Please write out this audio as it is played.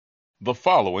The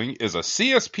following is a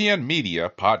CSPN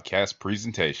Media podcast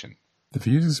presentation. The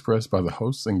views expressed by the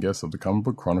hosts and guests of the Comic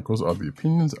Book Chronicles are the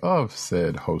opinions of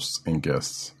said hosts and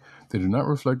guests. They do not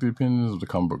reflect the opinions of the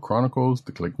Comic Book Chronicles,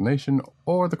 the Click Nation,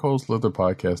 or the Cold Slither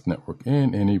Podcast Network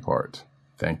in any part.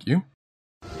 Thank you.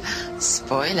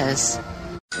 Spoilers.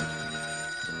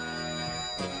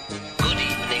 Good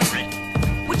evening,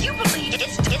 Rick. Would you believe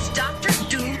it's Dr.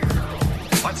 Doom?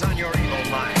 What's on your evil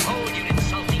mind? Hold your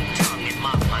insulting tongue and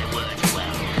mark my words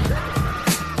well.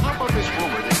 How about this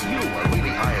rumor that you are really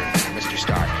Iron Man, Mr.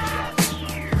 Stark?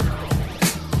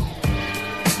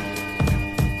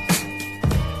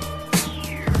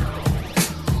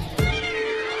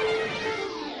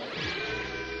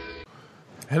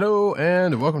 Hello,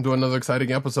 and welcome to another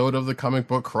exciting episode of the Comic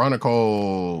Book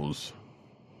Chronicles.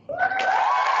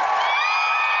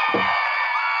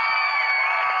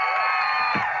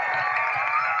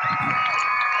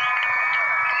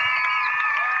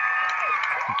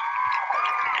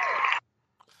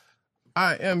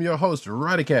 I am your host,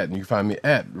 Roddycat, and you can find me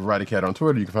at Roddycat on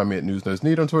Twitter. You can find me at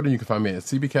NewsNerdsNeed on Twitter. You can find me at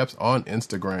CBCaps on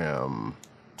Instagram.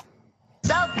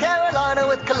 South Carolina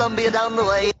with Columbia down the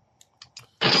way.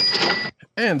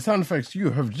 And sound effects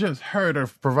you have just heard are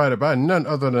provided by none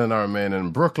other than our man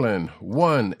in Brooklyn,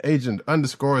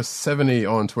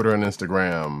 @agent_70 on Twitter and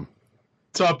Instagram.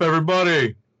 What's up,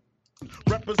 everybody?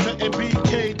 Representing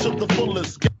BK to the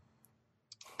fullest.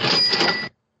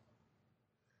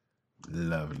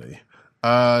 Lovely.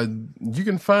 You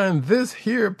can find this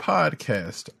here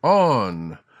podcast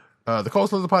on the Cold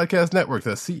Slither Podcast Network.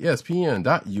 That's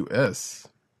CSPN.us.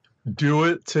 Do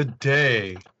it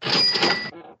today.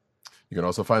 You can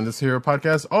also find this here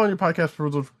podcast on your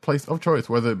podcast place of choice,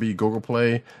 whether it be Google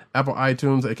Play, Apple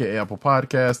iTunes, aka Apple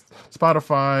Podcasts,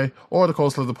 Spotify, or the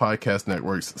Cold Slither Podcast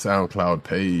Network's SoundCloud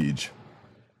page.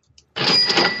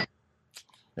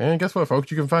 And guess what, folks?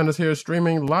 You can find us here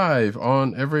streaming live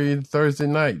on every Thursday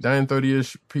night,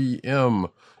 9:30ish p.m.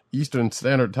 Eastern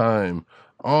Standard Time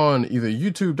on either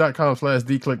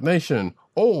youtube.com/theclicknation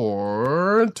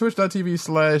or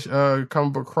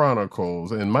twitch.tv/Comic Book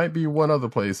Chronicles. And might be one other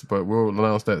place, but we'll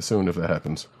announce that soon if that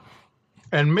happens.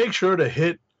 And make sure to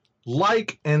hit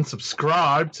like and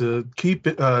subscribe to keep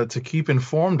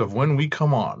informed of when we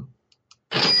come on.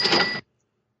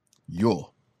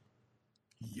 Yo.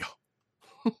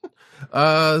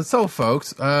 So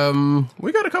folks, we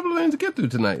got a couple of things to get through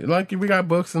tonight. Like, we got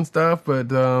books and stuff,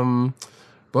 but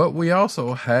we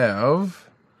also have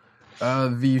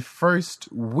the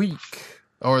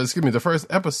first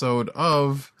episode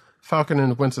of Falcon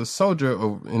and the Winter Soldier,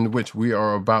 in which we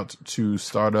are about to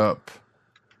start up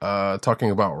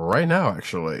talking about right now,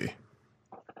 actually.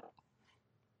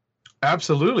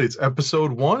 Absolutely. It's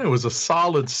episode 1. It was a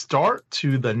solid start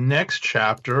to the next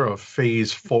chapter of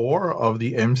phase 4 of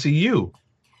the MCU.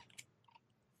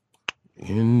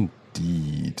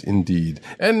 Indeed.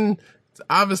 And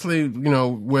obviously,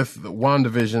 with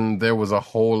WandaVision, there was a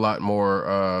whole lot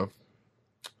more,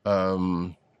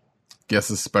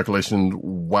 guesses, speculation,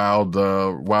 wild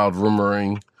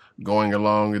rumoring going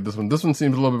along with this one. This one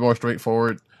seems a little bit more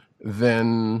straightforward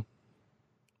than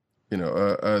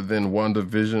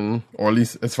WandaVision, or at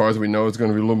least as far as we know, it's going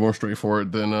to be a little more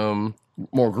straightforward than,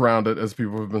 more grounded, as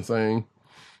people have been saying,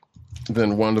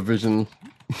 than WandaVision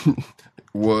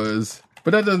was.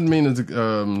 But that doesn't mean it's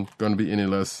going to be any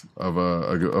less of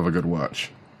a good watch.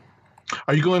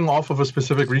 Are you going off of a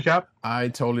specific recap? I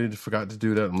totally forgot to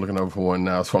do that. I'm looking over for one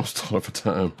now, so I'm stalling for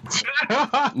time.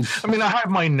 I mean, I have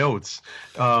my notes,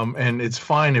 and it's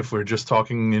fine if we're just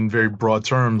talking in very broad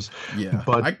terms. Yeah,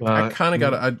 but I kind of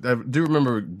got. I do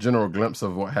remember a general glimpse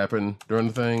of what happened during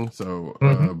the thing. So,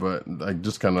 but I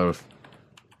just kind of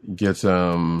get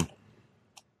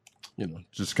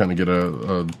just kind of get a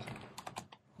little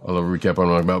recap on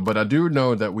what I'm about. But I do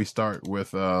know that we start with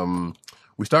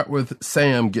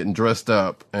Sam getting dressed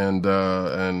up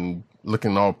and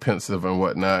looking all pensive and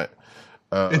whatnot.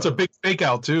 It's a big fake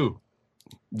out too.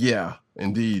 Yeah,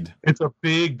 indeed. It's a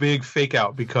big fake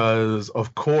out because,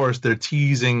 of course, they're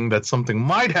teasing that something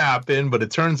might happen, but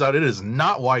it turns out it is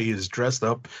not why he is dressed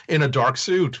up in a dark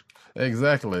suit.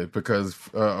 Exactly, because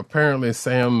apparently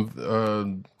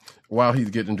Sam, while he's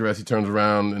getting dressed, he turns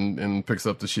around and picks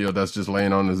up the shield that's just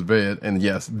laying on his bed. And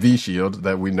yes, the shield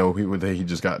that we know he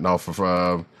just gotten off of,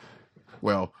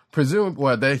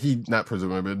 that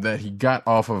he got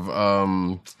off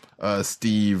of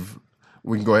Steve.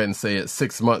 We can go ahead and say it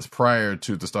 6 months prior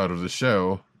to the start of the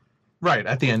show. Right,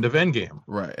 at the end of Endgame.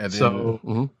 Right.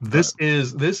 This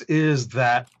is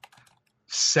that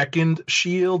second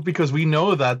shield, because we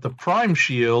know that the Prime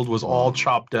Shield was all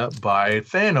chopped up by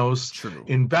Thanos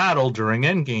in battle during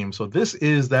Endgame. So this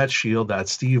is that shield that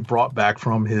Steve brought back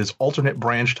from his alternate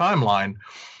branch timeline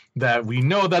that we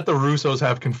know that the Russos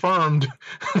have confirmed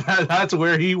that that's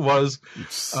where he was.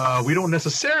 We don't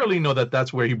necessarily know that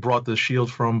that's where he brought the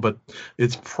shield from, but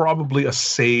it's probably a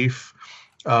safe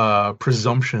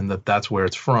presumption that that's where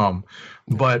it's from.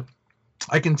 But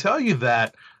I can tell you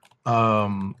that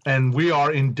and we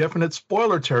are in definite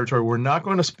spoiler territory. We're not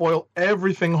going to spoil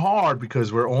everything hard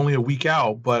because we're only a week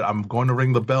out, but I'm going to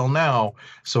ring the bell now.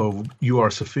 So you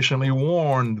are sufficiently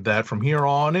warned that from here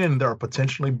on in, there are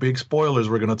potentially big spoilers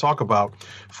we're going to talk about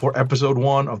for episode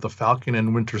 1 of The Falcon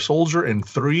and Winter Soldier in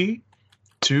 3,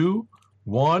 2,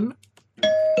 1.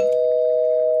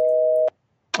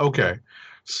 Okay.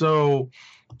 So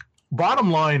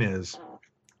bottom line is,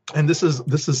 and this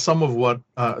is some of what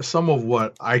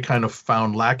I kind of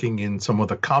found lacking in some of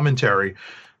the commentary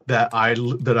that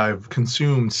I've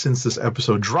consumed since this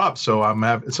episode dropped. So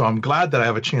I'm glad that I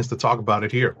have a chance to talk about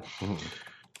it here. Mm-hmm.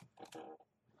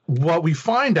 What we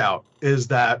find out is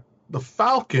that the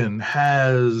Falcon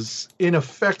has in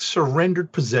effect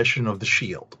surrendered possession of the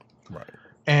shield. Right.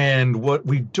 And what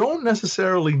we don't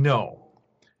necessarily know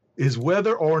is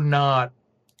whether or not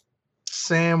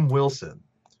Sam Wilson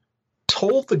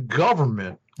told the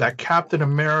government that Captain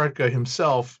America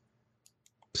himself,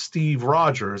 Steve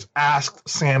Rogers, asked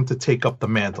Sam to take up the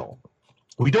mantle.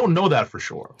 We don't know that for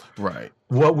sure. Right.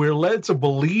 What we're led to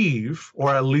believe,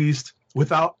 or at least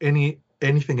without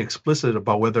anything explicit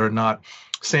about whether or not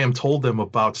Sam told them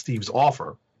about Steve's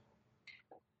offer,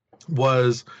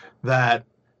 was that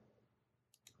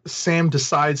Sam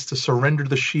decides to surrender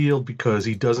the shield because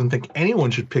he doesn't think anyone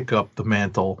should pick up the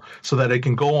mantle so that it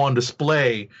can go on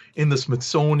display in the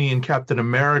Smithsonian Captain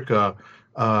America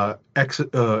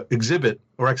exhibit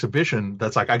or exhibition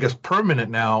that's, like, I guess, permanent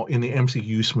now in the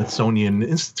MCU Smithsonian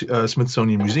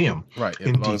Museum. Right.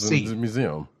 In DC. In the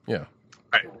museum. Yeah.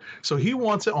 Right. So he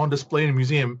wants it on display in the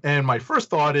museum. And my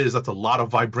first thought is that's a lot of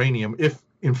vibranium, if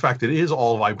in fact it is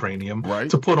all vibranium, right,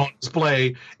 to put on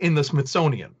display in the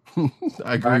Smithsonian.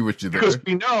 I agree with you there.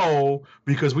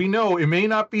 Because we know it may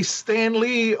not be Stan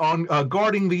Lee on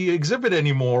guarding the exhibit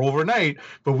anymore overnight,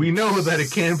 but we know that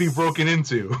it can be broken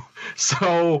into.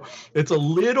 So it's a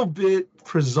little bit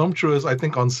presumptuous, I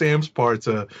think, on Sam's part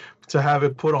to have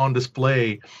it put on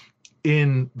display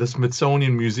in the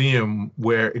Smithsonian Museum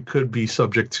where it could be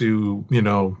subject to,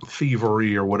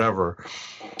 thievery or whatever.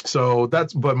 So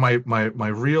that's, but my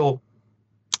real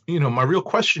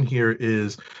question here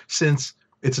is, since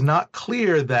it's not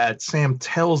clear that Sam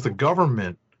tells the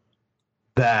government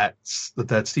that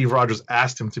Steve Rogers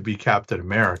asked him to be Captain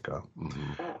America.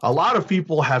 Mm-hmm. A lot of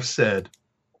people have said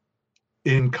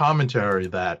in commentary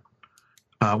that,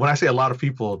 when I say a lot of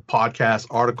people, podcasts,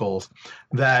 articles,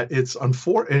 that it's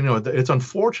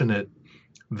unfortunate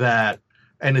that,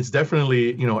 and it's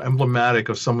definitely emblematic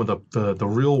of some of the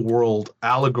real world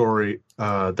allegory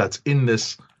that's in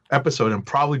this episode, and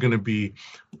probably going to be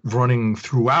running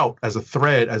throughout as a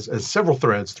thread, as several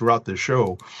threads throughout this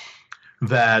show,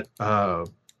 that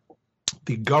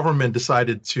the government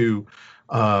decided to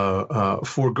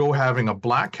forego having a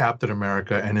black Captain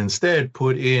America and instead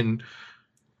put in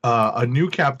a new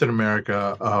Captain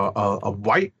America, a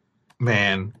white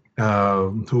man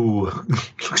who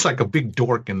looks like a big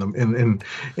dork in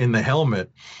the helmet,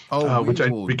 which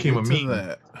became a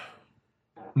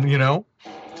meme.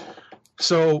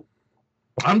 So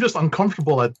I'm just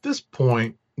uncomfortable at this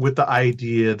point with the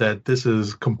idea that this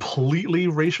is completely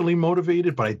racially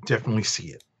motivated, but I definitely see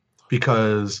it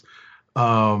because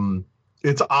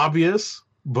it's obvious,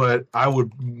 but I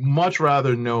would much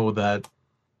rather know that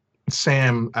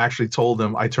Sam actually told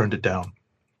them. I turned it down.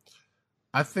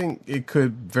 I think it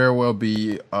could very well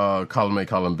be column A,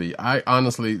 column B. I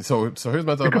honestly, so here's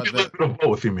my thought about that. It could be a little bit of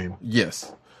both, you mean?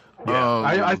 Yes. Yeah,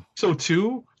 I so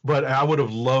too, but I would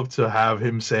have loved to have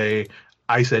him say,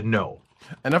 I said no.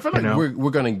 And I feel like we're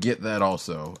going to get that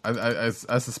also. I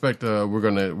suspect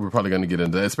we're probably going to get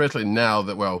into that, especially now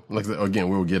that, well, like I said, again,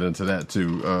 we'll get into that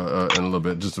too in a little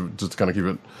bit, just to kind of keep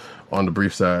it on the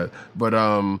brief side. But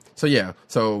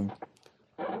so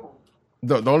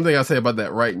the only thing I say about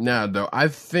that right now, though, I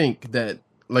think that,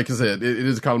 like I said, it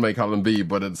is column A, column B,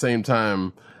 but at the same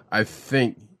time, I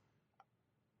think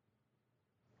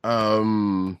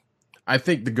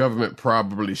the government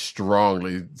probably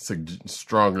strongly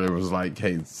was like,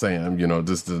 "Hey, Sam,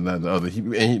 this and that and the other."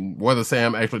 Whether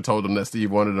Sam actually told them that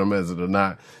Steve wanted them as it or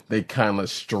not, they kind of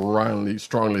strongly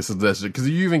suggested. Because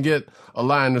you even get a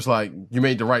line that's like, "You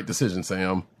made the right decision,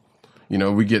 Sam."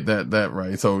 We get that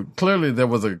right. So clearly there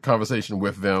was a conversation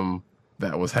with them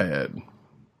that was had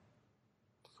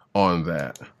on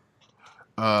that.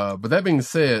 But that being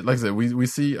said, like I said, we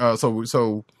see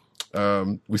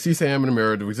we see Sam in the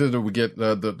mirror. We get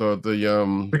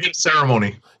We get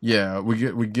ceremony. yeah,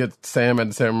 we get Sam at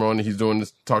the ceremony. He's doing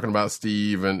this, talking about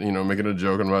Steve, and making a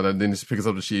joke about that. Then he picks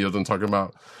up the shield and talking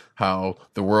about how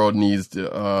the world needs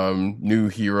new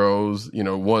heroes.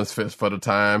 One's fit for the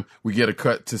time. We get a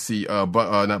cut to see not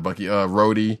Bucky,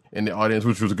 Rhodey in the audience,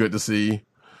 which was good to see.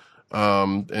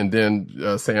 And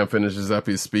then Sam finishes up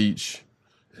his speech.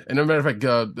 And as a matter of fact,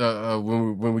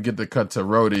 when we get the cut to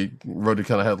Rhodey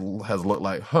kind of has looked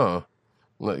like, huh?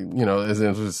 Like, as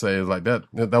interesting to say, like that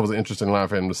was an interesting line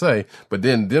for him to say. But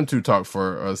then them two talk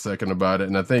for a second about it,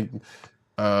 and I think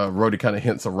Rhodey kind of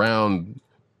hints around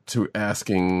to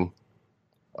asking.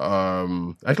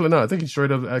 Actually, no, I think he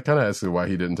straight up kind of asks why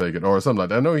he didn't take it or something like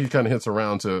that. I know he kind of hints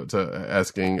around to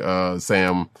asking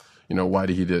Sam, why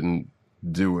he didn't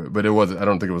do it, but it wasn't. I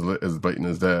don't think it was as blatant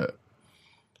as that.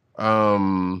 I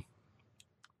was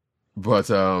about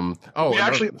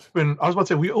to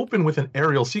say we open with an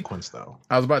aerial sequence though.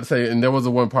 I was about to say, and there was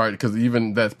a one part, because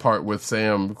even that part with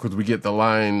Sam, because we get the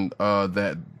line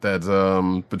that's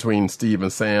between Steve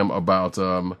and Sam about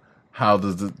how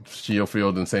does the shield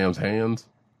feel in Sam's hands.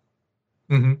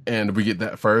 Mm-hmm. And we get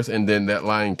that first, and then that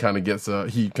line kind of gets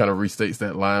he kind of restates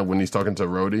that line when he's talking to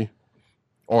Rhodey.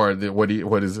 Or what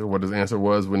his answer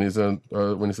was when he says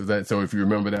that. So if you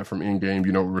remember that from Endgame,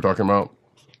 you know what we're talking about,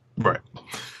 right?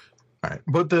 Right.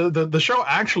 But the show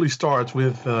actually starts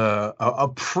with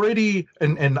a pretty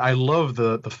and I love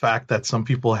the fact that some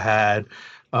people had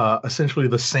essentially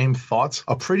the same thoughts.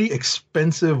 A pretty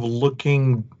expensive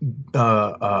looking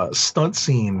stunt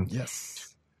scene. Yes.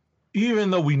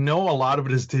 Even though we know a lot of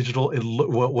it is digital,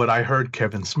 what I heard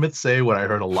Kevin Smith say, what I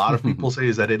heard a lot of people say,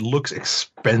 is that it looks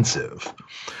expensive.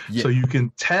 Yeah. So you can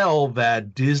tell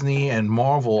that Disney and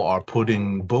Marvel are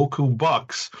putting beaucoup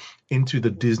bucks into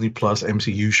the Disney Plus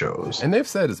MCU shows, and they've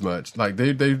said as much. Like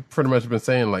they've pretty much been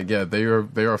saying, like, yeah, they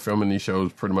are filming these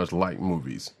shows pretty much like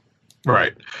movies.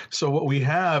 Right. So what we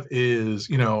have is,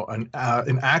 an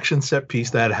action set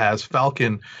piece that has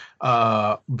Falcon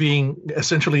being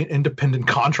essentially an independent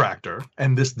contractor,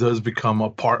 and this does become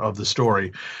a part of the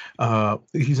story.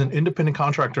 He's an independent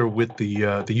contractor with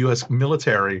the U.S.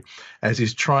 military as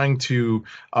he's trying to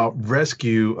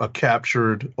rescue a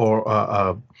captured or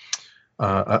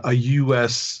a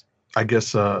U.S.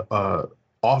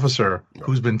 Officer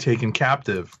who's been taken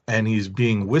captive, and he's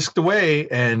being whisked away,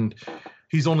 and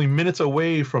he's only minutes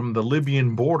away from the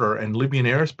Libyan border and Libyan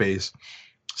airspace.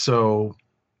 So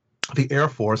the Air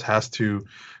Force has to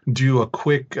do a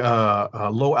quick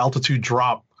low altitude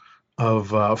drop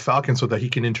of Falcon so that he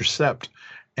can intercept.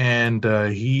 And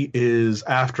he is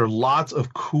after lots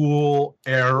of cool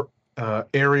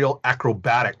aerial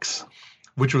acrobatics,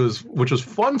 which was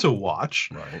fun to watch,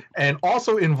 right. And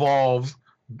also involves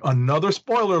another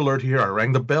spoiler alert here. I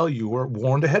rang the bell. You were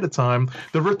warned ahead of time.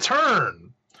 The return.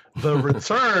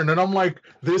 And I'm like,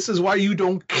 this is why you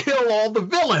don't kill all the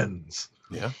villains.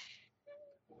 Yeah.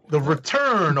 The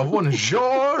return of one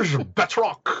Georges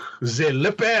Batroc the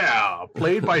Lepere,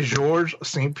 played by Georges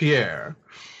St. Pierre.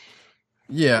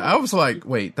 Yeah, I was like,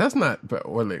 wait, that's not.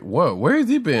 Wait, whoa, where has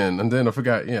he been? And then I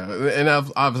forgot. Yeah, and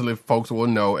obviously, folks will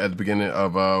know at the beginning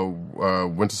of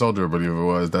Winter Soldier, I believe it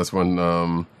was. That's when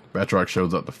Batroc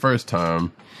shows up the first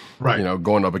time. Right.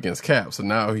 Going up against Cap. So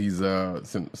now he's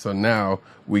so now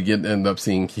we end up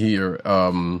seeing here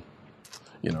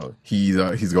he's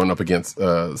going up against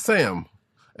Sam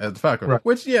as the Falcon. Right.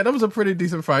 Which that was a pretty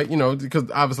decent fight, because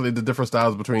obviously the different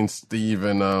styles between Steve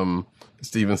and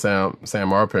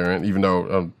Sam are apparent, even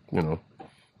though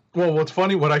Well, what's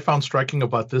funny, what I found striking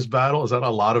about this battle is that a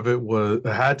lot of it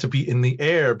had to be in the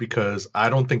air, because I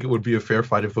don't think it would be a fair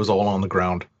fight if it was all on the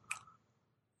ground.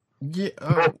 Yeah.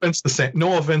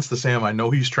 No offense to Sam. I know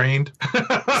he's trained.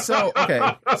 So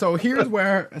here's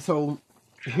where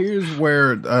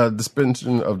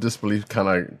suspension of disbelief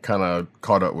kind of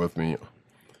caught up with me,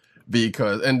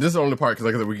 because, and this is the only part, because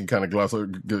like I said, we can kind of gloss over,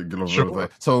 get over sure.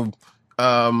 So,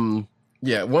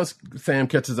 once Sam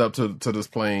catches up to this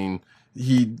plane,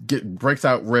 he breaks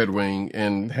out Red Wing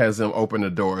and has them open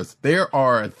the doors. There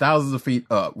are thousands of feet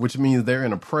up, which means they're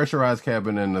in a pressurized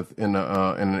cabin in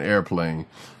an airplane.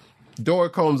 Door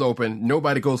comes open,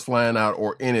 nobody goes flying out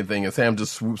or anything, and Sam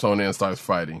just swoops on in and starts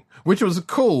fighting, which was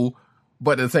cool,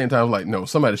 but at the same time, like, no,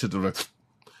 somebody should have,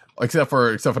 except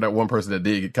for that one person that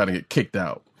did kind of get kicked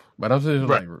out. But I'm just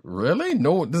like, really?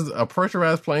 No, this is a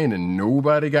pressurized plane, and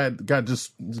nobody got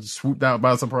just swooped out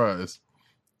by surprise.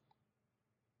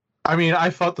 I mean, I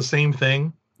thought the same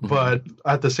thing, but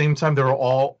at the same time, they were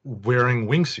all wearing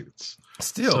wingsuits.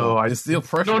 Still, So it's still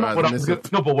pressurized.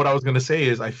 But what I was going to say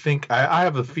is, I think I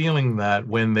have a feeling that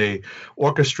when they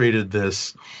orchestrated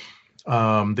this,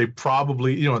 they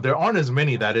probably, there aren't as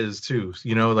many that is too.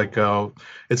 Like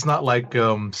it's not like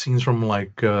scenes from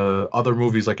like other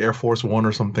movies like Air Force One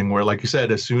or something, where, like you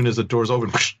said, as soon as the door's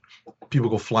open, people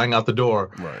go flying out the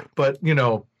door. Right. But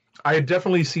I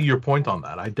definitely see your point on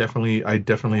that. I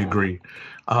definitely agree.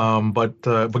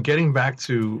 But getting back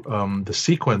to the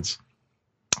sequence,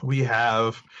 we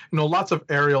have lots of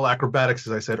aerial acrobatics,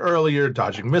 as I said earlier,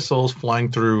 dodging missiles,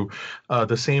 flying through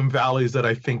the same valleys that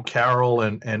I think Carol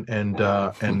and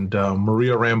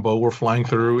Maria Rambeau were flying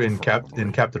through in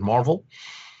Captain Marvel.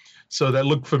 So that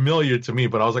looked familiar to me,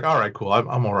 but I was like, all right, cool,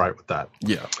 I'm all right with that.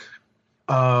 Yeah.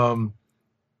 But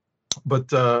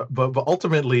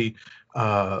ultimately,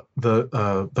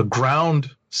 the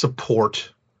ground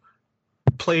support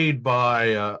played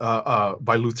by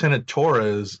Lieutenant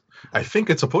Torres. I think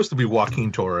it's supposed to be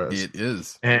Joaquin Torres. It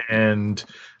is. And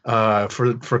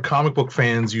for comic book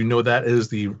fans, that is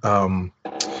the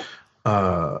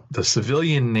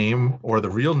civilian name or the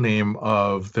real name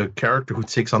of the character who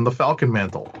takes on the Falcon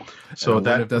mantle. So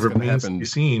that remains to be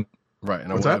seen. Right,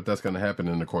 and I wonder if that's going to happen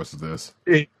in the course of this.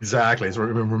 Exactly. So it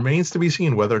remains to be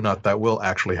seen whether or not that will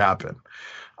actually happen.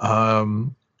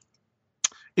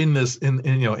 In this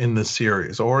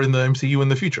series or in the MCU in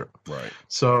the future. Right.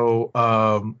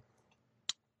 So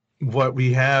what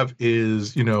we have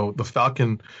is, the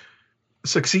Falcon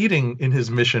succeeding in his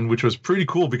mission, which was pretty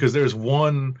cool because there's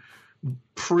one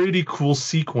pretty cool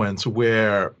sequence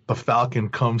where the Falcon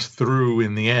comes through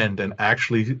in the end and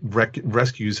actually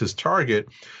rescues his target.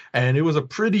 And it was a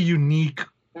pretty unique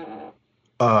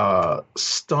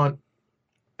stunt.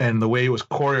 And the way it was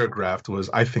choreographed was,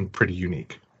 I think, pretty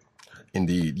unique.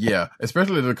 Indeed, yeah.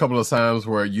 Especially a couple of times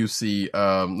where you see,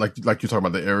 like you're talking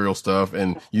about the aerial stuff,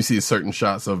 and you see certain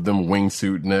shots of them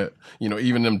wingsuiting it.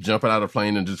 Even them jumping out of the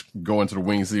plane and just going to the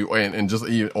wingsuit, and just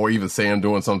even Sam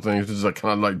doing something, just like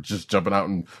kind of like just jumping out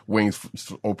and wings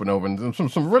open, and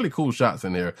some really cool shots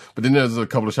in there. But then there's a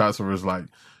couple of shots where it's like,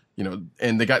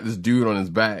 and they got this dude on his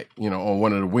back, on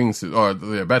one of the wingsuits, or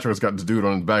Batroc got this dude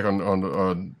on his back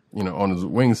on his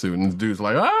wingsuit, and the dude's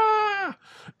like, ah.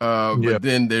 But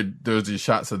then there's these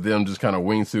shots of them just kind of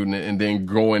wingsuiting it and then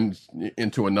going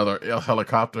into another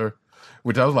helicopter,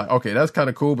 which I was like, okay, that's kind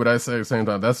of cool. But I say at the same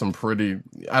time, that's some pretty,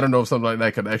 I don't know if something like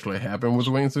that could actually happen with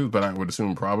wingsuits, but I would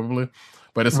assume probably.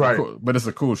 But it's it's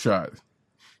a cool shot.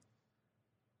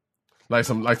 Like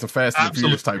some Fast and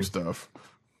Furious type stuff.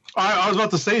 I was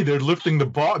about to say they're lifting the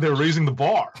bar. They're raising the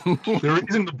bar. They're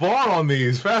raising the bar on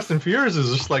these. Fast and Furious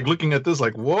is just like looking at this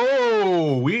like,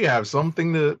 whoa, we have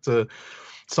something to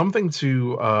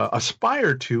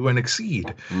aspire to and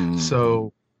exceed.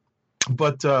 So,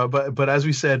 but as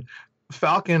we said,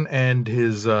 Falcon and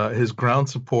his ground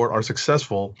support are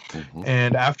successful,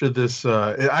 and after this,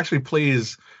 it actually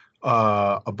plays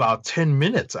about 10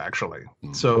 minutes actually.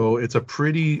 So it's a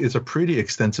pretty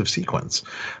extensive sequence.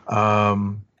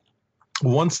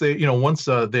 Once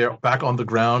they're back on the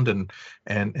ground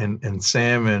and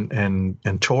Sam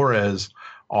and Torres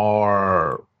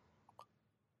are,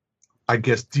 I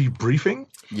guess, debriefing.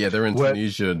 Yeah, they're in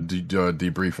Tunisia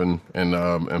debriefing,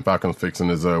 and Falcon's fixing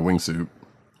his wingsuit.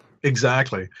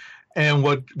 Exactly. And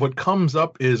what comes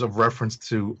up is a reference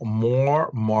to more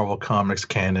Marvel Comics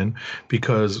canon,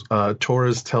 because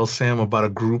Torres tells Sam about a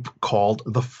group called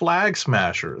the Flag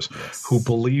Smashers, who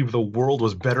believe the world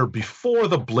was better before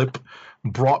the blip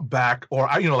brought back, or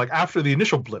like after the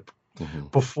initial blip,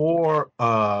 before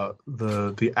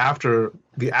the after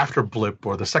blip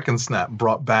or the second snap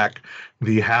brought back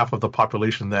the half of the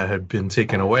population that had been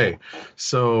taken away.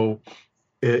 So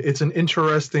it's an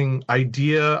interesting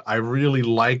idea. I really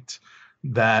liked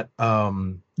that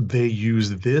they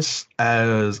used this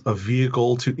as a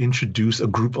vehicle to introduce a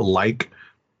group alike.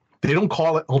 They don't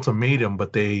call it ultimatum,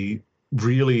 but they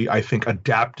really, I think,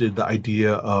 adapted the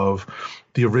idea of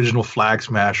the original Flag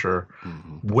Smasher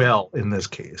well in this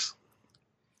case.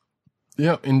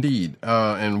 Yeah, indeed.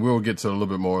 And we'll get to a little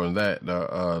bit more on that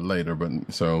later.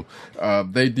 But so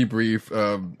they debrief.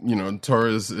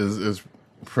 Torres is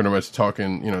pretty much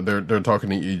talking. They're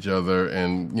talking to each other,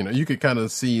 and you could kind of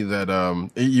see that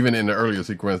even in the earlier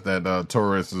sequence that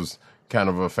Torres is kind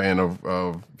of a fan of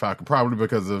Falcon, probably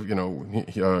because of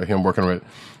him working with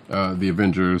the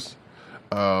Avengers,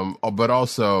 but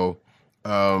also.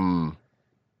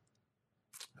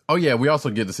 Oh yeah, we also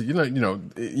get to see,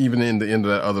 even in the end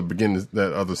of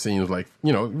that other scenes, like,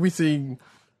 we see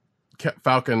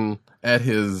Falcon at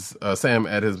his Sam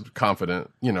at his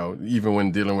confident, even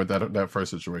when dealing with that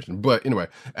first situation. But anyway,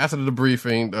 after the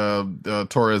debriefing,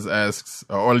 Torres asks,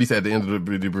 or at least at the end of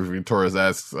the debriefing, Torres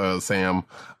asks Sam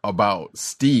about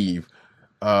Steve,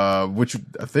 which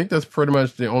I think that's pretty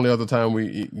much the only other time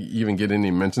we even get any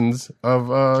mentions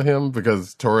of him,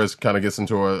 because Torres kind of gets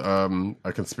into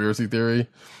a conspiracy theory,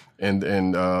 and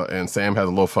Sam has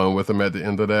a little fun with him at the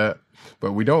end of that.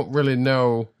 But we don't really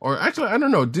know, or actually, I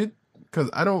don't know, because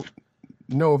I don't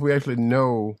know if we actually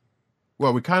know.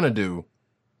 Well, we kind of do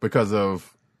because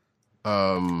of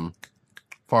Far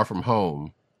From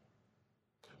Home.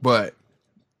 But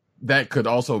that could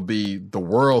also be the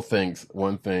world thinks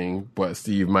one thing, but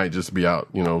Steve might just be out,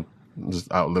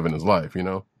 just out living his life, You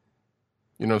know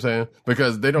what I'm saying?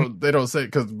 Because they don't say,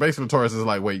 because basically Torres is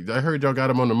like, wait, I heard y'all got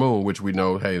him on the moon, which we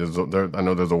know, hey, I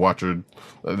know there's a Watcher,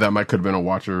 that could have been a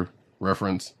Watcher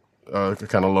reference,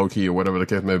 kind of low key or whatever the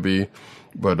case may be,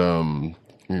 but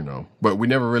but we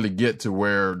never really get to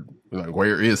where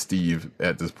is Steve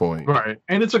at this point, right?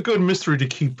 And it's a good mystery to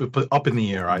keep up in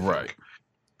the air, I think,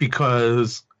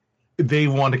 because they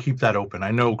want to keep that open. I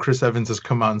know Chris Evans has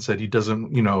come out and said he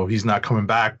doesn't, he's not coming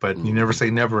back, but you never say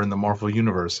never in the Marvel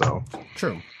universe. So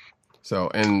true.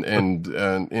 So and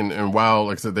while,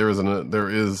 like I said, there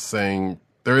is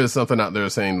something out there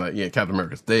saying like, yeah, Captain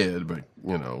America's dead, but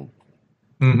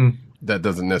that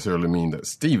doesn't necessarily mean that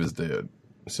Steve is dead.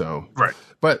 So right.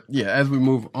 But yeah, as we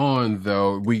move on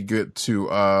though, we get to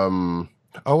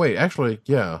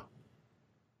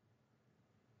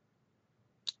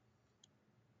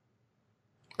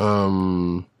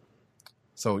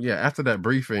so yeah, after that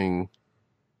briefing,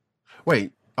 is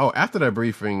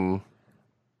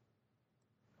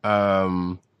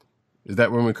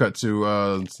that when we cut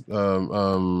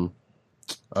to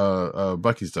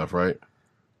Bucky stuff, right?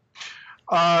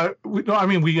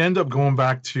 We end up going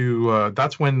back to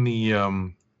that's when the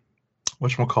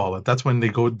whatchamacallit, that's when they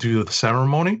go do the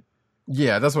ceremony.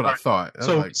 Yeah, that's what I thought.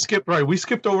 We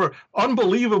skipped over,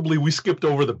 unbelievably, we skipped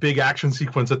over the big action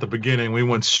sequence at the beginning. We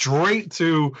went straight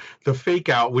to the fake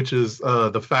out, which is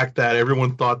the fact that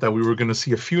everyone thought that we were going to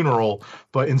see a funeral,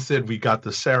 but instead we got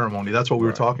the ceremony. That's what we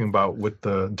were talking about with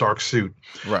the dark suit.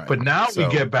 Right. But now we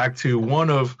get back to one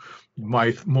of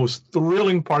my most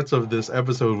thrilling parts of this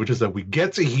episode, which is that we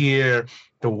get to hear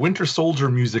the Winter Soldier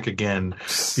music again,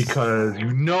 because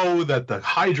that the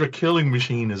Hydra killing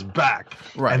machine is back,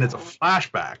 and it's a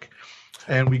flashback,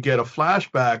 and we get a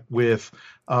flashback with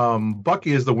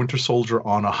Bucky as the Winter Soldier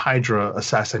on a Hydra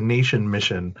assassination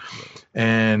mission,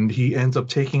 and he ends up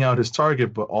taking out his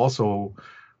target, but also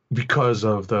because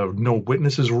of the no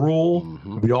witnesses rule.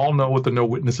 We all know what the no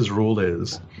witnesses rule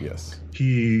is. Yes.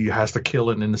 He has to kill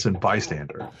an innocent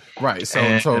bystander. Right.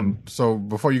 So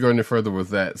before you go any further with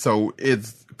that, so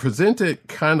it's presented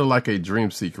kind of like a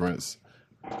dream sequence.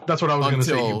 That's what I was going to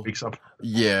say. He wakes up.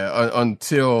 Yeah,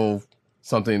 until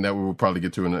something that we will probably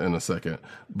get to in a second.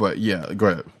 But yeah, go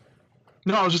ahead.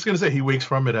 No, I was just going to say he wakes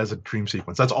from it as a dream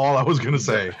sequence. That's all I was going to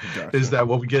say. Gotcha. Is that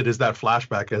what we get is that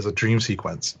flashback as a dream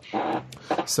sequence.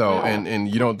 So, and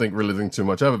you don't really think too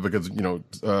much of it, because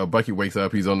Bucky wakes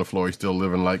up, he's on the floor, he's still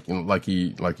living like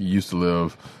he used to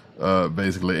live,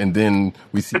 basically, and then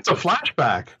we see it's a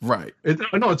flashback, right? It's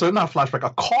not a flashback,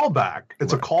 a callback.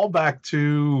 It's a callback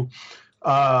to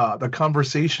the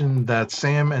conversation that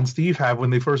Sam and Steve have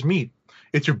when they first meet.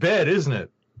 It's your bed, isn't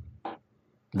it?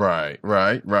 Right.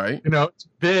 It's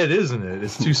bed, isn't it?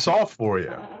 It's too soft for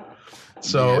you.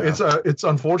 So it's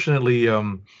unfortunately,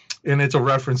 and it's a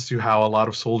reference to how a lot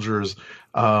of soldiers,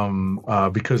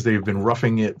 because they've been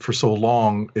roughing it for so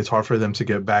long, it's hard for them to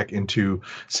get back into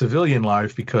civilian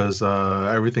life because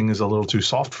everything is a little too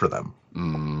soft for them.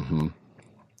 Mm-hmm.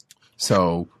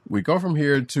 So we go from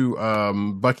here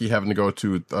to Bucky having to go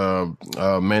to a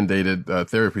mandated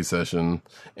therapy session,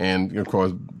 and of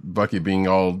course Bucky being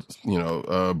all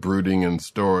brooding and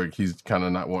stoic, he's kind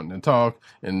of not wanting to talk.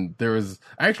 And there is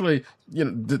actually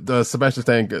the Sebastian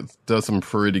Stan does some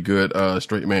pretty good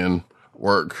straight man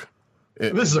work.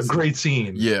 This is a great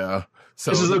scene. Yeah. So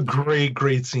this is a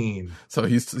great scene. So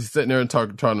he's sitting there and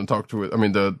trying to talk to it. I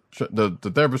mean, the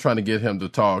therapist trying to get him to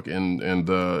talk, and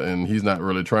he's not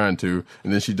really trying to.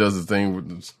 And then she does the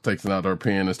thing, takes out her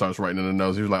pen and starts writing in the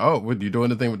notes. He was like, "Oh, what, you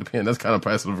doing the thing with the pen? That's kind of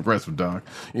passive aggressive, Doc."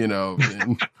 And she's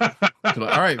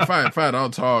like, "All right, fine, I'll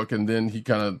talk." And then he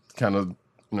kind of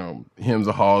hems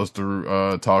and haws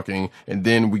through talking, and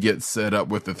then we get set up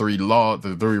with the three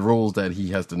rules that he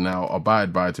has to now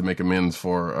abide by to make amends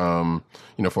for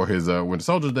for his Winter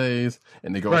Soldier days.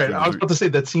 And they go right. I was about to say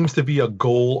that seems to be a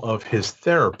goal of his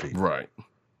therapy, right?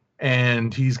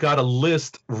 and he's got a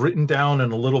list written down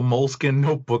in a little moleskin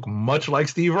notebook, much like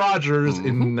Steve Rogers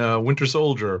in Winter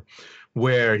Soldier,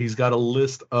 where he's got a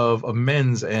list of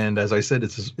amends. And as I said,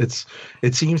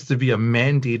 it seems to be a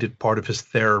mandated part of his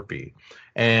therapy.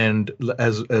 And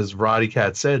as Roddy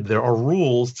Cat said, there are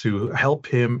rules to help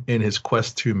him in his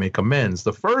quest to make amends.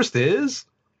 The first is,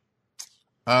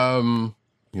 I don't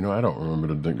remember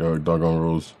the doggone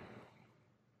rules.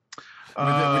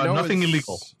 nothing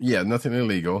illegal. Yeah, nothing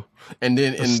illegal. And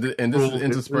then this is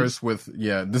interspersed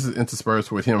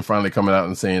with him finally coming out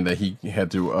and saying that he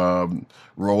had to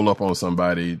roll up on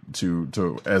somebody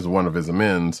to as one of his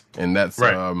amends, and that's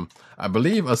right. I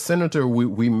believe a senator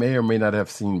we may or may not have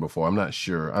seen before. I'm not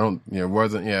sure. I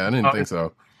didn't think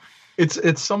so.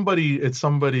 It's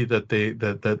somebody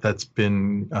that's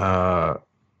been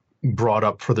brought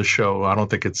up for the show. I don't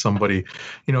think it's somebody,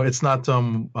 it's not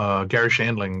Gary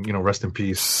Shandling, rest in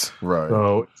peace. Right.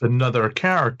 So it's another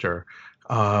character.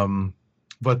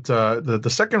 But the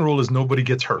second rule is nobody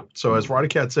gets hurt. So as Roddy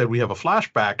Cat said, we have a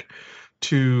flashback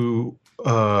to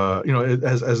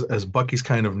as Bucky's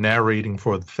kind of narrating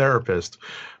for the therapist,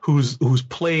 who's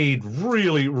played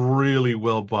really, really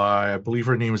well by, I believe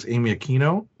her name is Amy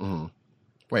Aquino. Mm-hmm.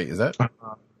 Wait, is that?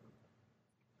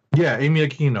 Yeah, Amy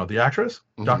Aquino, the actress,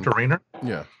 Dr. Rayner.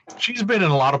 Yeah. She's been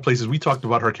in a lot of places. We talked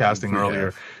about her casting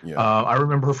earlier. Yeah. I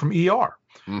remember her from ER.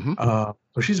 Mm-hmm. So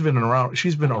she's been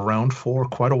around for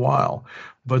quite a while.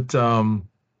 But in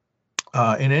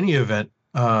any event,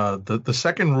 the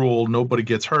second rule, nobody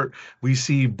gets hurt. We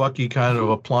see Bucky kind of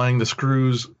applying the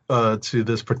screws to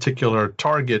this particular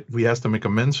target he has to make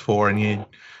amends for, and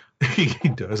he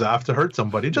does have to hurt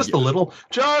somebody, just a little,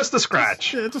 just a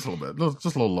scratch. Just a little bit,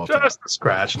 just a little love tap. A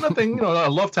scratch, nothing, a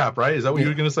love tap, right? Is that what you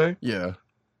were going to say? Yeah.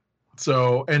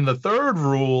 So, and the third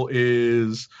rule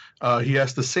is he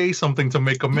has to say something to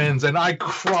make amends, and I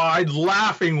cried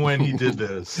laughing when he did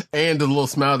this. And the little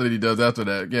smile that he does after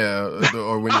that,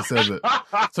 or when he says it.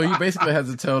 So he basically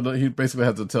has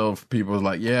to tell people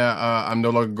like, I'm no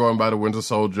longer going by the Winter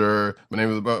Soldier. My name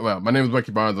is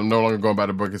Bucky Barnes. I'm no longer going by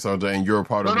the Bucky Soldier, and you're a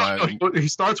part of my. No. He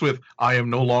starts with, I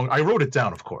am no longer. I wrote it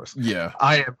down, of course. Yeah.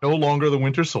 I am no longer the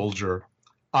Winter Soldier.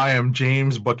 I am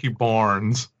James Bucky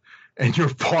Barnes. And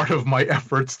you're part of my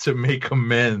efforts to make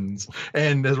amends.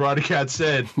 And as Roddy Cat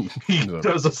said, he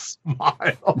does a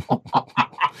smile.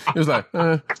 It was like,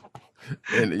 And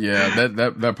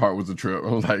that part was a trip. I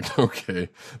was like, okay,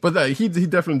 but he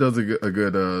definitely does a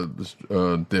good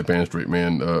deadpan straight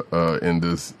man in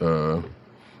this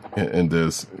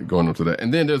going up to that.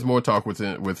 And then there's more talk with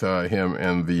him and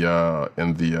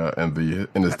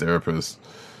his therapist.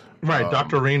 Right,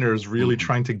 Dr. Rayner is really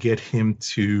trying to get him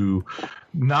to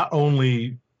not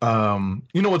only,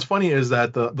 what's funny is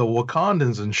that the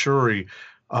Wakandans and Shuri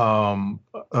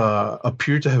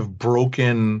appear to have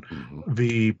broken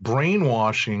the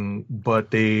brainwashing, but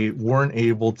they weren't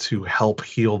able to help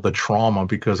heal the trauma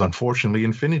because, unfortunately,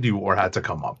 Infinity War had to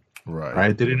come up.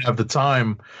 Right? They didn't have the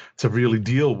time to really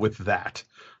deal with that.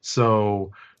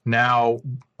 So now,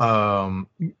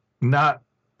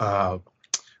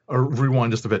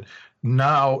 rewind just a bit.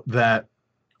 Now that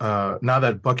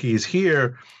Bucky is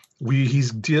here,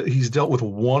 he's dealt with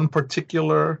one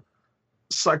particular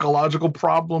psychological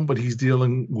problem, but he's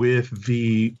dealing with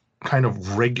the kind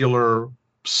of regular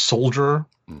soldier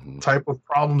type of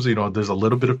problems. There's a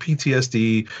little bit of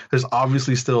PTSD. There's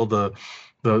obviously still the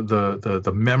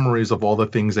memories of all the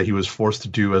things that he was forced to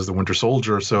do as the Winter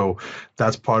Soldier. So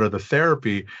that's part of the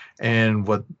therapy. And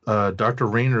what Dr.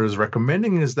 Rayner is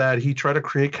recommending is that he try to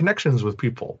create connections with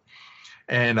people.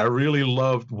 And I really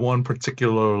loved one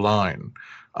particular line.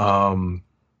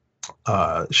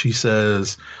 She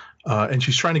says, and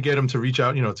she's trying to get him to reach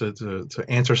out, to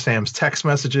answer Sam's text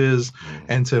messages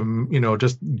and to,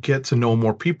 just get to know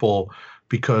more people,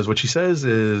 because what she says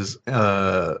is,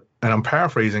 and I'm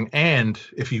paraphrasing, and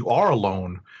if you are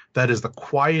alone, that is the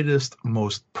quietest,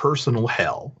 most personal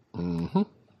hell. Mm-hmm.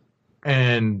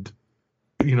 And,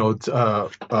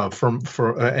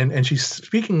 and she's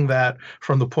speaking that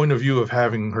from the point of view of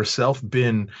having herself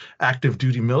been active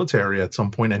duty military at some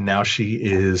point, and now she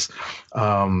is,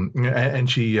 and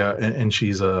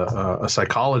she's a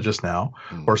psychologist now,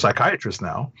 or psychiatrist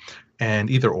now, and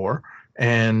either or,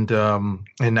 and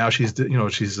now she's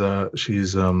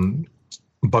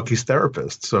Bucky's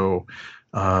therapist. So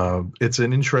it's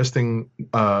an interesting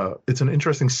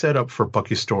setup for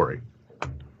Bucky's story.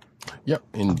 Yep,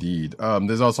 indeed.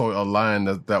 There's also a line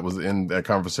that was in that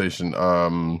conversation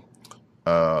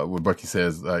where Bucky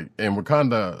says, like, in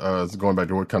Wakanda, going back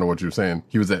to what you were saying,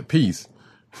 he was at peace.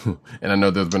 And I know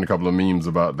there's been a couple of memes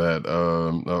about that,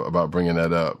 about bringing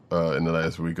that up in the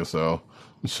last week or so.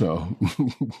 So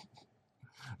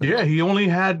Yeah, he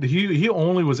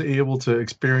only was able to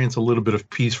experience a little bit of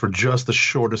peace for just the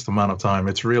shortest amount of time.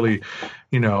 It's really,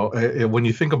 when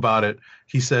you think about it,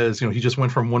 he says, he just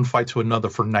went from one fight to another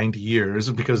for 90 years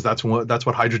because that's what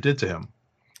Hydra did to him.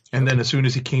 And then as soon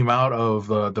as he came out of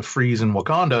the freeze in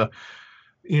Wakanda,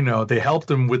 they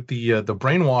helped him with the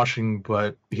brainwashing,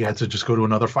 but he had to just go to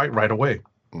another fight right away.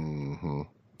 Mm-hmm.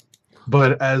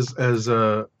 But as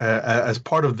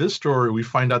part of this story, we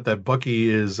find out that Bucky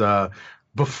is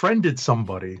befriended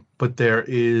somebody, but there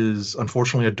is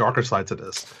unfortunately a darker side to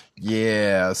this.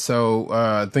 Yeah, so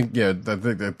I think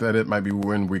that it might be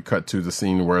when we cut to the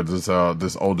scene where this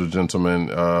older gentleman,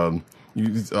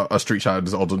 a street shot of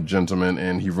this older gentleman,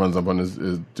 and he runs up on his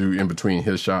dude in between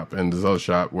his shop and this other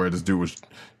shop where this dude was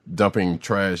dumping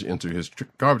trash into his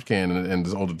garbage can, and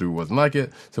this older dude wasn't like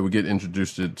it. So we get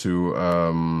introduced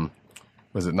to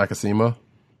was it Nakashima?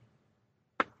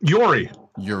 Yori,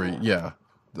 yeah.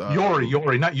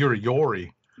 Yori, not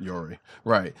Yuri.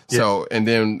 Right. Yeah. So and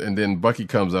then Bucky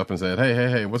comes up and said,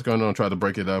 hey, what's going on? Try to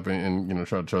break it up and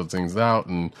try to throw things out,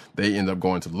 and they end up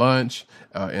going to lunch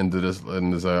into this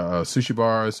sushi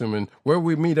bar, assuming where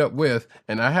we meet up with.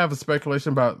 And I have a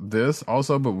speculation about this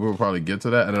also, but we'll probably get to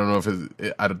that. I don't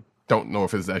know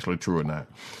if it's actually true or not.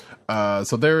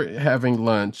 So they're having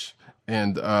lunch.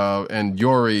 And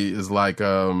Yori is like,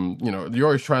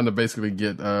 Yori's trying to basically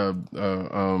get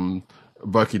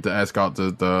Bucky to ask out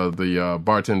the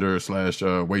bartender /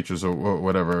 waitress or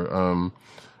whatever,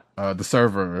 the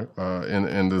server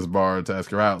in this bar to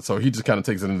ask her out. So he just kind of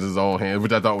takes it into his own hands,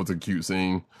 which I thought was a cute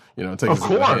scene. Takes of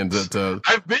course.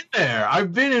 I've been there.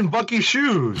 I've been in Bucky's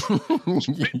shoes.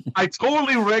 I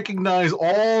totally recognize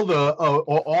all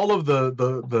of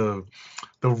the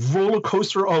roller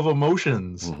coaster of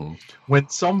emotions when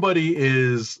somebody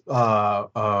is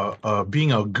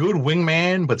being a good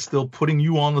wingman but still putting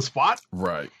you on the spot,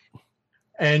 right?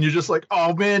 And you're just like,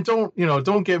 oh man, don't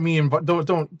get me in,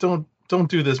 don't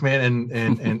do this, man.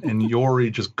 And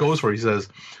Yori just goes for it. He says,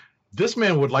 this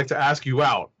man would like to ask you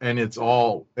out, and it's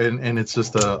all and it's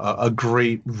just a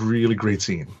great, really great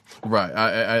scene. Right.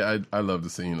 I love the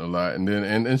scene a lot, and then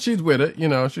and she's with it. She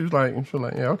was like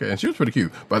yeah, okay, and she was pretty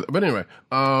cute. But anyway,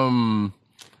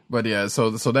 but yeah, so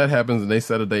that happens, and they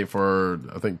set a date for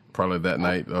I think probably that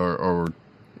night or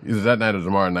either that night or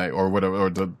tomorrow night or whatever, or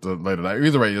the later night.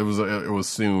 Either way, it was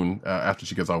soon after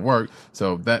she gets off work.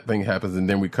 So that thing happens, and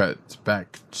then we cut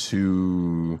back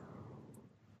to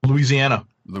Louisiana,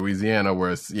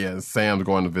 where Sam's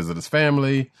going to visit his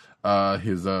family.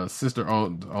 His sister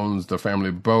owns the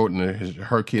family boat, and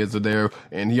her kids are there.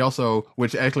 And he also,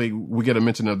 which actually we get a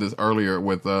mention of this earlier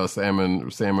with Sam and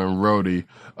Rhodey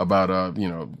about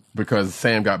because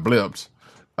Sam got blipped.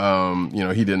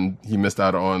 He missed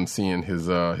out on seeing his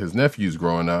nephews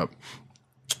growing up.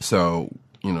 So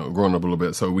growing up a little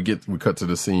bit. So we cut to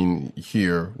the scene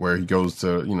here where he goes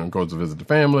to visit the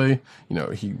family.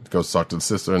 He goes to talk to the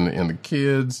sister and the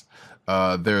kids.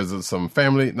 There's some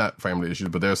not family issues,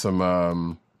 but there's some,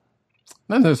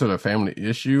 not necessarily a family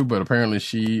issue, but apparently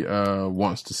she,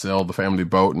 wants to sell the family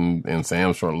boat, and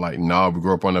Sam's sort of like, nah, we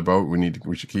grew up on that boat.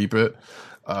 We should keep it.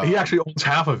 He actually owns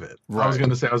half of it. Right. I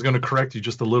was going to correct you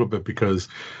just a little bit because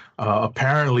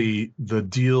apparently the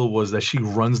deal was that she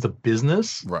runs the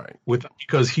business, right?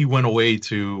 Because he went away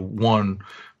to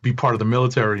be part of the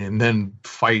military and then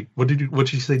fight. What did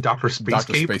you say, Dr. Space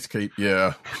Cape? Dr. Space Cape,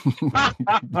 yeah.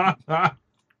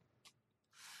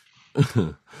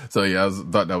 So yeah, I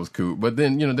thought that was cool. But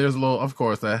then there's a little, of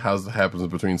course, that happens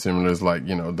between similars. Like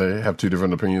they have two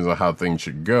different opinions on how things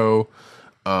should go.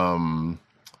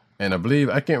 And I believe,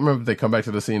 I can't remember if they come back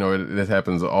to the scene or it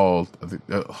happens all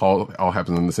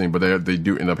happens in the scene, but they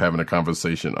do end up having a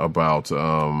conversation about,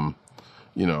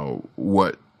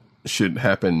 what should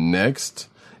happen next.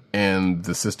 And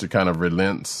the sister kind of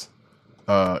relents,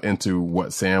 into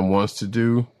what Sam wants to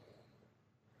do,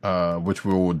 which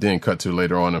we will then cut to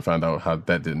later on and find out how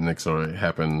that didn't necessarily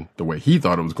happen the way he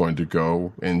thought it was going to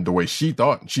go and the way she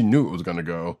knew it was going to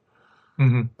go,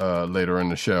 later in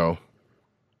the show.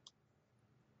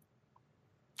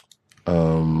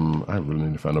 I really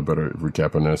need to find a better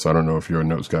recap on this. I don't know if your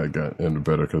notes got any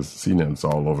better because CNET's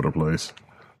all over the place.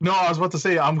 No, I was about to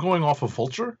say I'm going off of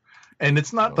Vulture, and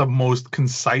it's not the most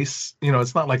concise.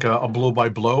 It's not like a blow by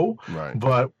blow. Right.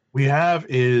 But we have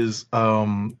is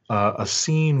a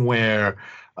scene where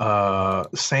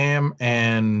Sam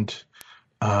and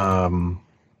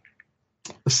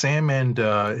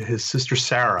his sister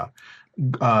Sarah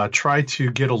try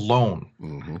to get a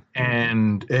loan,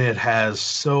 and it has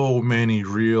so many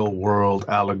real world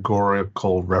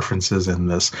allegorical references in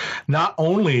this. Not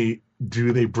only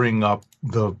do they bring up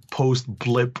the post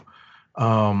blip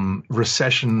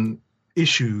recession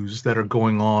issues that are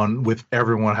going on with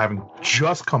everyone having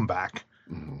just come back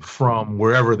from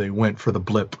wherever they went for the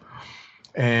blip.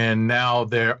 And now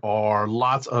there are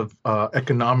lots of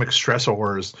economic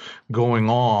stressors going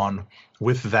on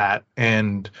with that.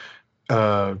 And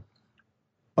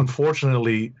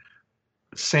unfortunately,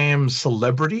 Sam's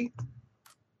celebrity,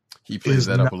 He plays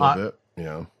that up a not- little bit.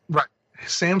 Yeah. right?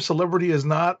 Sam's celebrity is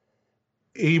not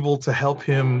able to help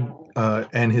him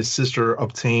and his sister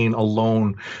obtain a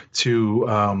loan to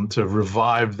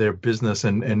revive their business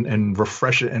and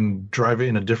refresh it and drive it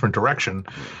in a different direction.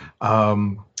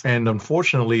 And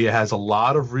unfortunately, it has a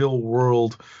lot of real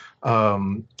world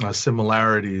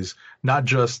similarities. Not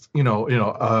just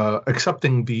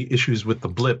accepting the issues with the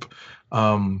blip.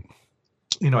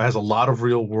 It has a lot of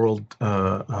real world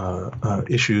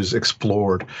issues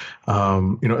explored,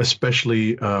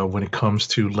 especially when it comes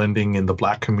to lending in the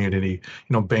Black community,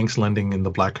 banks lending in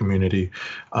the Black community.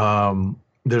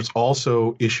 There's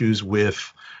also issues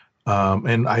with,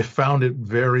 and I found it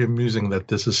very amusing that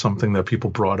this is something that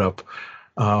people brought up.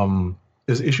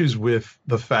 There's issues with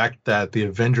the fact that the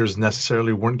Avengers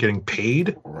necessarily weren't getting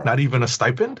paid, not even a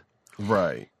stipend.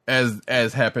 Right.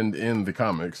 As happened in the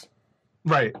comics.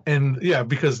 Right. And yeah,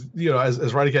 because,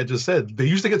 as Roddy Cat just said, they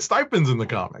used to get stipends in the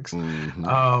comics.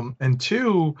 Mm-hmm. And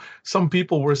two, some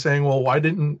people were saying, well, why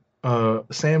didn't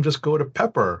Sam just go to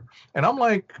Pepper? And I'm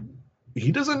like,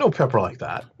 he doesn't know Pepper like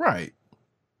that. Right.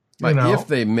 Like if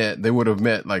they met, they would have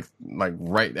met like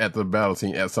right at the battle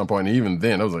scene at some point. And even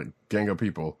then, it was a gang of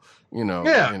people,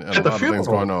 Yeah, and at a the lot funeral, of things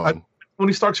going on. at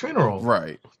Tony Stark's funeral.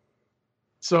 Right.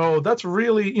 So that's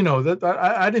really,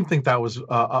 I didn't think that was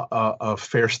a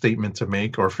fair statement to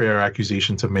make or fair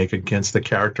accusation to make against the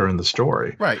character in the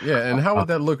story. Right. Yeah. And how would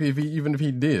that look even if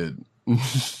he did?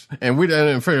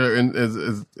 And fair,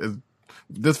 is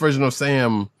this version of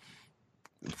Sam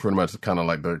pretty much kind of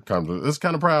like it's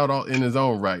kind of proud in his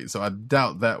own right. So I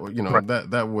doubt that Right.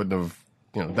 that wouldn't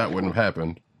have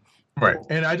happened. Right.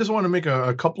 And I just want to make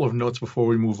a couple of notes before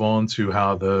we move on to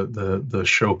how the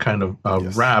show kind of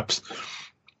Yes. wraps.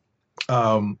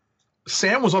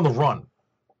 Sam was on the run,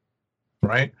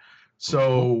 right?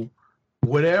 So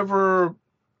whatever,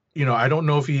 I don't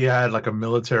know if he had like a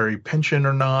military pension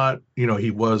or not.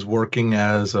 He was working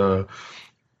as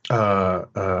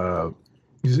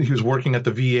he was working at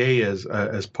the VA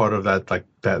as part of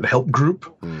that help group.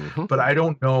 Mm-hmm. But I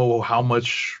don't know how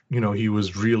much he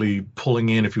was really pulling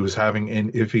in, if he was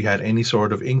if he had any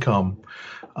sort of income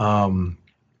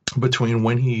between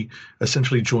when he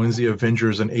essentially joins the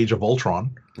Avengers and Age of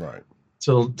Ultron, Right.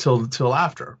 till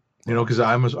after, because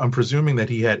I'm presuming that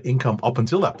he had income up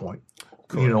until that point.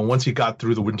 Correct. Once he got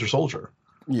through the Winter Soldier.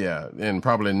 Yeah, and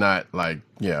probably not like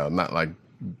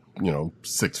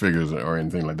six figures or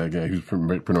anything like that. Yeah, he was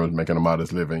pretty much making a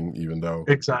modest living, even though.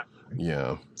 Exactly.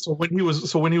 Yeah. So when he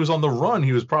was on the run,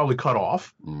 he was probably cut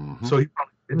off. Mm-hmm. So he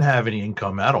probably didn't have any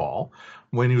income at all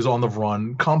when he was on the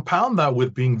run. Compound that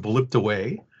with being blipped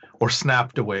away or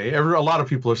snapped away. A lot of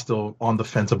people are still on the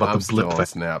fence about I'm the blip still thing.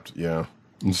 snapped. Yeah.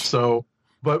 So,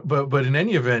 but in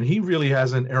any event, he really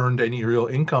hasn't earned any real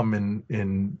income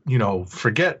in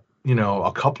forget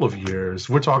a couple of years.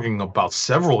 We're talking about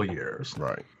several years.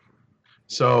 Right.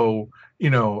 So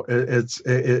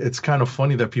it's kind of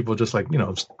funny that people just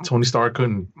Tony Stark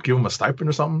couldn't give him a stipend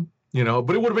or something,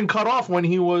 but it would have been cut off when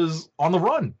he was on the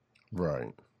run,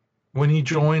 Right. when he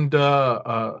joined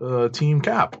Team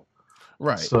Cap.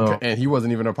 Right. So- And he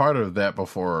wasn't even a part of that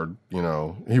before. He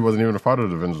wasn't even a part of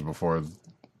the Avengers before.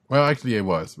 Well, actually, he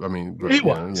was. I mean, but, He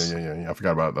was. Yeah. I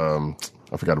forgot about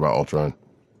Ultron.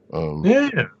 Yeah.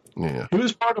 Yeah. He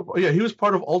was part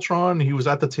of Ultron. He was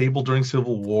at the table during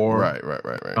Civil War. Right.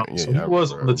 So he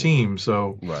was on the team.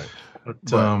 So, Right.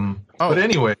 but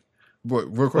anyway, But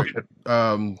real quick,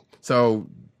 so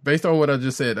based on what I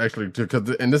just said, actually,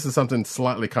 and this is something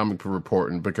slightly comic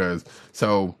reporting because,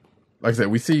 so like I said,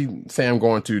 we see Sam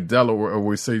going to Delaware, or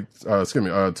we see,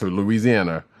 to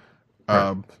Louisiana.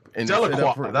 And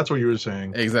Delacroix, that's what you were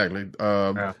saying. Exactly.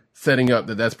 Setting up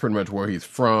that's pretty much where he's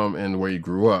from and where he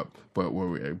grew up.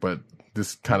 But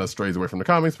this kind of strays away from the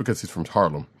comics because he's from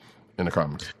Harlem in the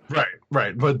comics.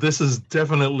 Right. But this is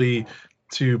definitely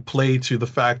to play to the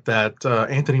fact that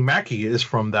Anthony Mackie is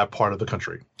from that part of the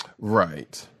country.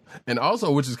 Right. And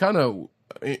also, which is kind of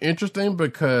interesting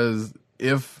because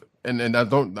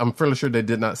I'm fairly sure they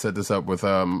did not set this up with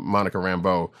Monica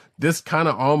Rambeau. This kind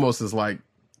of almost is like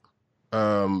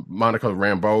Monica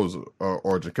Rambeau's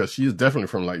origin, because she is definitely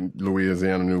from like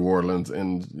Louisiana, New Orleans,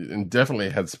 and definitely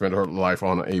had spent her life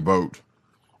on a boat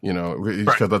You know,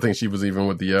 because I think she was even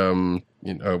with the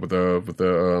with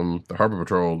the Harbor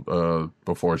Patrol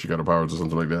before she got her powers or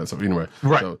something like that. So anyway,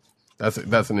 so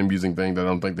that's an amusing thing that I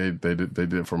don't think they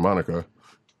did for Monica.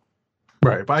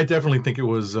 Right, but I definitely think it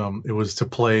was to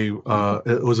play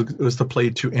it was to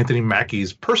play to Anthony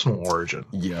Mackie's personal origin.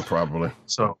 Yeah, probably.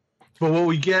 So, but what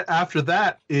we get after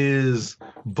that is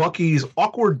Bucky's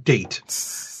awkward date.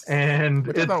 And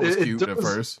I thought it was cute at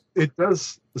first. It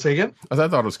does. Say again? I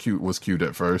thought it was cute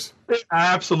at first. It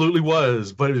absolutely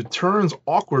was, but it turns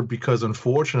awkward because,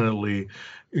 unfortunately,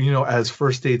 you know, as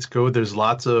first dates go, there's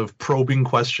lots of probing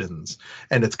questions,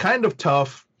 and it's kind of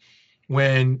tough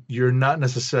when you're not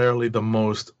necessarily the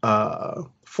most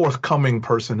forthcoming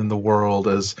person in the world,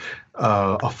 as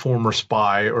a former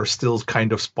spy or still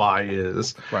kind of spy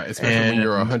is. Right, especially when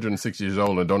you're 106 years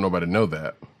old and don't nobody know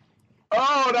that.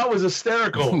 Oh, that was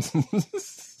hysterical.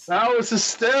 That was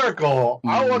hysterical.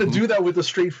 I want to do that with a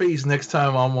straight face next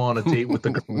time I'm on a date with the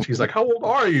girl. She's like, "How old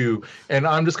are you?" And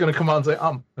I'm just going to come out and say,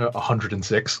 "I'm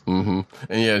 106." Mm-hmm.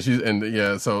 And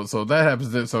yeah, so that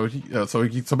happens. So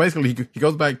basically he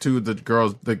goes back to the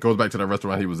girls. That goes back to the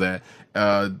restaurant he was at,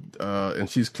 and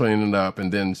she's cleaning up,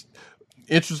 and then.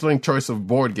 Interesting choice of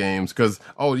board games because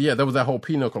there was that whole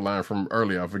Pinochle line from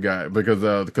earlier. I forgot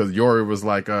because Yori was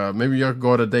like, maybe y'all could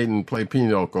go on a date and play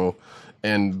Pinochle,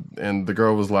 and the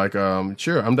girl was like,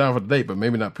 sure, I'm down for the date, but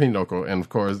maybe not Pinochle. And of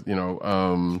course, you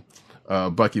know,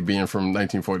 Bucky being from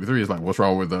 1943 is like, what's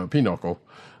wrong with Pinochle?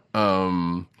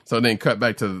 So then cut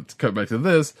back to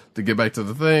this to get back to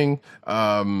the thing.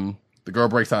 The girl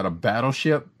breaks out a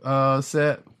battleship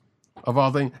set. Of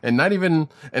all things, and not even,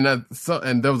 and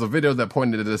there was a video that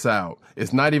pointed this out.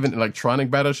 It's not even electronic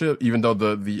battleship, even though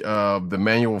the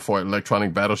manual for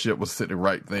electronic battleship was sitting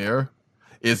right there.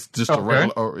 It's just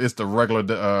the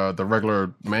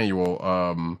regular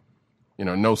manual, you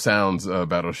know, no sounds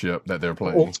battleship that they're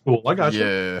playing. Old school, I got you.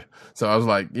 Yeah, so I was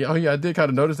like, I did kind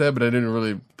of notice that, but I didn't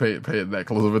really pay that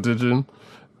close of attention,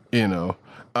 you know.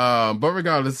 But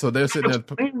regardless, so they're sitting there.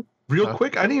 Real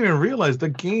quick, I didn't even realize the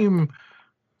game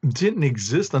didn't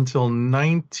exist until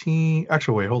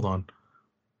Actually, wait, hold on.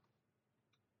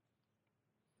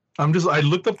 I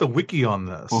looked up the wiki on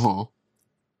this. Uh-huh.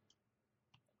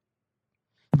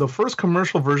 The first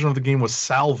commercial version of the game was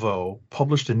Salvo,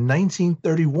 published in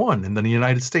 1931 in the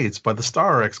United States by the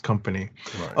StarX company.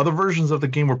 Right. Other versions of the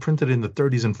game were printed in the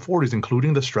 30s and 40s,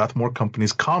 including the Strathmore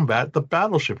Company's Combat, the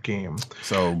battleship game.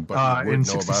 So, in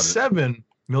 1967.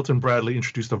 Milton Bradley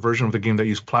introduced a version of the game that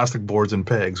used plastic boards and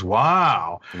pegs.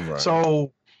 Wow. Right.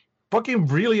 So Bucky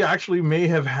really actually may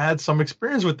have had some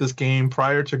experience with this game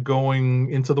prior to going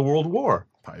into the World War.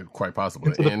 Quite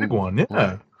possibly. Into the big one, yeah.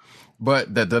 Right.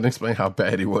 But that doesn't explain how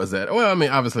bad he was at. Well, I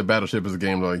mean, obviously Battleship is a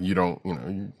game like you don't,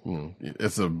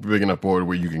 it's a big enough board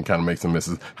where you can kind of make some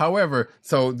misses. However,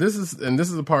 so this is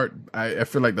the part I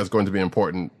feel like that's going to be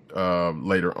important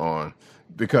later on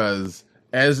because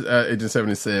as Agent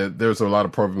 70 said, there's a lot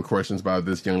of probing questions about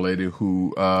this young lady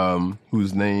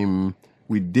whose name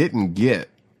we didn't get.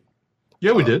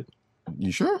 Yeah, we did.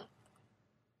 You sure?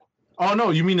 Oh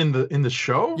no, you mean in the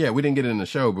show? Yeah, we didn't get it in the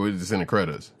show, but we just in the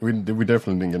credits. We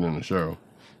definitely didn't get it in the show.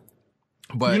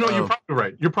 But you're probably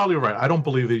right. You're probably right. I don't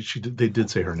believe they did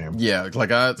say her name. Yeah,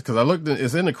 because I looked,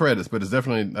 it's in the credits, but it's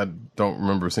definitely I don't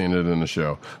remember seeing it in the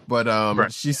show. But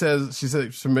right. she said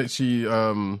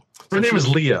her name is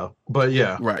Leah, but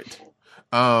yeah, right.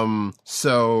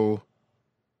 So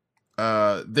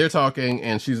they're talking,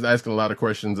 and she's asking a lot of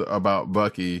questions about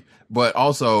Bucky, but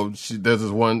also there's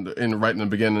this one right in the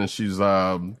beginning. She's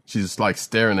like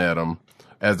staring at him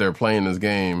as they're playing this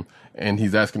game. And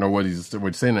he's asking her what he's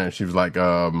saying there. And she was like,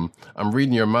 I'm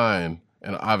reading your mind.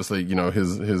 And obviously,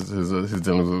 his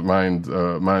dealing with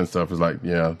mind stuff is like,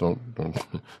 yeah, don't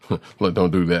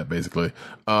do that, basically.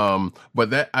 But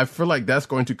that, I feel like that's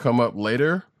going to come up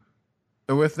later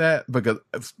with that, because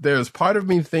there's part of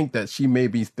me think that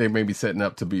they may be setting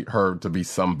up to be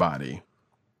somebody.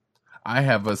 I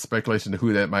have a speculation of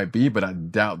who that might be, but I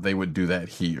doubt they would do that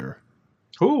here.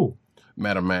 Who?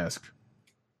 Madame Mask.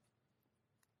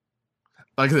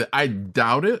 Like I said, I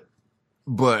doubt it,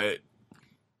 but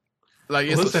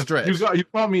it's a stretch. You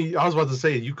caught me. I was about to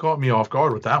say you caught me off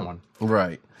guard with that one.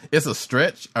 Right, it's a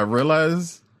stretch. I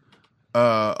realize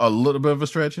a little bit of a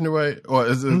stretch anyway, or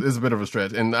it's a bit of a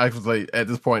stretch. And actually, at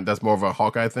this point, that's more of a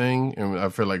Hawkeye thing, and I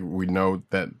feel like we know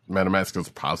that Madame Mask is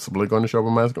possibly going to show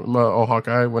up on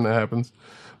Hawkeye when that happens.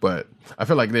 But I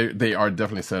feel like they are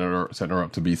definitely setting her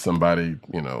up to be somebody,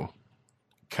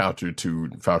 counter to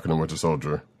Falcon and Winter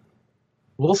Soldier.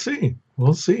 We'll see.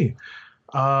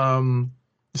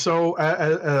 So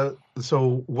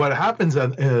what happens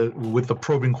with the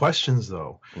probing questions,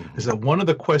 though, is that one of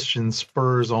the questions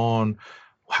spurs on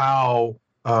how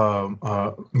the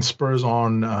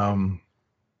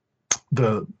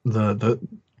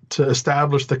to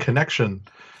establish the connection.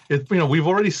 We've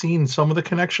already seen some of the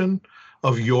connection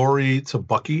of Yori to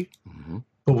Bucky,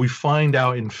 but we find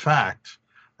out, in fact,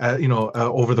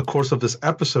 over the course of this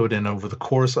episode and over the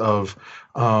course of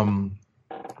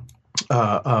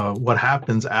what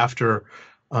happens after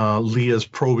Leah's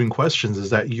probing questions,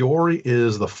 is that Yori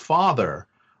is the father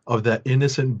of that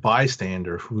innocent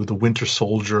bystander who the Winter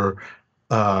Soldier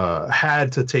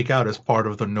had to take out as part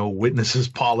of the no witnesses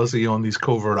policy on these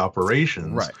covert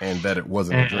operations. Right, and that it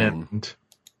wasn't a dream.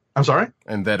 I'm sorry?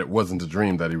 And that it wasn't a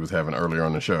dream that he was having earlier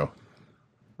on the show.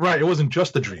 Right, it wasn't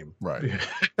just a dream. Right.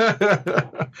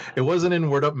 It wasn't in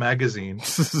Word Up magazine.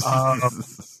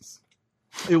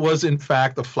 It was, in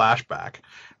fact, a flashback.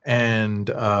 And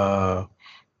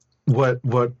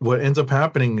what ends up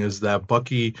happening is that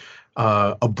Bucky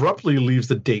abruptly leaves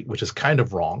the date, which is kind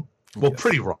of wrong. Well,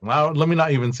 pretty wrong. Now, let me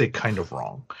not even say kind of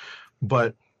wrong.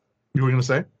 But you were going to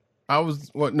say? No,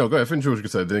 go ahead. Finish what you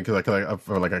said, because I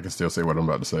feel like I can still say what I'm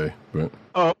about to say. But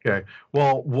okay.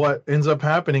 Well, what ends up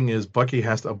happening is Bucky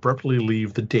has to abruptly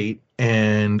leave the date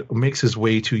and makes his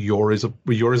way to Yori's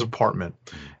apartment.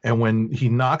 And when he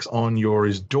knocks on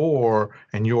Yori's door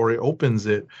and Yori opens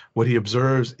it, what he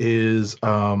observes is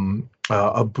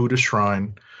a Buddha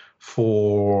shrine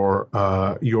for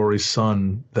Yori's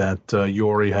son that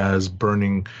Yori has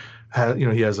burning.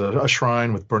 He has a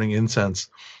shrine with burning incense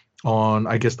on,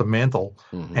 I guess, the mantle,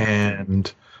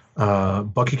 and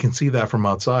Bucky can see that from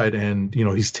outside, and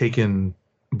he's taken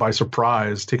by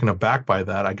surprise, taken aback by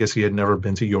that. I guess he had never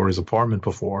been to Yori's apartment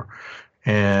before,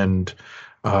 and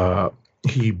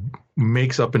he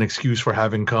makes up an excuse for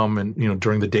having come and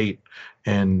during the date,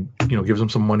 and gives him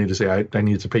some money to say, I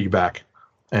need to pay you back,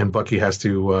 and Bucky has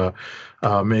to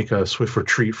make a swift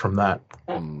retreat from that.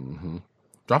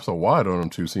 Drops a wad on him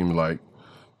too, seemed like.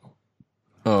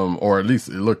 Or at least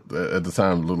it looked at the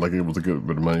time like it was a good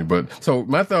bit of money. But so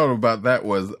my thought about that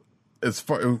was,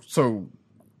 so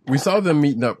we saw them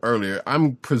meeting up earlier.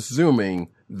 I'm presuming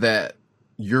that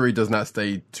Yuri does not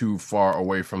stay too far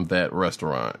away from that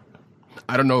restaurant.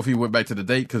 I don't know if he went back to the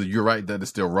date, because you're right that it's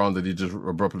still wrong that he just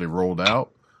abruptly rolled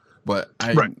out. But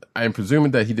I'm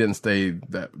presuming that he didn't stay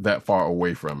that far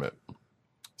away from it.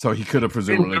 So he could have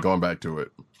presumably gone back to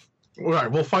it. All right,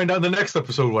 we'll find out in the next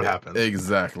episode what happens.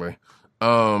 Exactly.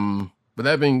 But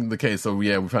that being the case, so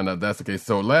yeah, we found out that's the case.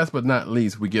 So last but not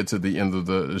least, we get to the end of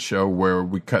the show where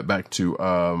we cut back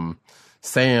to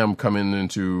Sam coming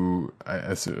into,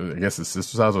 I guess his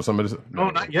sister's house or somebody's. No,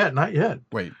 not yet.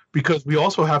 Wait, because we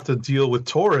also have to deal with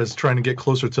Torres trying to get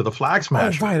closer to the Flag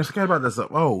Smasher. Oh, right, I forgot about this.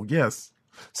 Oh, yes.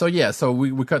 So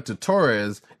we cut to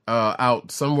Torres out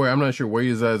somewhere. I'm not sure where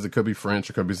he's at. It could be French.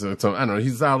 It could be some. I don't know.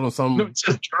 He's out on some. No, it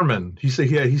says German. He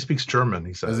speaks German.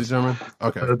 He says. Is he German?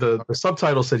 Okay. The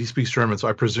subtitle said he speaks German, so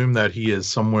I presume that he is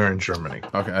somewhere in Germany.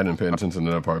 Okay, I didn't pay attention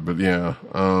to that part, but yeah.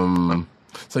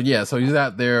 So he's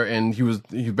out there, and he was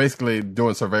basically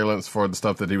doing surveillance for the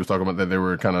stuff that he was talking about,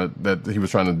 that he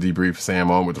was trying to debrief Sam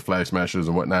on with the Flag Smashers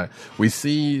and whatnot. We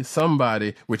see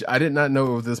somebody, which I did not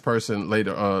know of this person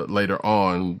later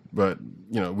on, but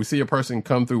we see a person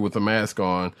come through with a mask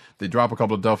on. They drop a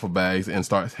couple of duffel bags and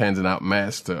start handing out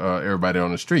masks to everybody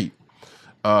on the street.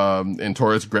 And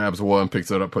Torres grabs one,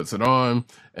 picks it up, puts it on,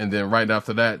 and then right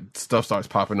after that, stuff starts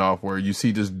popping off where you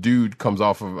see this dude comes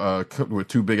off of with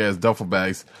two big ass duffel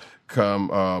bags,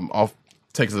 come off,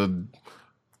 takes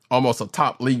almost a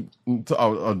top leap,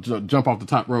 jump off the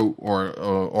top rope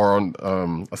or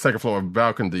on a second floor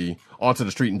balcony onto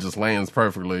the street and just lands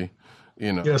perfectly.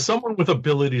 Yeah, someone with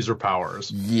abilities or powers.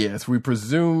 Yes, we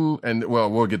presume, and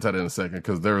we'll get to that in a second,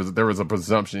 because there is a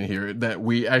presumption here that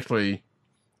we actually.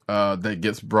 That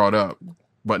gets brought up,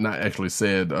 but not actually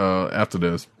said after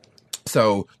this.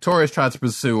 So Torres tries to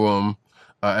pursue him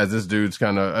as this dude's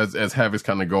kind of as Havoc's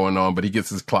kind of going on, but he gets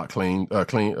his clock cleaned.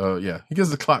 He gets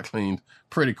his clock cleaned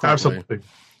pretty quickly. Absolutely.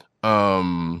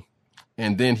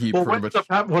 And then he what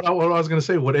I was going to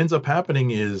say, what ends up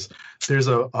happening is there's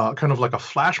a kind of like a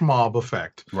flash mob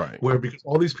effect, right? Where because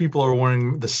all these people are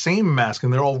wearing the same mask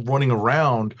and they're all running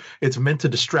around. It's meant to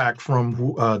distract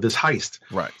from this heist,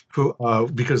 right?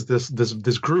 Because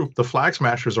this group, the Flag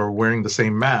Smashers, are wearing the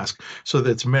same mask, so that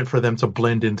it's meant for them to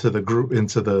blend into the group,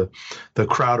 into the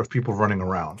crowd of people running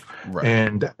around. Right.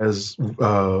 And as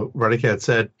Radeke had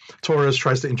said, Torres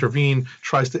tries to intervene,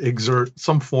 tries to exert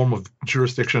some form of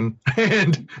jurisdiction.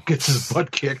 and gets his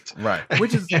butt kicked. Right.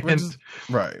 Which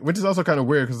is also kind of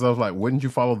weird because I was like, wouldn't you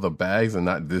follow the bags and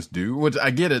not this dude? Which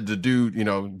I get it, the dude,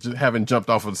 just having jumped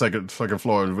off of the second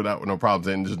floor without no problems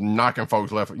and just knocking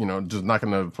folks left, just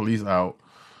knocking the police out,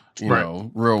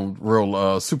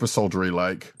 real super soldiery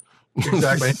like.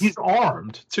 Exactly. And he's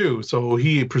armed too, so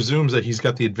he presumes that he's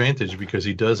got the advantage because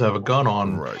he does have a gun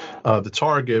on the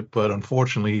target, but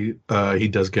unfortunately he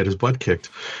does get his butt kicked.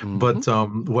 Mm-hmm.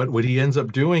 But what he ends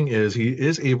up doing is he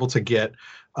is able to get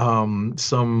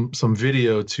some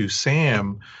video to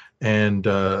Sam and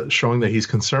showing that he's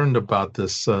concerned about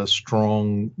this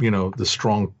strong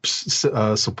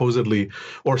supposedly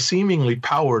or seemingly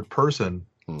powered person.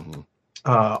 Mm-hmm.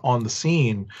 On the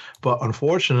scene, but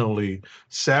unfortunately,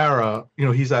 Sarah,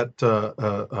 he's at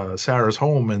Sarah's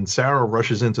home, and Sarah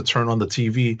rushes in to turn on the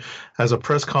TV as a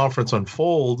press conference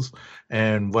unfolds.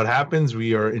 And what happens?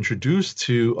 We are introduced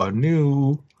to a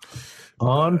new,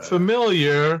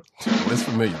 unfamiliar. It's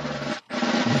familiar.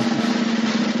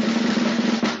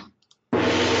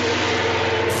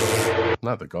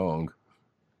 Not the gong.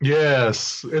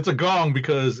 Yes, it's a gong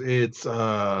because it's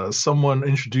someone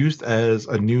introduced as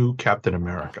a new Captain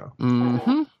America.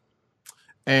 Mm-hmm.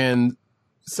 And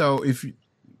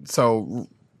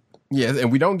yes,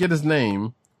 and we don't get his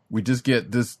name. We just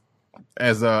get this,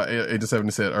 as Agent 70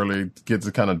 said earlier, gets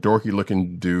a kind of dorky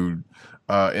looking dude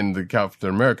in the Captain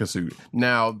America suit.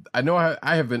 Now, I know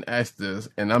I have been asked this,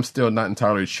 and I'm still not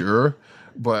entirely sure,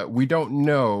 but we don't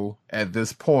know at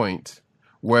this point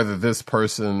whether this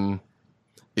person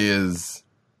is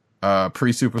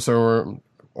pre-super soldier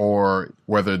or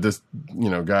whether this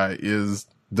guy is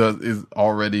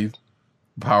already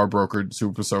power brokered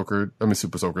super soldier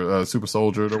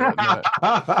or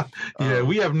whatnot.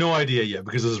 We have no idea yet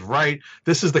because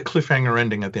this is the cliffhanger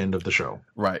ending at the end of the show.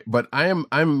 Right. But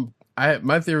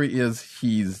my theory is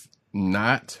he's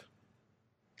not,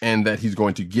 and that he's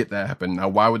going to get that happen. Now,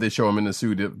 why would they show him in the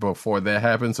suit before that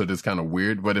happens? So it's kind of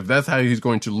weird. But if that's how he's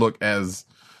going to look as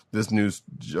this news,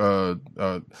 go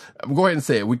ahead and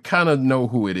say it. We kind of know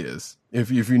who it is. If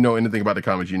you know anything about the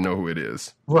comics, you know who it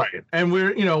is. Right. And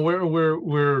we're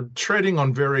treading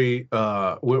on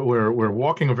we're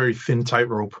walking a very thin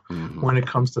tightrope when it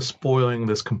comes to spoiling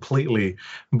this completely.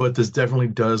 But this definitely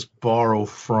does borrow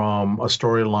from a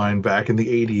storyline back in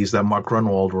the 80s that Mark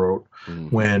Grunwald wrote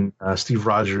when Steve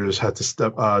Rogers had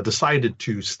to decided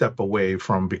to step away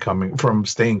from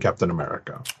staying Captain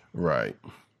America. Right.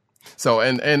 So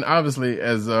and obviously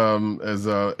as Sam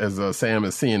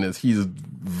is seeing this, he's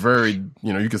very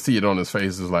you can see it on his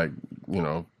face. Is like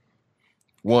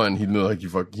one, he knew he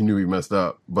knew he messed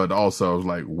up, but also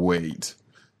like wait,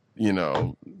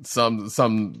 something's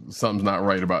not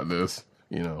right about this.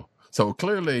 So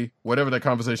clearly whatever that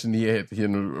conversation he had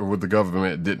with the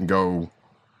government didn't go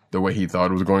the way he thought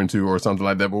it was going to, or something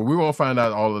like that. But we won't find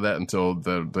out all of that until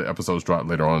the episodes drop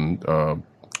later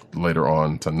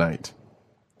on tonight.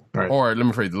 Right. Or let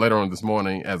me phrase, later on this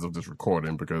morning as of this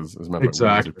recording, because as a matter of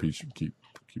fact, we should keep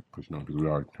pushing on because we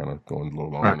are kind of going a little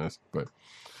long on this. But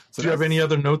do you have any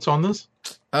other notes on this?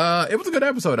 It was a good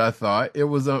episode, I thought. It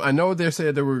was. I know they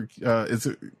said there were.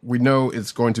 We know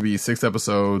it's going to be 6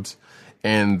 episodes,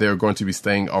 and they're going to be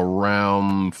staying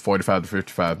around 45 to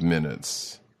 55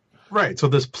 minutes. Right. So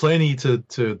there's plenty to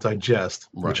digest,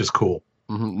 which is cool.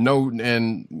 Mm-hmm. No,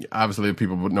 and obviously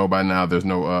people would know by now. There's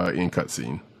no in cut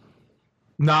scene.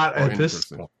 Not at this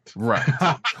point. Right.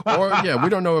 Or, we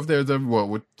don't know if there's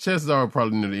chances are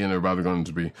probably near the end, everybody's going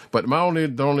to be. But the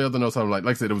only other notes I'm like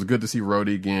I said, it was good to see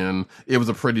Rhodey again. It was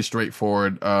a pretty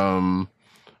straightforward, show.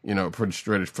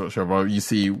 You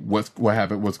see what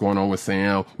happened, what's going on with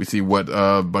Sam. We see what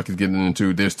Bucky's getting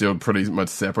into. They're still pretty much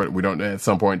separate. We don't, at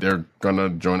some point, they're going to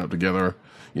join up together,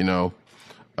 We know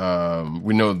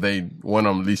one of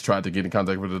them at least tried to get in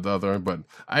contact with the other, but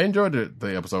I enjoyed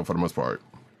the episode for the most part,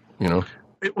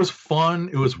 It was fun.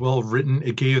 It was well written.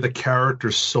 It gave the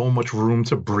characters so much room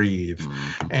to breathe.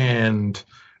 Mm-hmm. And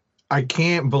I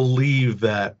can't believe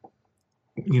that,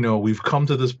 we've come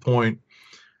to this point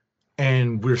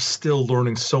and we're still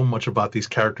learning so much about these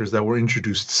characters that were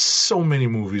introduced so many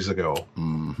movies ago.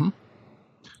 Mm-hmm.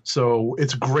 So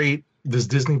it's great. This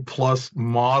Disney Plus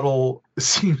model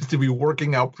seems to be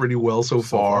working out pretty well so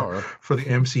far for the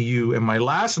MCU. And my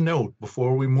last note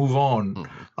before we move on,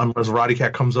 unless Roddy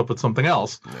Cat comes up with something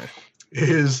else,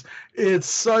 is it's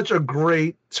such a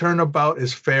great turnabout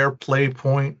is fair play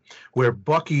point where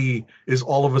Bucky is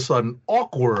all of a sudden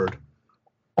awkward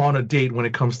on a date when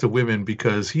it comes to women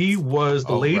because he was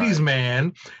the ladies'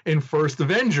 man in First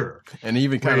Avenger. And he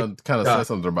even kind of said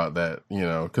something about that, you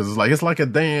know, because it's like a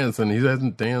dance, and he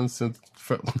hasn't danced since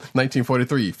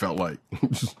 1943. Felt like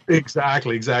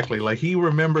exactly. Like he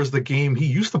remembers the game he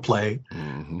used to play,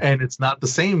 and it's not the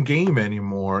same game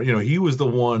anymore. You know, he was the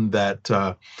one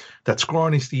that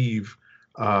Scrawny Steve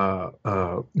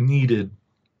needed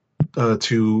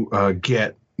to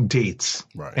get dates,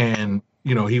 right? And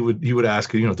you know, he would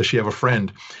ask, you know, does she have a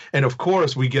friend? And of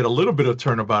course, we get a little bit of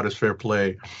turnabout as fair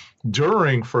play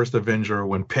during First Avenger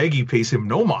when Peggy pays him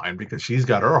no mind because she's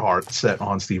got her heart set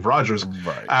on Steve Rogers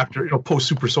after, you know, post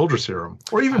Super Soldier Serum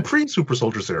or even pre Super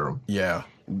Soldier Serum.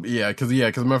 Because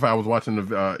matter of fact, I was watching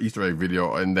the Easter egg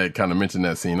video and they kind of mentioned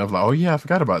that scene. I was like, oh yeah, I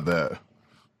forgot about that.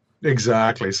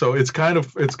 Exactly. So it's kind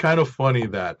of funny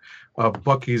that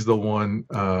Bucky's the one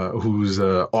who's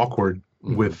awkward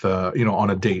with you know,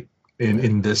 on a date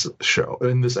in this show,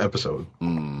 in this episode.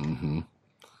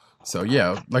 So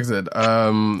yeah, like I said,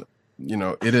 you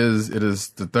know, it is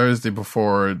the Thursday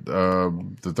before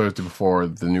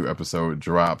the new episode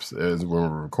drops is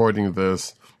when we're recording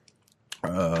this.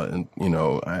 And you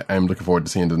know, I'm looking forward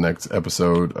to seeing the next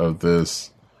episode of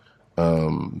this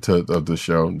of the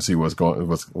show to see what's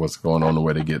going on and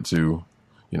where they get to.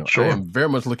 You know, I am very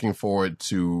much looking forward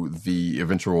to the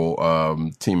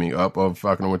eventual teaming up of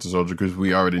Falcon and Winter Soldier because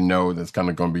we already know that's kind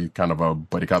of going to be kind of a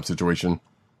buddy cop situation.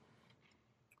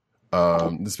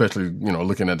 Especially, you know,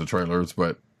 looking at the trailers,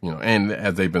 but you know, and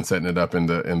as they've been setting it up in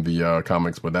the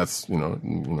comics, but that's you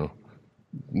know,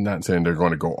 not saying they're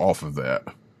going to go off of that,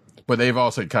 but they've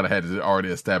also kind of had to already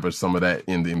establish some of that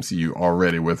in the MCU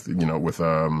already with you know with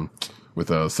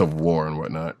Civil War and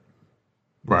whatnot.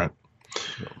 Right.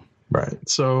 Right.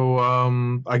 So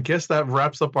I guess that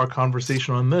wraps up our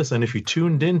conversation on this. And if you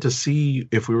tuned in to see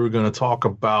if we were going to talk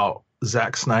about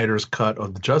Zack Snyder's cut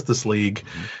of the Justice League,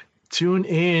 tune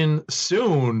in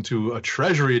soon to a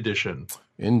Treasury edition.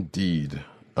 Indeed.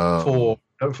 For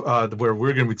where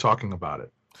we're going to be talking about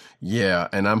it. Yeah,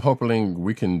 and I'm hoping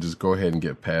we can just go ahead and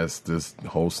get past this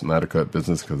whole Snyder Cut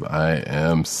business because I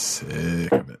am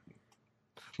sick of it.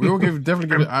 We will definitely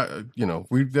give it, you know,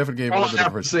 we definitely gave all a little bit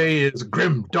of I have to say is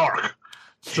grim dark.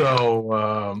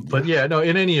 So, but yeah, no,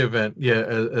 in any event, yeah,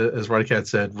 as Roddy Cat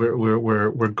said,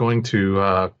 we're going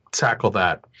to tackle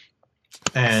that.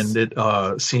 And it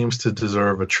seems to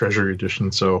deserve a Treasury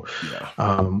edition. So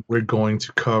we're going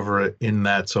to cover it in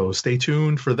that. So stay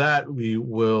tuned for that. We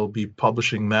will be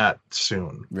publishing that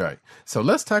soon. Right. So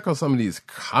let's tackle some of these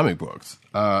comic books.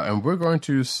 And we're going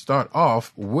to start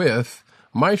off with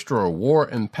Maestro War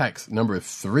and Pax number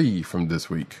 3 from this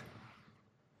week.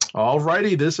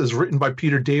 Alrighty, this is written by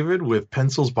Peter David with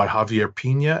pencils by Javier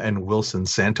Pina and Wilson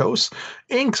Santos,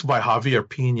 inks by Javier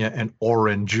Pina and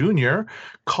Oren Jr.,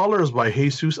 colors by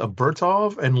Jesus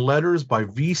Abertov, and letters by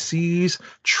VC's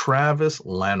Travis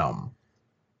Lanham.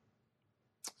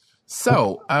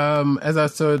 So, as I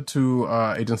said to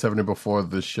Agent 70 before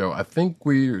the show, I think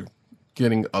we're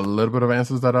getting a little bit of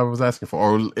answers that I was asking for,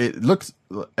 or it looks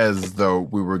as though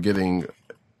we were getting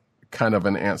kind of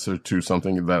an answer to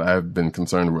something that I've been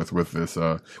concerned with this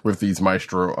with these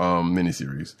Maestro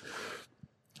miniseries,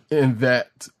 and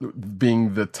that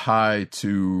being the tie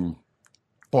to,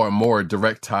 or a more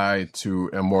direct tie to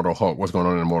Immortal Hulk, what's going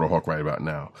on in Immortal Hulk right about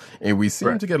now. And we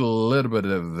seem to get a little bit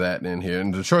of that in here.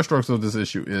 And the short strokes of this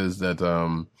issue is that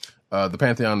the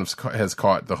Pantheon has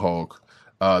caught the Hulk.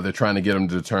 They're trying to get him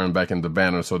to turn back into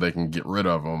Banner so they can get rid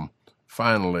of him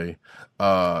finally.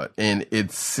 And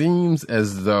it seems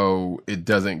as though it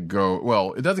doesn't go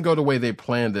the way they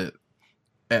planned it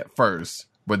at first.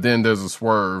 But then there's a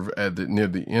swerve near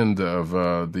the end of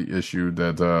the issue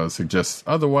that suggests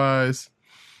otherwise.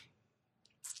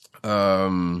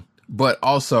 But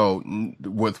also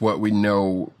with what we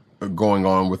know going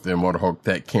on with the Immortal Hulk,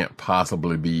 that can't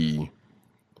possibly be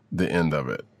the end of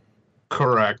it.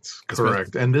 Correct.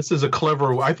 And this is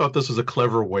I thought this was a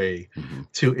clever way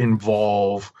to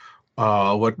involve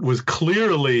what was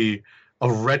clearly a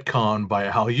retcon by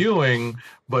Al Ewing,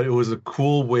 but it was a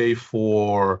cool way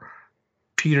for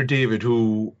Peter David,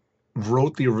 who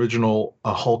wrote the original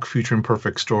Hulk Future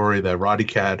Imperfect story that Roddy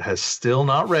Cat has still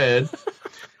not read,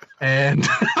 and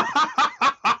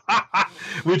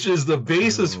which is the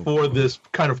basis for this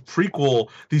kind of prequel,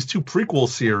 these two prequel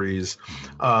series,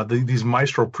 these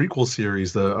Maestro prequel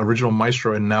series, the original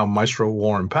Maestro and now Maestro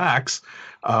War and Pax.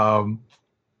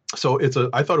 So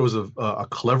I thought it was a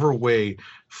clever way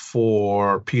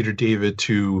for Peter David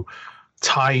to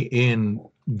tie in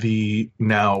the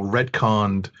now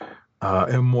retconned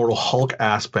Immortal Hulk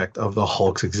aspect of the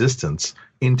Hulk's existence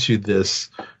into this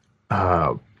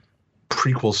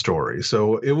prequel story.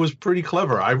 So it was pretty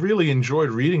clever. I really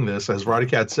enjoyed reading this. As Roddy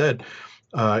Cat said,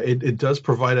 it does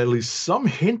provide at least some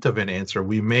hint of an answer.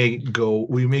 We may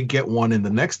get one in the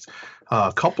next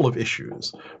couple of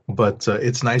issues, but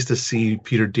it's nice to see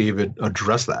Peter David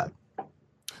address that.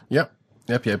 Yep.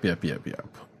 Are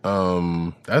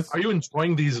you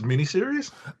enjoying these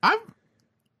miniseries?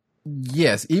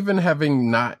 Yes, even having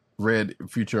not read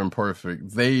Future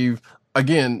Imperfect, they've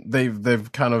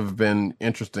kind of been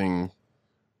interesting,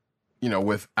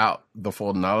 without the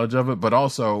full knowledge of it, but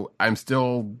also I'm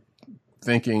still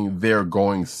thinking they're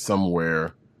going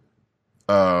somewhere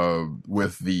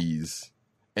with these,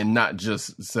 and not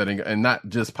just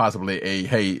possibly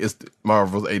it's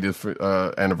Marvel's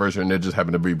 80th anniversary and they just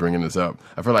happen to be bringing this up.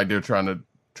 I feel like they're trying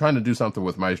to do something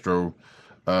with Maestro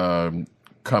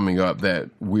coming up that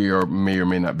we may or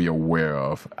may not be aware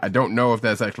of. I don't know if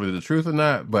that's actually the truth or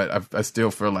not, but I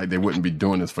still feel like they wouldn't be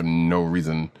doing this for no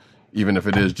reason, even if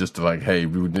it is just to like, hey,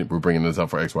 we're bringing this up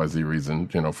for XYZ reason,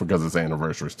 because it's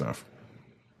anniversary stuff.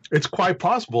 It's quite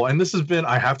possible. And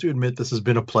I have to admit, this has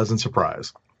been a pleasant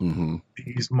surprise. Mm-hmm.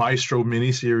 These Maestro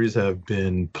miniseries have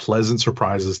been pleasant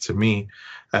surprises to me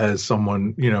as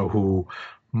someone, who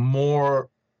more,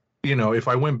 if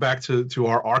I went back to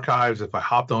our archives, if I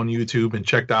hopped on YouTube and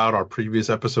checked out our previous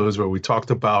episodes where we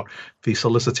talked about the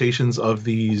solicitations of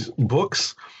these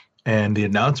books and the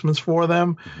announcements for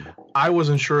them, I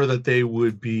wasn't sure that they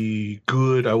would be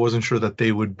good. I wasn't sure that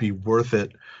they would be worth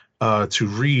it to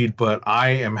read, but I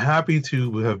am happy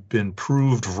to have been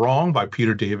proved wrong by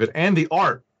Peter David and the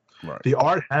art. Right. The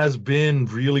art has been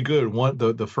really good.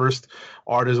 The first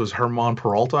artist was Herman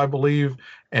Peralta, I believe,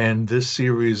 and this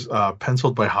series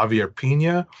penciled by Javier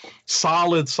Pina.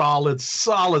 Solid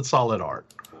art.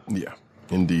 Yeah,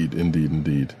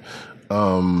 indeed.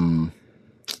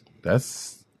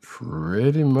 That's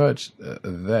pretty much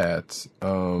that.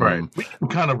 Right. We can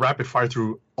kind of rapid fire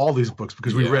through all these books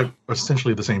because we read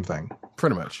essentially the same thing.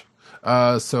 Pretty much.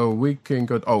 So we can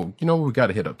go. We got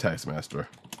to hit up Taskmaster.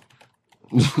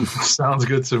 Sounds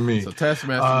good to me. So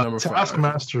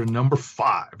Taskmaster number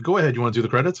 5. Go ahead. You want to do the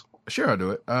credits? Sure, I'll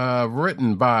do it.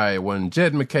 Written by one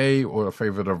Jed McKay, or a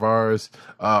favorite of ours.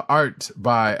 Art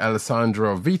by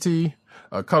Alessandro Vitti.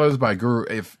 Colors by Guru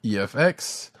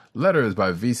EFX. Letters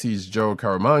by VC's Joe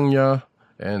Caramagna.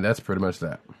 And that's pretty much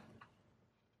that.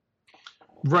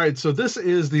 Right. So this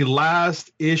is the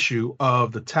last issue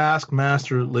of the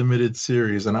Taskmaster Limited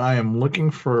series. And I am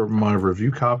looking for my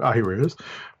review copy. Here it is.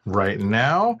 Right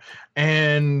now,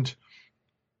 and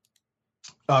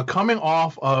coming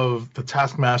off of the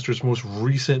Taskmaster's most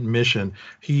recent mission,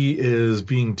 he is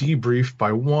being debriefed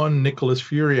by one Nicholas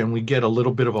Fury, and we get a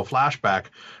little bit of a flashback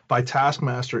by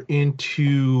Taskmaster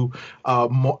into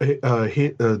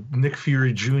Nick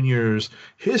Fury Jr.'s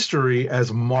history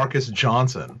as Marcus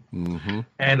Johnson. Mm-hmm.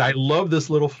 And I love this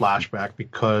little flashback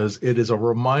because it is a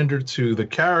reminder to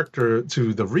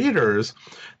the readers,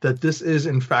 that this is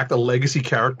in fact a legacy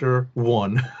character,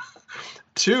 1.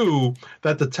 2,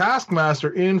 that the Taskmaster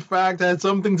in fact had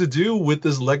something to do with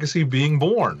this legacy being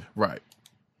born. Right.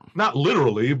 Not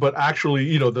literally, but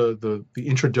actually, the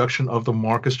introduction of the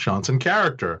Marcus Johnson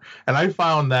character. And I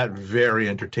found that very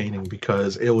entertaining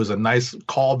because it was a nice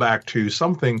callback to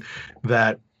something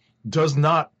that does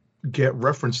not get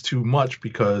referenced too much,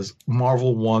 because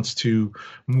Marvel wants to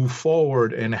move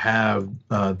forward and have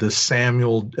this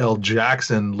Samuel L.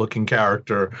 Jackson looking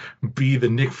character be the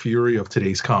Nick Fury of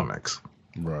today's comics.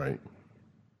 Right.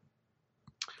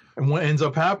 And what ends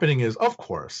up happening is, of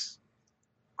course,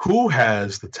 who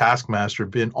has the Taskmaster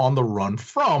been on the run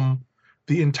from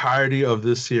the entirety of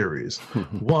this series?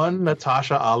 One,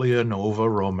 Natasha Alianova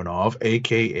Romanov,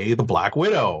 a.k.a. the Black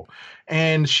Widow.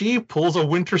 And she pulls a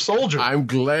Winter Soldier. I'm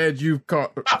glad you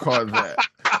caught that.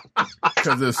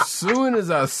 Because as soon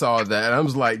as I saw that, I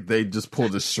was like, they just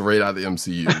pulled it straight out of the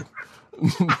MCU.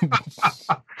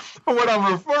 What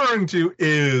I'm referring to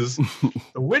is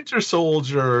the Winter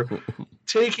Soldier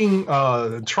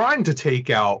trying to take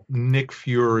out Nick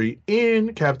Fury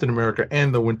in Captain America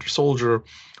and the Winter Soldier,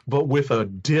 but with a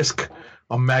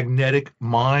magnetic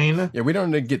mine. Yeah, we don't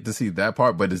get to see that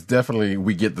part, but it's definitely,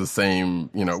 we get the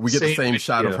same, the same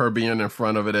shot of her being in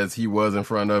front of it as he was in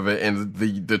front of it, and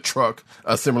the truck,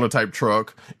 a similar type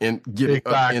truck, and getting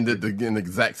in the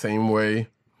exact same way.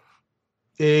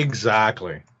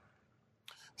 Exactly.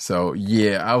 So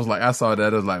yeah, I saw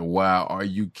that, I was like, wow, are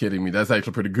you kidding me? That's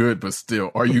actually pretty good, but still,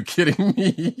 are you kidding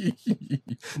me?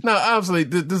 Now, obviously,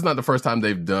 this is not the first time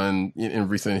they've done in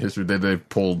recent history that they've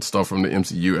pulled stuff from the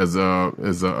MCU as a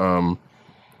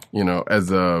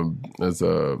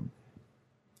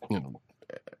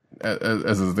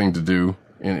thing to do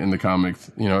in the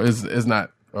comics. It's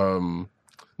not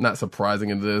not surprising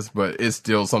in this, but it's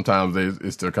still sometimes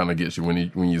it still kind of gets you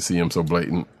when you see him so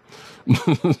blatant.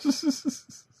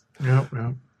 Yeah.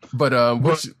 But go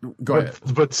ahead.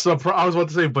 I was about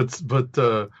to say, but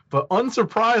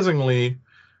unsurprisingly,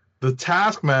 the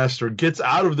Taskmaster gets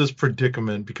out of this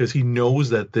predicament because he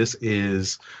knows that this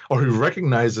is, or he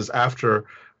recognizes after,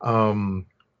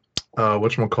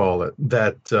 whatchamacallit,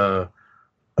 that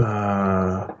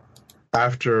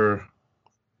after,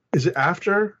 is it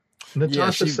after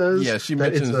Natasha says? Yeah, she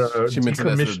mentions that's a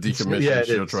decommissioned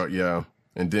shield truck. Yeah,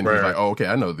 and then he's like, "Oh, okay,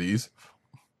 I know these."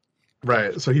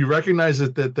 Right. So he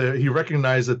recognizes that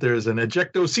there's an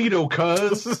ejectocito,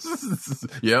 cuz.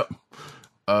 Yep.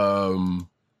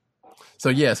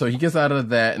 So he gets out of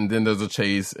that, and then there's a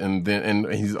chase, and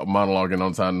he's monologuing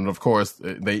on time, and of course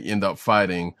they end up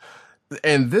fighting,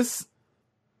 and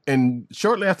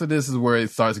shortly after this is where it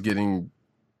starts getting,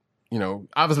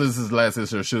 obviously this is the last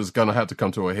issue, she's gonna have to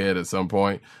come to a head at some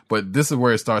point, but this is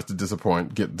where it starts to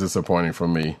get disappointing for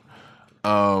me.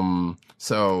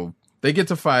 So they get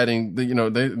to fighting,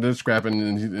 they're scrapping,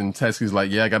 and Teskey's like,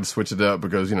 yeah, I got to switch it up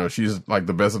because, she's like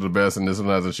the best of the best and this and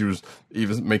that. And she was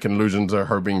even making allusions to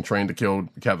her being trained to kill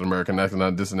Captain America and that's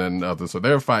not this and that and the other. So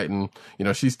they're fighting,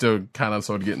 she's still kind of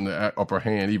sort of getting the upper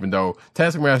hand, even though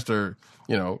Taskmaster,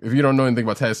 if you don't know anything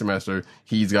about Taskmaster,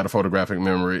 he's got a photographic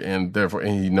memory and therefore,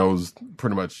 he knows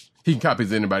pretty much, he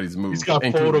copies anybody's moves. He's got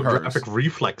photographic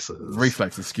reflexes.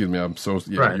 Excuse me.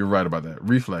 Right. You're right about that.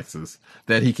 Reflexes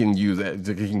that he can use, that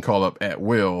he can call up at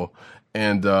will,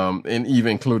 and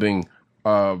even including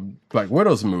Black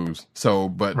Widow's moves. So,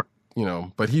 but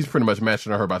he's pretty much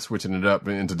matching her by switching it up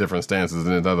into different stances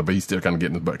and other. But he's still kind of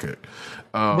getting his butt kicked.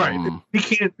 Right.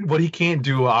 He can't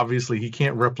do. Obviously, he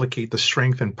can't replicate the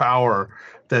strength and power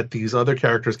that these other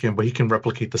characters can, but he can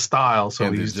replicate the style.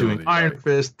 So he's doing Iron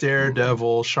Fist,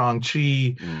 Daredevil,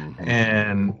 Shang-Chi,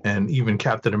 and even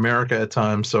Captain America at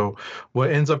times. So what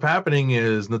ends up happening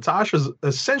is Natasha's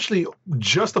essentially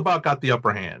just about got the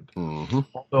upper hand. Mm-hmm.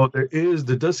 Although there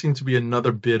does seem to be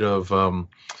another bit of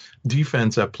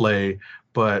defense at play.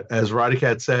 But as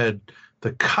Roddycat said,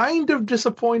 the kind of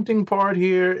disappointing part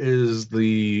here is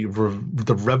the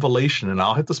revelation, and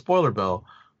I'll hit the spoiler bell.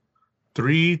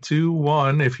 3, 2,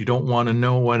 1. If you don't want to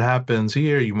know what happens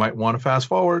here, you might want to fast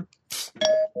forward.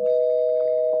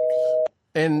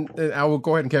 And I will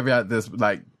go ahead and caveat this.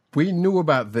 Like, we knew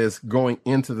about this going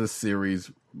into the series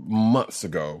months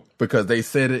ago because they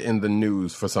said it in the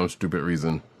news for some stupid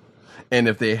reason. And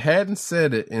if they hadn't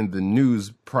said it in the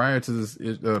news prior to this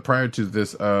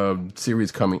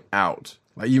series coming out,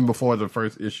 like even before the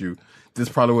first issue, this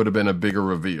probably would have been a bigger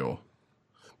reveal.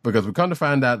 Because we come to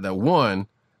find out that one,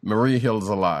 Maria Hill is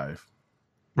alive.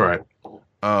 Right.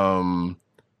 2,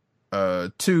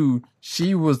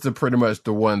 she was pretty much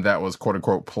the one that was quote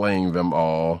unquote playing them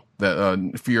all.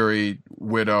 That Fury,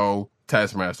 Widow,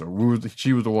 Taskmaster.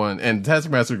 She was the one, and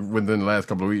Taskmaster within the last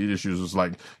couple of issues was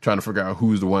like trying to figure out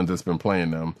who's the one that's been playing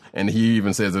them. And he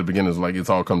even says at the beginning, like, it's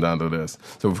all come down to this.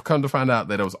 So we've come to find out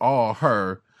that it was all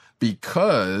her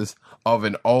because of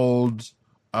an old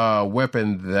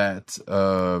weapon that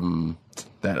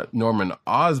Norman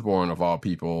Osborn, of all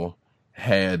people,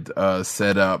 had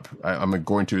set up. I'm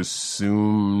going to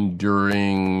assume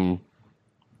during,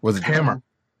 was it Hammer?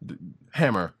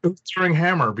 Hammer. It was during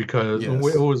Hammer because it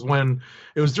was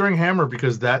during Hammer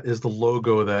because that is the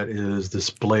logo that is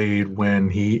displayed when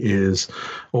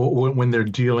they're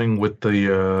dealing with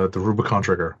the Rubicon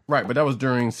trigger. Right, but that was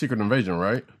during Secret Invasion,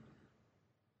 right?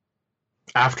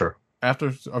 After,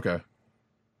 okay.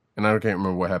 And I can't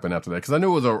remember what happened after that because I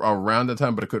knew it was around that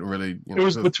time, but I couldn't really. It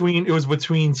was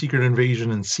between Secret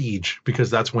Invasion and Siege because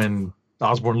that's when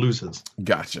Osborn loses.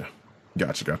 Gotcha.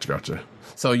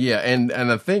 So yeah, and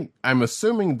I think I'm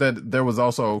assuming that there was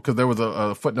also because there was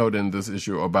a footnote in this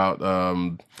issue about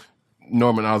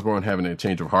Norman Osborn having a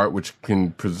change of heart, which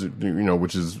can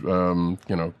which is kind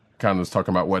of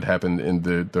talking about what happened in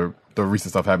the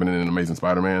recent stuff happening in Amazing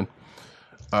Spider-Man,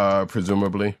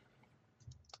 presumably.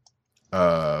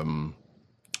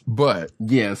 But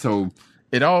yeah, so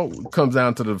it all comes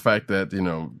down to the fact that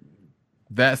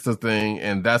that's the thing,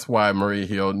 and that's why Maria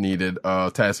Hill needed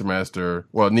Taskmaster.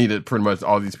 Well, needed pretty much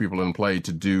all these people in play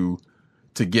to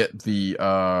get the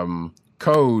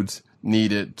codes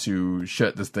needed to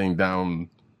shut this thing down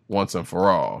once and for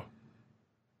all.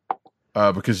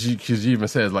 Because she even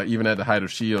says, like, even at the height of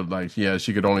S.H.I.E.L.D., like, yeah,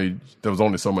 there was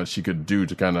only so much she could do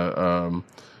to kind of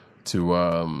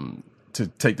to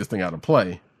take this thing out of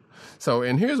play. So,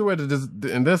 and here's where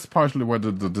and that's partially where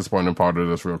the disappointing part of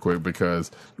this real quick,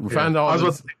 because we find out.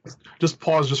 Just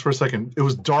pause just for a second. It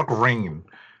was Dark Reign.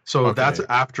 So Okay. that's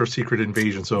after Secret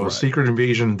Invasion. So Right. Secret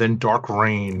Invasion, then Dark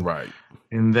Reign, Right.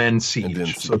 and then Siege. And then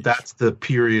So Siege. that's the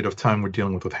period of time we're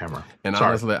dealing with Hammer. And Sorry.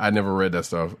 honestly, I never read that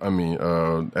stuff. I mean,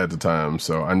 at the time,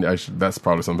 so I should, that's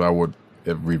probably something I would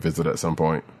revisit at some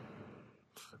point.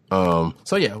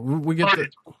 So yeah, we get to,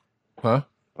 huh?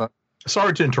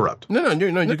 Sorry to interrupt. No,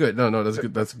 you're good. No, that's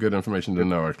good. That's good information to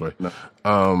know, actually.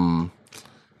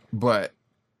 But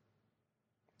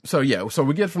so yeah, so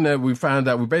we get from that. We find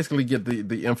out we basically get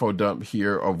the info dump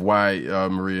here of why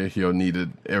Maria Hill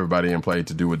needed everybody in play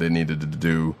to do what they needed to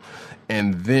do,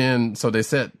 and then so they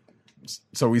set.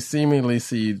 So we seemingly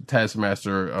see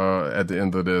Taskmaster at the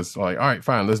end of this, like, all right,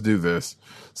 fine, let's do this.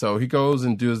 So he goes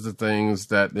and does the things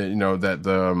that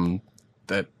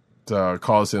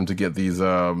cause him to get these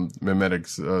mimetic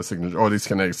signatures or these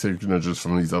kinetic signatures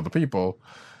from these other people.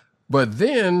 But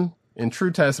then, in true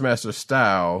Taskmaster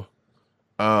style,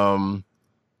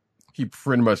 he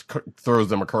pretty much throws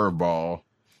them a curveball.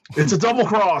 It's a double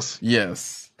cross.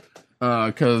 Yes.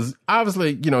 Because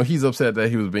obviously, he's upset that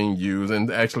he was being used, and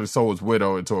actually so was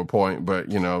Widow to a point, but,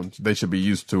 they should be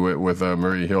used to it with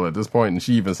Maria Hill at this point. And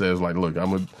she even says, like, look,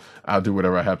 I'll do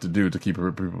whatever I have to do to keep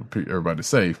everybody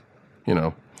safe.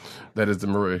 That is the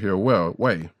Maria Hill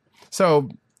way. So,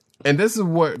 and this is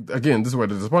where the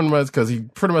disappointment was, because he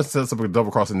pretty much sets up a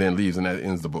double cross and then leaves, and that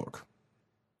ends the book.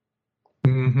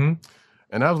 Mm-hmm.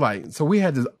 And I was like, so we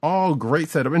had this all great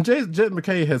setup. And Jed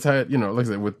McKay has had, like I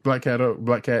said, with Black Cat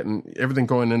and everything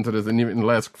going into this, and even in the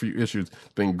last few issues,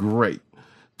 it's been great.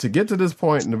 To get to this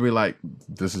point and to be like,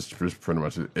 this is pretty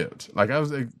much it. Like,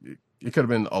 it could have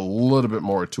been a little bit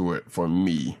more to it for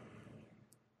me.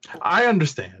 I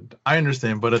understand,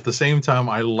 but at the same time,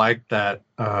 I like that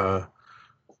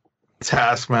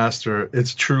Taskmaster.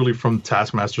 It's truly from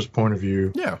Taskmaster's point of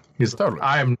view. Yeah, he's totally.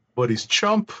 I am nobody's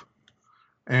chump,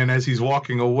 and as he's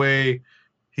walking away,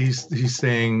 he's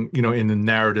saying, in the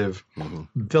narrative,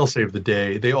 they'll save the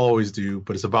day. They always do,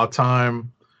 but it's about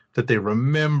time that they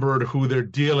remembered who they're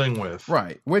dealing with.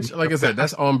 Right, which, like I said,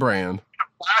 that's on brand.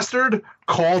 Bastard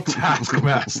called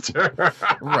Taskmaster.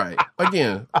 Right.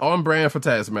 Again, on brand for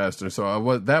Taskmaster.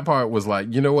 So that part was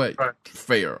like, you know what? Right.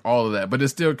 Fair. All of that. But it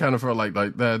still kind of felt like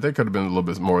that. There could have been a little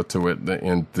bit more to it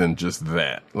than just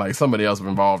that. Like somebody else was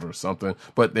involved or something.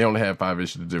 But they only had 5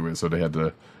 issues to do it. So they had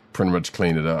to pretty much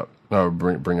clean it up. Or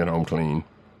bring it home clean.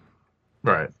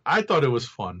 Right. I thought it was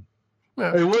fun.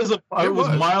 Yeah. It was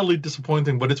mildly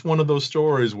disappointing, but it's one of those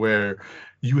stories where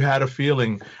you had a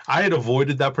feeling. I had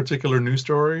avoided that particular news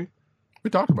story. We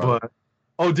talked about it.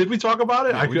 Oh, did we talk about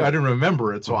it? Yeah, I didn't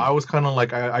remember it, so I was kind of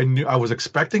like, I knew I was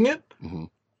expecting it,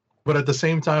 but at the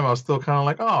same time, I was still kind of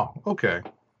like, oh, okay,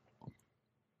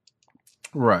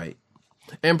 right.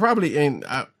 And probably,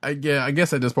 I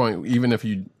guess at this point, even if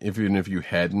you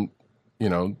hadn't,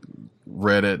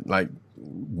 read it, like,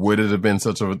 would it have been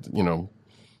such a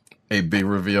a big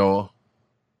reveal,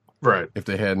 right? If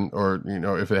they hadn't, or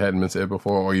if it hadn't been said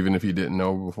before, or even if you didn't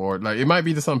know before, like it might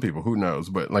be to some people, who knows?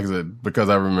 But like I said, because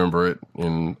I remember it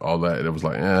and all that, it was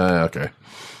like, okay,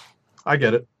 I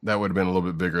get it. That would have been a little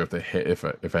bit bigger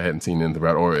if I hadn't seen anything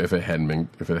about it, or if it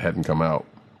hadn't come out.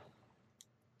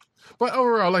 But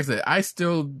overall, like I said, I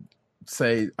still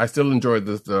enjoyed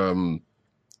this.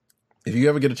 If you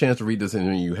ever get a chance to read this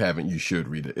and you haven't, you should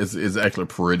read it. It's actually a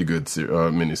pretty good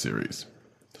miniseries.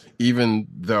 Even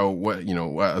though what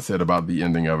I said about the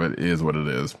ending of it is what it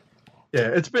is. Yeah,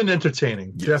 it's been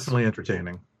entertaining. Yes. Definitely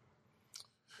entertaining.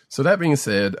 So that being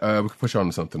said, we can push on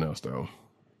to something else, though.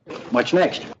 What's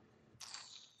next?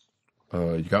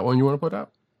 You got one you want to put out?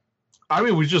 I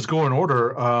mean, we just go in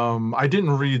order. I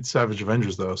didn't read Savage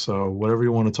Avengers, though, so whatever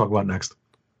you want to talk about next.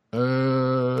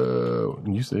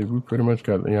 You say we pretty much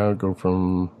got. Yeah, I'll go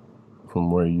from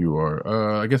where you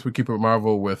are. I guess we keep it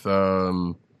Marvel with.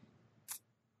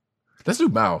 Let's do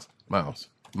Miles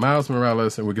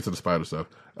Morales, and we'll get to the Spider stuff,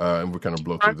 and we'll kind of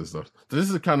blow through this stuff. So this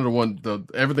is kind of the one.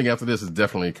 Everything after this is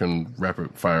definitely can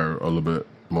rapid fire a little bit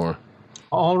more.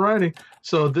 Alrighty.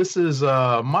 So this is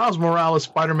Miles Morales,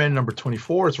 Spider-Man number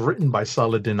 24. It's written by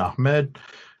Saladin Ahmed,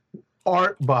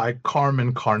 art by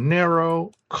Carmen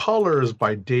Carnero, colors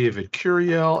by David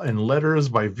Curiel, and letters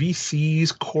by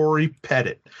VC's Corey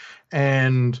Pettit.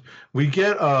 And we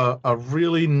get a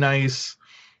really nice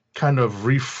kind of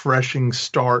refreshing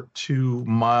start to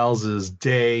Miles's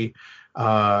day.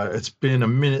 It's been a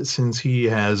minute since he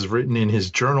has written in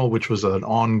his journal, which was an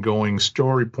ongoing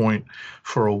story point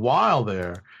for a while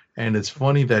there. And it's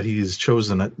funny that he's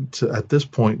chosen at this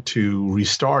point to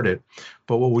restart it.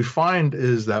 But what we find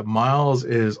is that Miles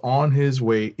is on his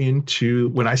way into,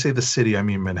 when I say the city, I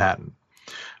mean Manhattan.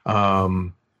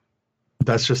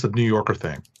 that's just a New Yorker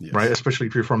thing, Yes. right? Especially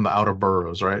if you're from the outer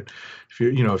boroughs, right?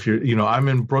 If I'm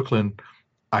in Brooklyn.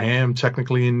 I am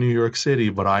technically in New York City,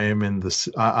 but I'm in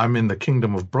the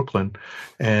kingdom of Brooklyn,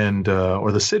 and or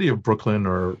the city of Brooklyn,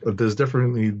 or there's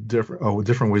different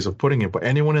ways of putting it. But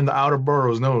anyone in the outer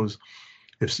boroughs knows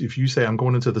if you say I'm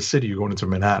going into the city, you're going into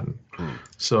Manhattan.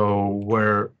 So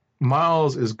where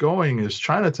Miles is going is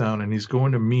Chinatown, and he's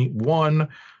going to meet one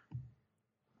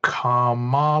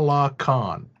Kamala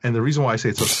Khan. And the reason why I say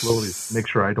it so slowly is to make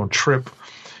sure I don't trip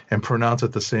and pronounce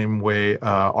it the same way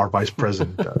our vice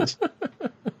president does.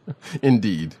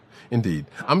 Indeed. I'm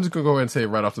just going to go ahead and say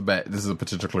right off the bat, this is a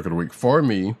potential click of the week for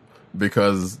me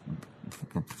because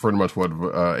pretty much what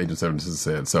Agent 76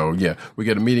 said. So, yeah, we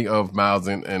get a meeting of Miles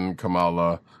and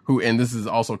Kamala, and this is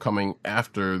also coming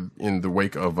after in the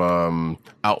wake of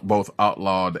both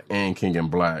Outlawed and King in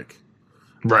Black.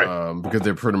 Right. Because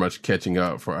they're pretty much catching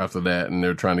up for after that, and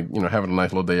they're trying to, having a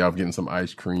nice little day off, getting some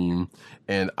ice cream.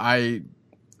 And I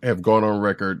have gone on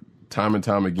record time and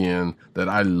time again that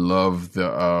I love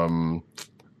the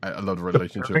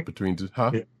relationship between two.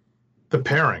 Huh? Yeah. The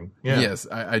pairing. Yeah. Yes,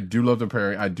 I do love the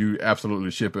pairing. I do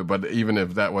absolutely ship it. But even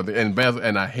if that was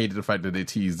and I hated the fact that they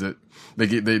teased it.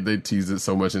 They teased it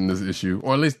so much in this issue,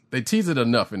 or at least they teased it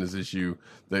enough in this issue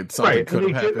that something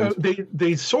could have happened.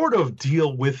 They sort of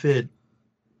deal with it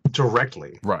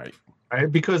directly. Right.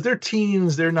 Because they're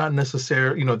teens, they're not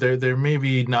necessarily, they're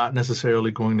maybe not necessarily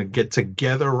going to get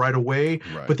together right away,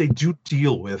 but they do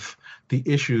deal with the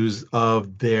issues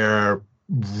of their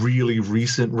really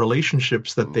recent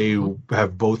relationships that they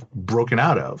have both broken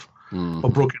out of, or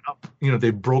broken up.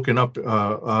 They've broken up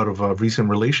out of recent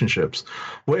relationships.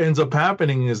 What ends up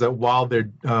happening is that while they're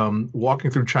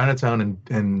walking through Chinatown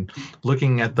and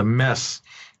looking at the mess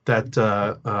that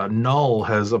Null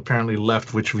has apparently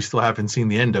left, which we still haven't seen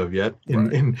the end of yet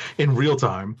in real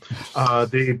time.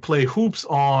 They play hoops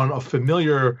on a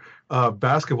familiar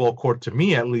basketball court, to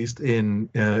me at least, in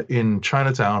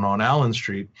Chinatown on Allen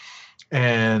Street.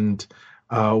 And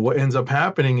what ends up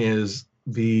happening is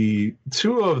the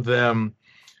two of them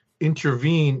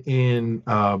intervene in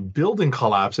building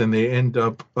collapse, and they end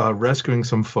up rescuing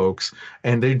some folks,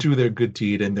 and they do their good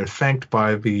deed, and they're thanked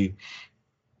by the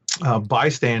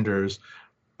bystanders.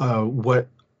 What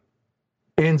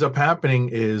ends up happening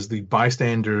is the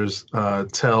bystanders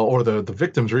tell, or the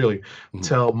victims really,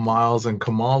 tell Miles and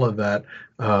Kamala that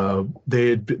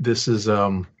this is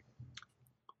an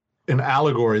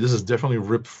allegory. This is definitely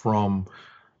ripped from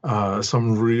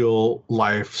some real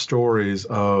life stories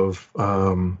of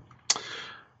not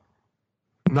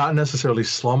necessarily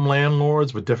slum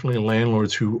landlords, but definitely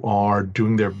landlords who are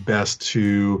doing their best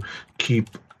to keep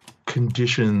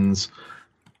conditions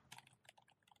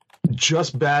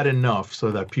just bad enough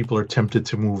so that people are tempted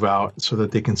to move out, so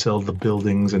that they can sell the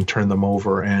buildings and turn them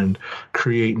over and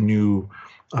create new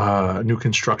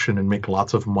construction and make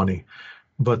lots of money.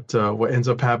 But what ends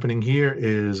up happening here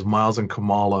is Miles and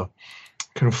Kamala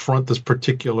confront this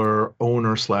particular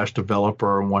owner /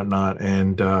 developer and whatnot,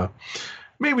 and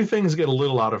maybe things get a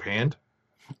little out of hand.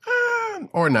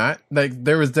 Or not. Like,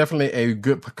 there was definitely a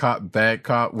good cop, bad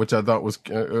cop, which I thought was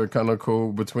kind of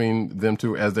cool between them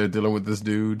two as they're dealing with this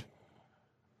dude.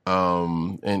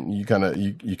 And you kind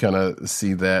of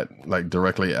see that like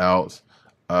directly out.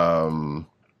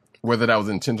 Whether that was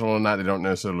intentional or not, they don't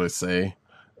necessarily say,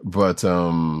 but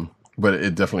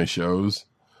it definitely shows.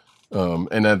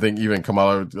 And I think even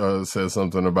Kamala says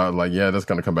something about like, yeah, that's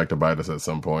going to come back to bite us at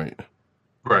some point.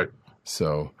 Right.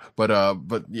 So, but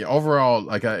yeah, overall,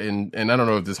 like, and I don't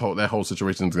know if that whole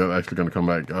situation is actually going to come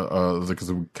back,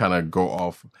 because we kind of go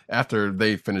off after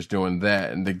they finish doing that,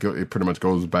 and it pretty much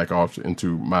goes back off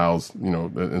into Miles,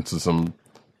 into some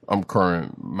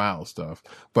current Miles stuff.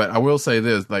 But I will say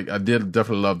this, like, I did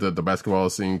definitely love the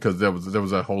basketball scene, because there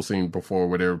was a whole scene before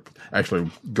where they actually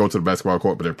go to the basketball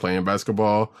court, but they're playing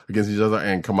basketball against each other,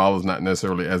 and Kamala's not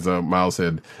necessarily, as Miles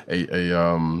said,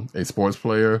 a sports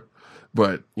player.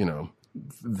 But,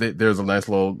 there's a nice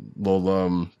little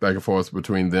back and forth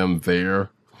between them there.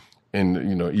 And,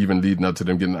 even leading up to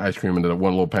them getting the ice cream into that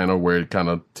one little panel where it kind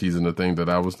of teasing the thing that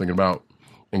I was thinking about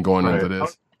and going into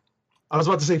this. I was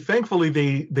about to say, thankfully,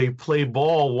 they play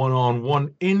ball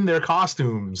one-on-one in their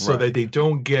costumes so that they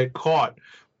don't get caught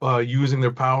using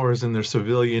their powers in their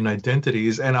civilian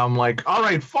identities. And I'm like, all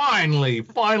right, finally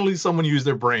someone used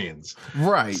their brains.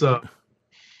 Right. So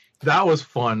that was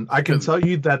fun. I can tell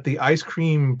you that the ice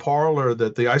cream parlor,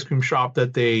 that the ice cream shop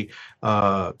that they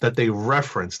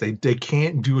reference, they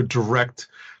can't do a direct,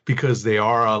 because they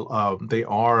are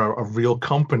a real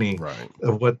company. Right.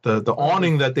 What the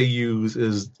awning that they use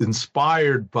is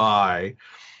inspired by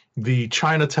the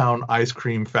Chinatown ice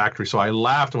cream factory. So I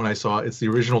laughed when I saw it's the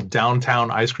original downtown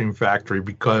ice cream factory,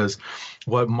 because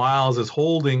what Miles is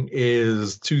holding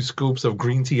is 2 scoops of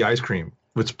green tea ice cream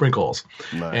with sprinkles.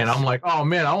 Nice. And I'm like, oh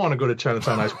man, I want to go to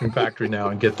Chinatown ice cream factory now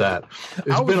and get that. It's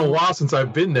was- been a while since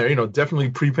I've been there, definitely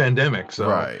pre-pandemic. So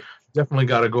Right. definitely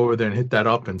got to go over there and hit that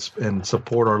up and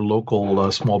support our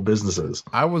local small businesses.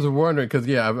 I was wondering because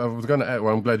I was gonna ask,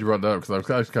 well, I'm glad you brought that up, because I was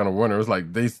actually kind of wondering. It was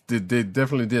like they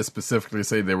definitely did specifically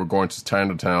say they were going to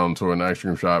Chinatown to an ice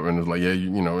cream shop, and it was like, yeah,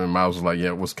 and Miles was like, yeah,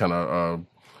 it was kind of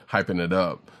hyping it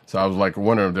up. So I was like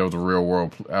wondering if there was a real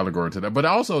world allegory to that. But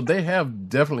also, they have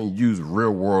definitely used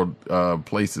real world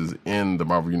places in the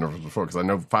Marvel Universe before, because I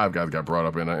know Five Guys got brought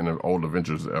up in an old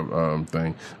Adventures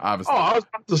thing. Obviously, Oh, I was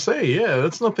about to say, yeah,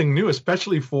 that's nothing new,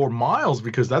 especially for Miles,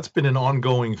 because that's been an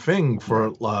ongoing thing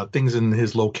for things in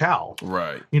his locale.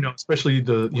 right. Especially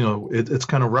it's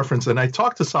kind of referenced. And I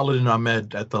talked to Saladin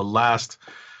Ahmed at the last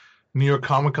New York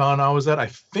Comic Con I was at. I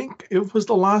think it was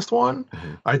the last one.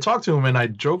 Mm-hmm. I talked to him and I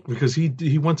joked because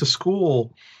he went to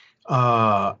school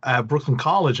at Brooklyn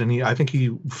College, and I think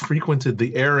he frequented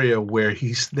the area where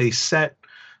they set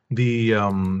the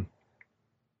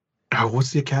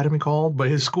what's the academy called? But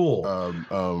his school.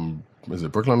 Is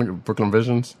it Brooklyn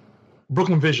Visions?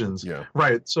 Brooklyn Visions. Yeah.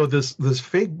 Right. So this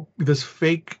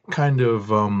fake kind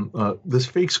of this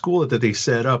fake school that they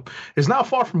set up is not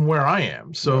far from where I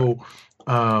am. So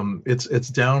it's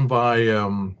down by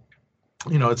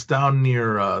it's down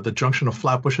near the junction of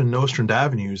Flatbush and Nostrand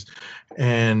Avenues,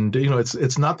 and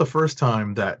it's not the first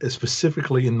time that,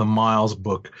 specifically in the Miles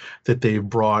book, that they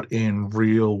brought in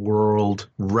real world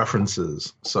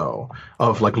references, so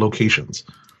of like locations.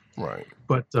 Right.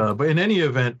 But in any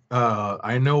event,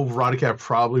 I know Roddycat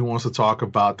probably wants to talk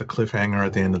about the cliffhanger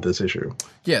at the end of this issue.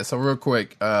 Yeah. So real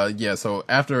quick, So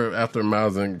after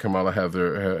Miles and Kamala have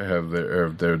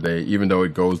their day, even though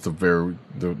it goes the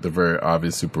very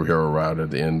obvious superhero route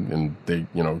at the end, and they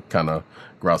kind of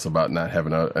grouse about not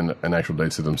having an actual day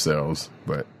to themselves,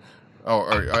 but or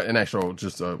an actual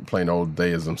just a plain old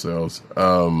day as themselves.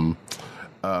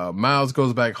 Miles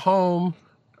goes back home.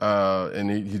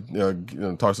 And he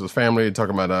talks to his family,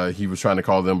 talking about he was trying to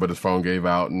call them, but his phone gave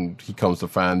out, and he comes to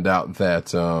find out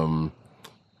that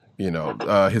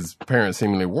his parents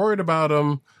seemingly worried about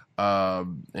him,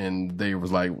 and they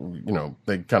was like,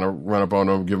 they kind of run up on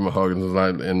him, give him a hug,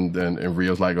 and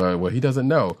Rio's like, well, he doesn't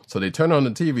know. So they turn on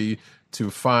the TV to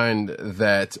find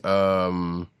that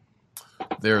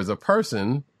there is a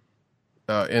person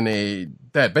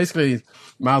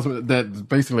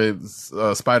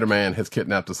Spider-Man has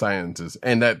kidnapped a scientist,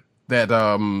 and that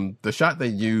the shot they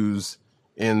use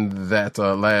in that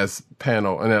last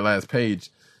panel, in that last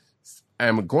page,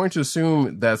 I'm going to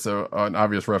assume that's an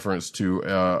obvious reference to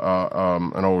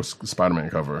an old Spider-Man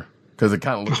cover, because it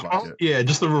kind of looks like it. Yeah,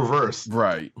 just the reverse.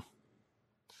 Right.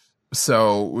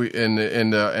 So and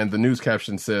the news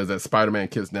caption says that Spider-Man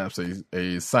kidnaps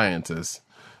a scientist.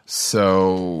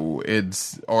 So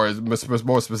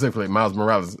more specifically, Miles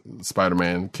Morales'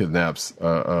 Spider-Man kidnaps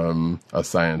a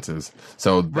scientist.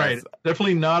 So right,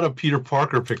 definitely not a Peter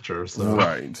Parker picture. So.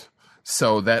 Right.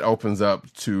 So that opens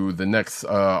up to the next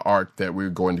arc that we're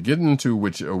going to get into,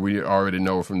 which we already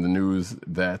know from the news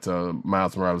that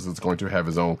Miles Morales is going to have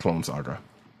his own Clone Saga.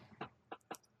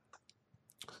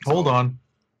 Hold on.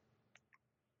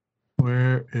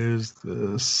 Where is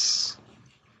this?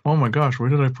 Oh my gosh, where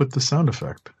did I put the sound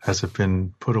effect? Has it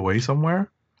been put away somewhere?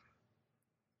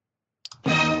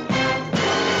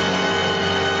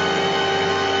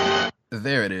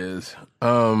 There it is.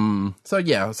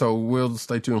 So we'll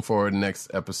stay tuned for the next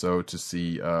episode to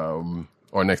see, or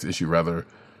next issue rather,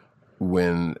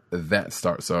 when that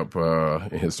starts up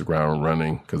and hits the ground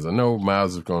running. Because I know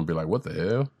Miles is going to be like, what the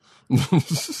hell?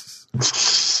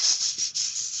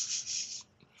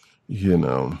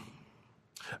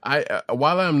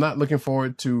 While I'm not looking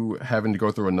forward to having to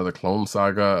go through another Clone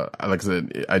Saga, like I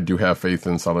said, I do have faith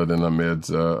in Saladin Ahmed's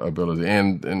ability,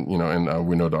 and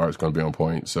we know the art's going to be on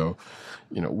point. So,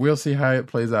 we'll see how it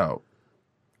plays out.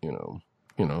 I'm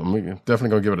definitely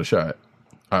going to give it a shot,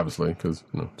 obviously, because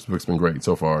this book's been great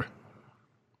so far.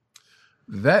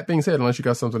 That being said, unless you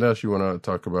got something else you want to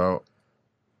talk about.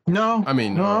 No,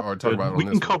 or talk about. We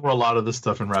can cover a lot of this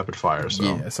stuff in rapid fire. So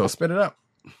yeah, so spit it up.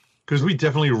 Because we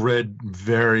definitely read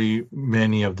very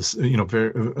many of this,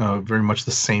 very much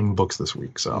the same books this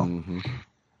week. So,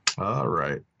 All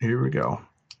right, here we go.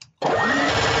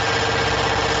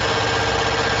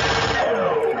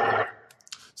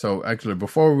 So actually,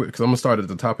 because I'm gonna start at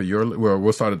the top of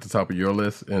we'll start at the top of your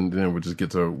list, and then we'll just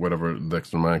get to whatever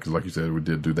next in mine. Because like you said, we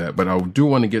did do that, but I do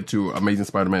want to get to Amazing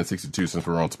Spider-Man 62 since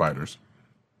we're on spiders.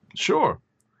 Sure.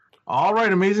 All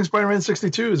right, Amazing Spider-Man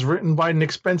 62 is written by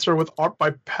Nick Spencer with art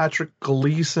by Patrick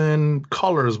Gleason,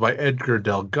 colors by Edgar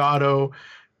Delgado,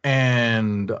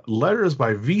 and letters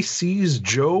by VC's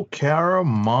Joe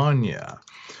Caramagna.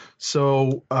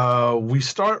 So we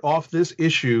start off this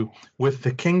issue with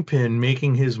the Kingpin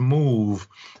making his move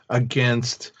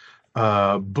against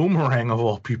Boomerang of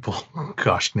all people.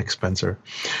 Gosh, Nick Spencer.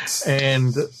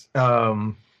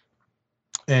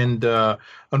 And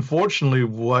unfortunately,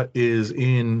 what is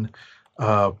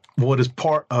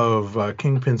part of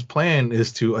Kingpin's plan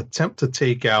is to attempt to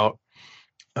take out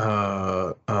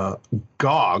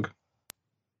Gog,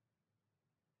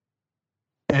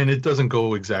 and it doesn't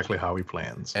go exactly how he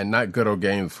plans. And not good old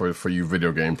games for you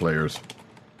video game players,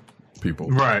 people.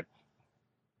 Right.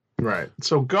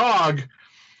 So Gog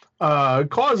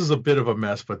causes a bit of a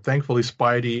mess, but thankfully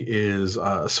Spidey is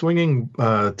swinging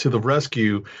to the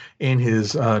rescue in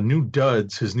his new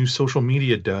duds, his new social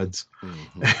media duds.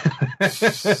 Mm-hmm.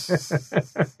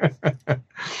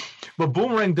 But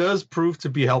Boomerang does prove to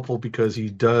be helpful because he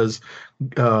does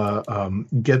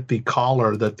get the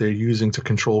collar that they're using to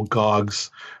control Gog's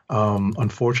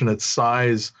unfortunate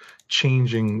size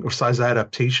changing or size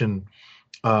adaptation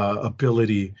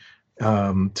ability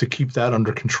to keep that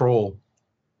under control.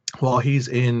 While he's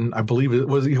in, I believe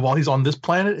while he's on this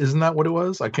planet, isn't that what it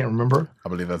was? I can't remember. I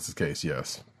believe that's the case,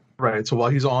 yes. Right. So while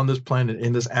he's on this planet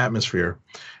in this atmosphere,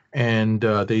 and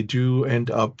they do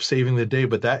end up saving the day,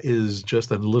 but that is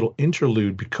just a little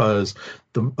interlude because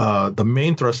the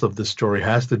main thrust of this story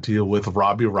has to deal with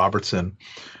Robbie Robertson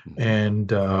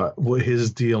and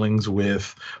his dealings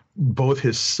with both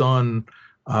his son.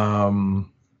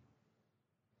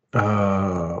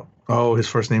 His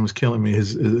first name is killing me.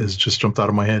 His just jumped out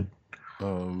of my head.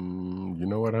 You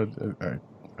know what? I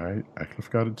actually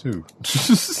forgot it too.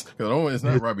 It's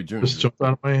not Robbie Jr. Just jumped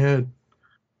out of my head.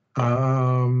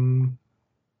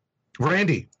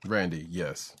 Randy,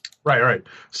 yes. Right.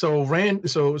 So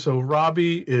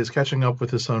Robbie is catching up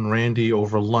with his son Randy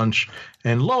over lunch,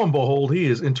 and lo and behold, he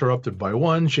is interrupted by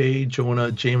one J.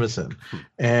 Jonah Jameson,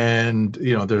 and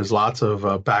there's lots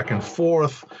of back and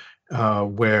forth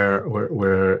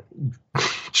where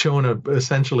Jonah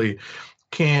essentially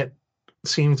can't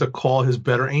seem to call his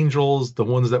better angels, the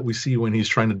ones that we see when he's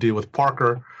trying to deal with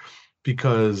Parker,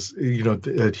 because he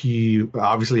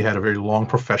obviously had a very long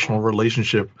professional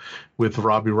relationship with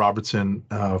Robbie Robertson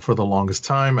for the longest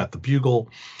time at the Bugle,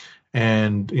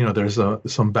 and there's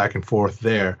some back and forth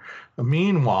there.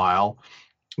 Meanwhile,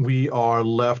 we are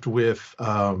left with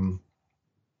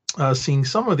seeing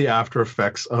some of the after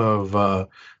effects of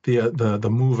the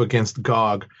move against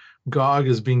Gog. Gog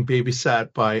is being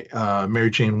babysat by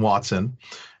Mary Jane Watson,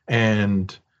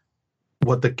 and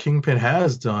what the Kingpin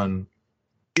has done,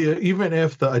 even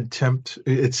if the attempt,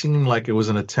 it seemed like it was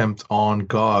an attempt on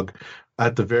Gog,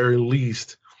 at the very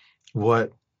least,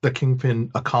 what the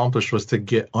Kingpin accomplished was to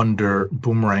get under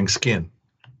Boomerang's skin.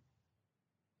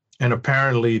 And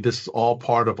apparently this is all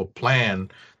part of a plan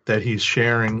that he's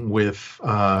sharing with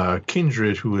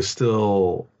Kindred, who is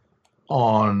still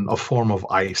on a form of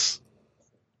ice.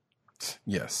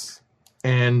 Yes.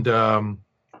 And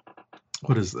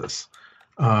what is this?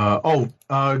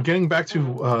 Getting back to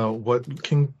what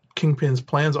Kingpin's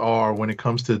plans are when it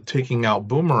comes to taking out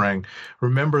Boomerang.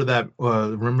 Remember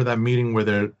that meeting where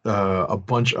there a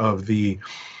bunch of the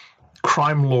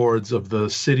crime lords of the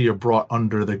city are brought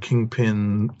under the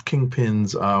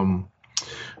Kingpin's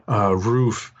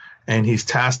roof, and he's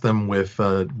tasked them with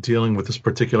dealing with this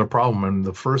particular problem. And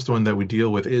the first one that we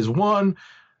deal with is one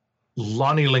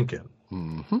Lonnie Lincoln.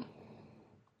 Mm-hmm.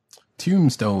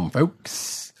 Tombstone,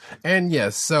 folks. And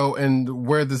yes, and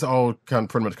where this all kind of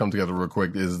pretty much come together real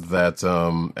quick is that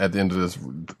at the end of this,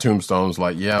 Tombstone's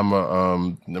like, yeah, I'm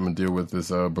gonna deal with this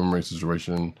Boomerang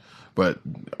situation, but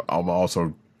I'll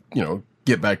also,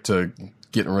 get back to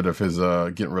getting rid of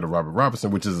Robert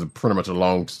Robertson, which is pretty much a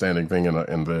long-standing thing in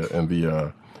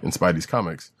Spidey's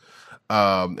comics.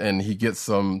 And he gets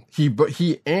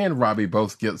he and Robbie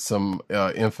both get some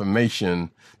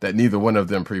information that neither one of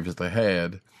them previously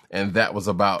had, and that was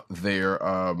about their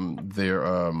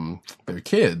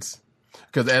kids.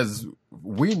 Because as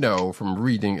we know from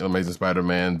reading Amazing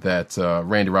Spider-Man, that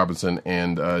Randy Robinson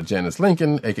and Janice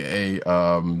Lincoln, aka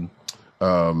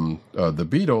the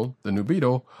Beetle, the new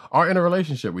Beetle, are in a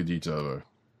relationship with each other,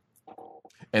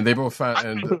 and they both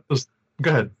find. Go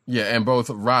ahead. Yeah, and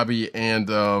both Robbie and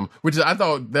I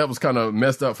thought that was kind of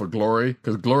messed up for Glory,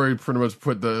 because Glory pretty much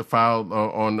put the file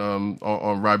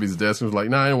on Robbie's desk and was like,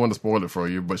 "Nah, I didn't want to spoil it for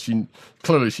you," but she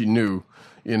knew,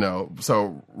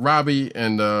 So Robbie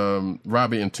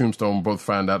and Tombstone both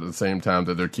find out at the same time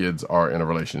that their kids are in a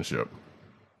relationship.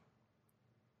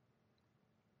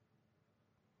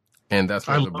 And that's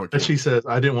I what the love book that is. she says,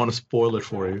 I didn't want to spoil it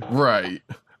for you. Right.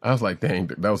 I was like, dang,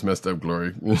 that was messed up,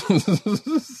 Glory.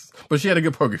 But she had a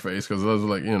good poker face because I was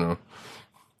like,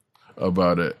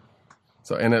 about it.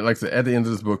 So, and like I said, at the end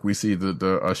of this book, we see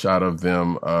a shot of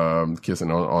them kissing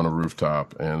on a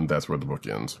rooftop, and that's where the book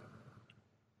ends.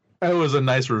 It was a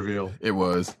nice reveal. It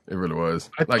was. It really was.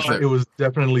 I thought it was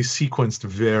definitely sequenced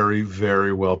very,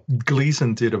 very well.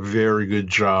 Gleason did a very good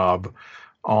job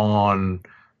on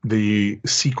the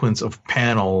sequence of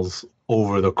panels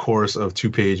over the course of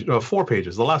 4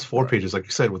 pages. The last 4 pages, like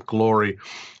you said, with Glory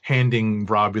handing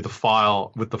Robbie the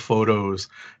file with the photos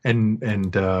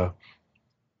and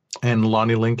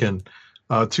Lonnie Lincoln,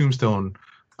 Tombstone,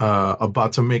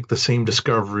 about to make the same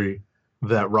discovery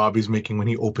that Robbie's making when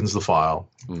he opens the file.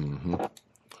 Mm-hmm.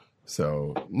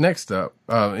 So next up,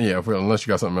 unless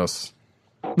you got something else.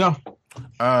 No.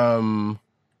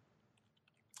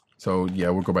 So yeah,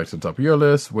 we'll go back to the top of your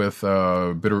list with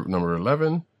Bitterroot number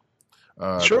 11.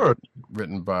 Sure.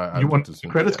 Written by you want the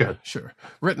credits guy? Sure.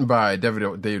 Written by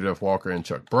David F. Walker and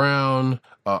Chuck Brown.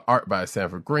 Art by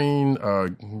Sanford Green.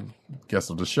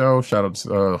 Guest of the show. Shout out to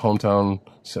hometown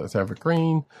Sanford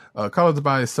Green. Colors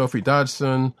by Sophie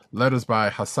Dodgson. Letters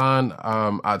by Hassan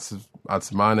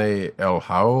Atsmane El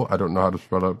Hao. I don't know how to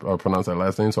pronounce that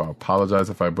last name, so I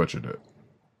apologize if I butchered it.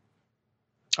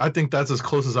 I think that's as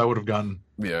close as I would have gotten.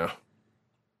 Yeah.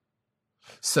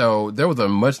 So there was a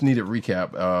much needed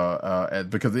recap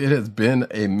because it has been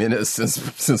a minute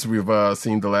since we've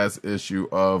seen the last issue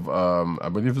of I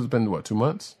believe it's been 2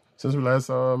 months since we last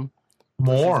more since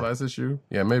the last issue.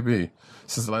 Yeah, maybe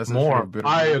since the last more. issue.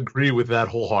 I agree with that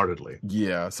wholeheartedly.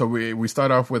 Yeah, so we start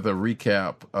off with a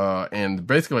recap and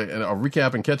basically a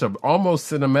recap and catch up,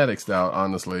 almost cinematic style,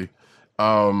 honestly,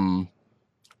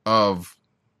 of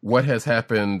what has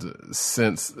happened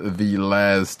since the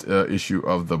last issue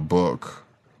of the book.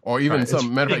 Or even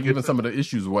some of the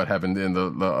issues of what happened in the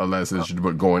last issue,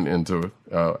 but going into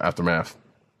Aftermath.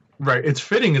 Right. It's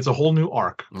fitting. It's a whole new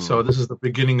arc. Mm. So this is the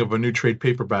beginning of a new trade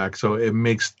paperback. So it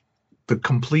makes the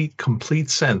complete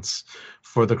sense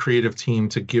for the creative team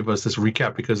to give us this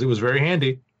recap because it was very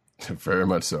handy. Very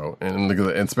much so. And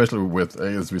especially with,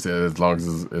 as we said, as long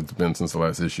as it's been since the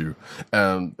last issue.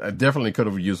 I definitely could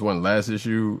have used one last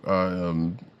issue,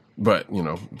 but,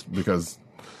 because...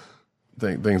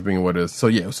 things being what it is. So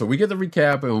yeah, so we get the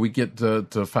recap and we get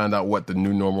to find out what the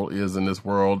new normal is in this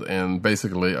world. And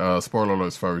basically, spoiler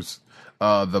alerts first.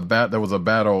 There was a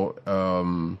battle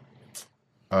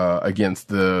against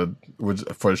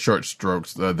for short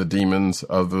strokes, the demons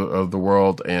of the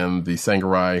world and the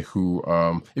Sangarai. Who,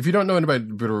 if you don't know anybody,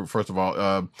 first of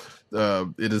all,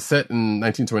 it is set in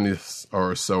 1920s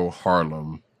or so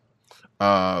Harlem.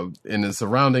 And it's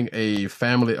surrounding a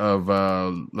family of,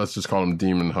 let's just call them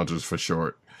demon hunters for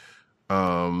short.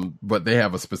 But they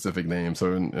have a specific name,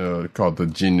 so called the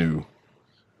Jinnu.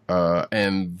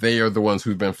 And they are the ones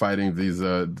who've been fighting these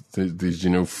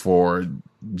Jinnu for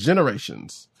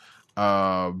generations.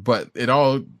 But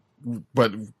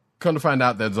come to find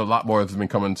out, there's a lot more that's been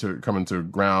coming to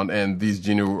ground, and these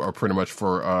Jinnu are pretty much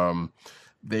for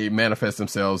they manifest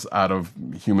themselves out of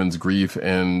humans' grief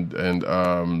and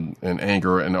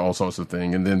anger and all sorts of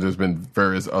things. And then there's been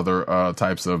various other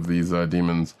types of these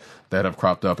demons that have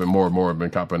cropped up, and more have been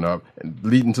cropping up,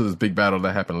 leading to this big battle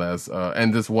that happened last.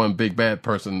 And this one big bad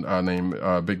person named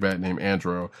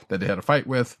Andro that they had a fight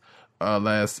with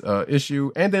last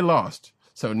issue, and they lost.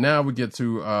 So now we get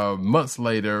to months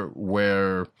later,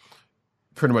 where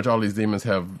pretty much all these demons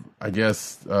have, I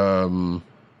guess,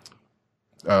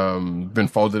 been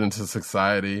folded into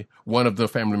society. One of the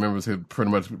family members had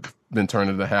pretty much been turned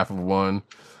into half of one.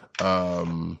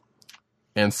 And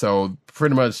so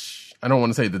pretty much, I don't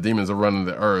want to say the demons are running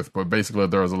the earth, but basically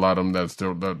there's a lot of them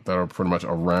that are pretty much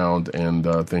around, and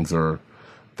things are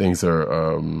there's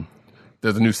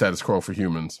a new status quo for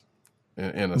humans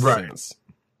in a sense.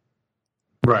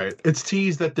 Right. It's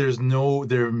teased that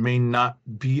there may not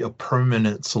be a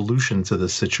permanent solution to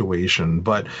this situation,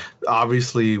 but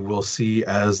obviously we'll see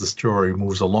as the story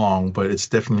moves along, but it's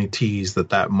definitely teased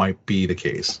that might be the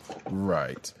case.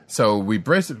 Right. So we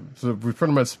pretty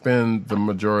much spend the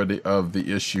majority of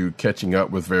the issue catching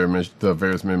up with the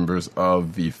various members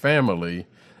of the family,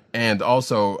 and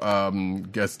also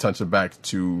gets touching back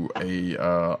to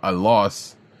a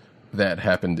loss that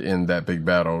happened in that big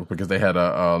battle, because they had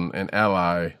an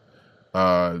ally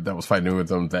that was fighting with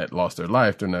them that lost their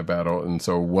life during that battle. And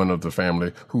so one of the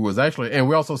family who was actually, and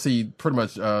we also see pretty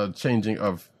much changing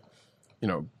of,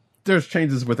 there's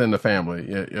changes within the family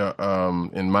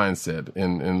in mindset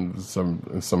in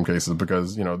some cases,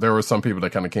 because there were some people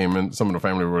that kind of came in, some of the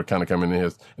family were kind of coming in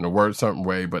a certain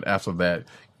way, but after that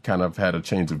kind of had a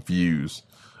change of views.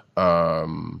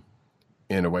 In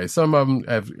a way, some of them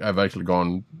have actually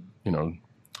gone,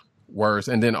 worse,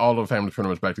 and then all of the families pretty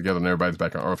much back together, and everybody's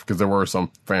back on Earth because there were some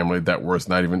family that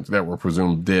were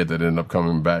presumed dead that ended up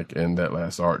coming back in that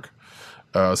last arc.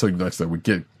 So like I said, we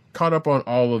get caught up on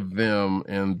all of them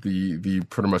and the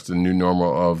pretty much the new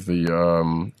normal of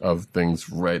the of things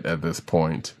right at this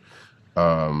point.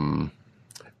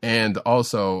 And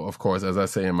also, of course, as I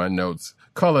say in my notes,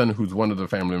 Cullen, who's one of the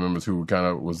family members who kind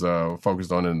of was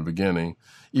focused on in the beginning,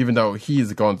 even though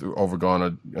he's undergone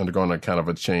a kind of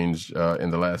a change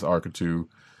in the last arc or two,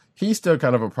 he's still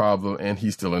kind of a problem, and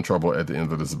he's still in trouble at the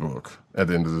end of this book, at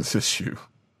the end of this issue.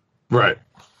 Right.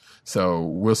 So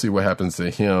we'll see what happens to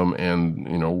him, and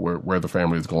where the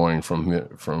family is going from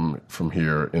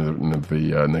here in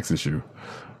the next issue.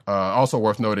 Also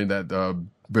worth noting that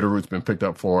Bitterroot's been picked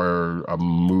up for a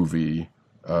movie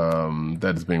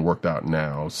that is being worked out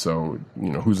now. So,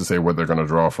 who's to say where they're going to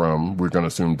draw from? We're going to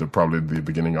assume probably the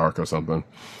beginning arc or something.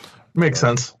 Makes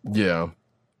sense. Yeah.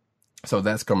 So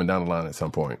that's coming down the line at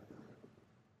some point.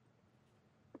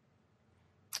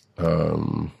 I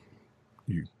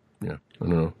don't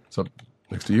know. What's up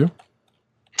next to you?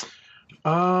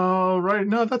 Right.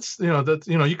 No, that's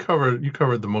you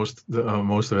covered the most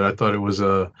of it. I thought it was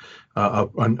a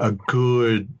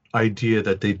good idea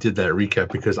that they did that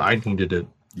recap because I needed it.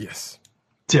 Yes,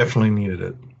 definitely needed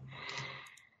it.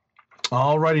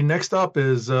 Alrighty, next up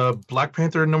is Black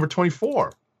Panther number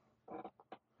 24,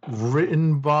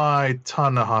 written by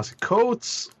Ta-Nehisi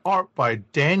Coates, art by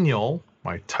Daniel.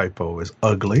 My typo is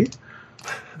ugly.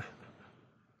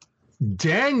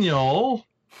 Daniel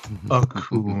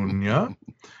Acuna,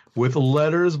 with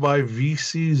letters by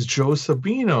VC's Joe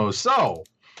Sabino. So,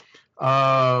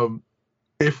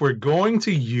 if we're going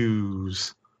to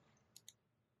use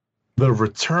the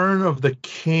Return of the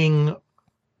King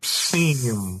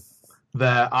theme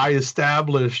that I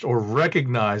established or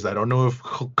recognized, I don't know if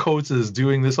Coates is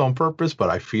doing this on purpose,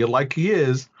 but I feel like he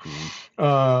is.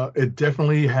 It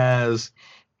definitely has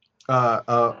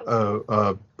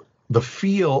the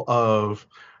feel of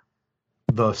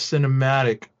the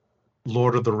cinematic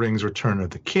Lord of the Rings Return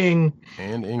of the King.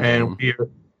 And in-game.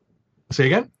 Say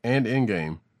again? And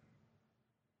in-game.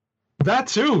 That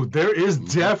too. There is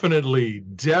definitely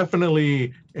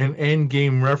an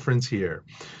end-game reference here.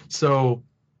 So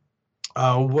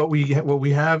what we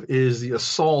have is the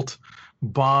assault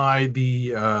by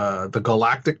the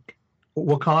galactic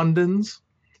Wakandans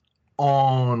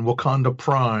on Wakanda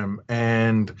Prime,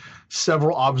 and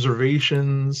several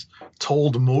observations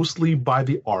told mostly by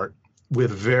the art with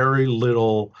very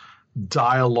little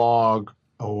dialogue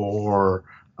or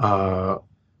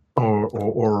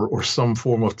some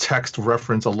form of text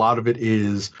reference. A lot of it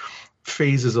is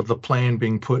phases of the plan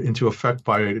being put into effect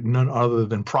by none other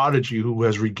than Prodigy, who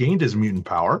has regained his mutant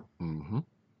power. Mm-hmm.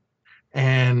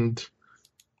 And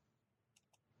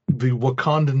the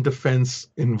Wakandan defense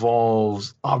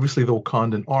involves obviously the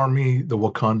Wakandan army, the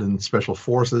Wakandan special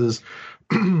forces,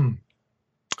 the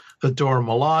Dora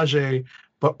Milaje,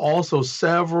 but also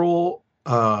several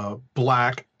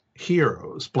black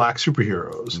superheroes.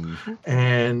 Mm-hmm.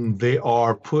 And they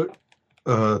are put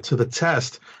to the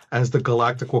test as the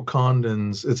Galactic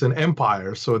Wakandans. It's an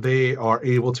empire, so they are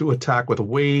able to attack with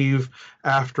wave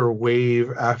after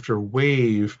wave after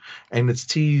wave, and it's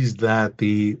teased that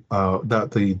the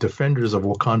defenders of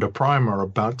Wakanda Prime are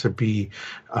about to be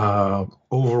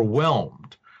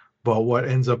overwhelmed. But what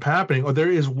ends up happening,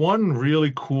 there is one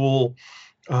really cool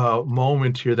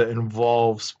moment here that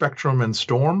involves Spectrum and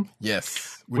Storm.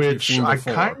 Yes, which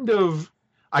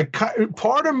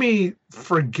part of me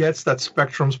forgets that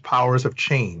Spectrum's powers have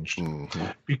changed, mm-hmm.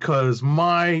 because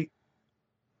my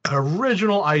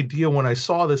original idea when I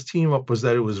saw this team up was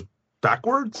that it was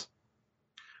backwards,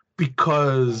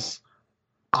 because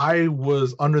I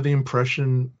was under the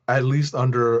impression, at least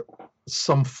under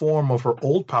some form of her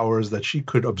old powers, that she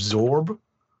could absorb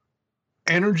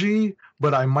energy,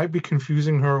 but I might be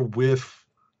confusing her with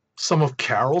some of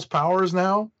Carol's powers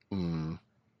now. Mm.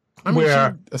 I mean,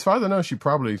 as far as I know, she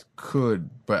probably could,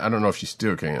 but I don't know if she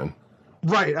still can.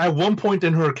 Right. At one point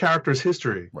in her character's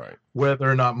history, right, whether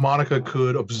or not Monica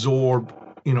could absorb,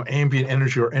 ambient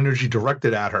energy or energy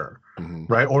directed at her,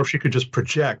 mm-hmm. right, or if she could just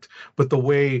project. But the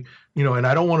way, and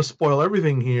I don't want to spoil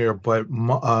everything here, but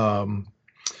Monica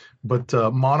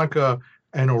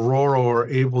and Aurora are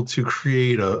able to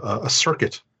create a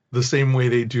circuit the same way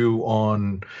they do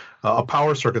on a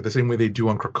power circuit, the same way they do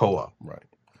on Krakoa. Right.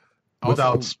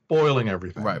 Without spoiling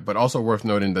everything. Right, but also worth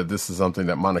noting that this is something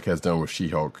that Monica has done with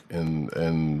She-Hulk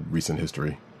in recent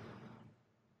history.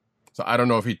 So I don't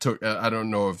know if he took. I don't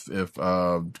know if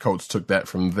Coates took that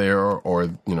from there or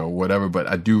whatever. But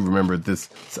I do remember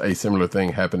a similar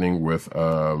thing happening with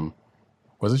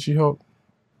was it She-Hulk?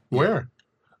 Where?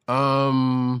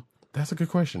 That's a good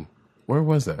question. Where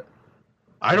was that?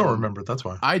 I don't remember. That's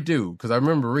why. I do, because I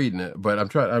remember reading it, but I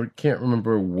can't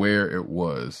remember where it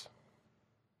was.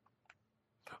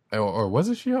 Or was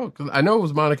it She-Hulk? 'Cause I know it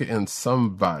was Monica and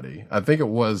somebody. I think it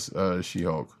was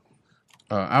She-Hulk.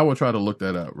 I will try to look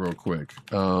that up real quick.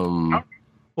 Well,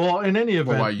 in any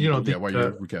event, while you're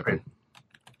recapping.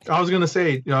 I was going to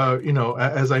say,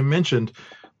 as I mentioned,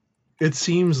 it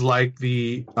seems like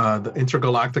the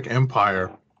intergalactic empire,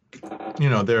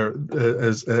 they're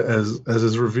as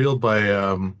is revealed by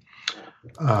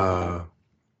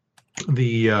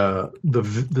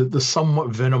the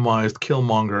somewhat venomized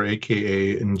Killmonger,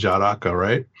 aka N'Jaraka,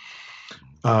 right?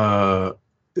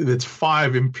 It's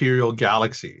 5 imperial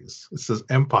galaxies. It says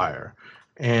empire,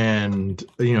 and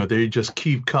they just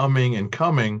keep coming and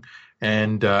coming.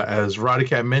 And as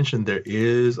Rodicat mentioned, there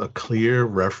is a clear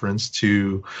reference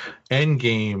to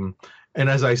Endgame. And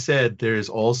as I said, there is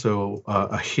also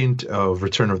a hint of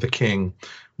Return of the King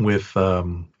with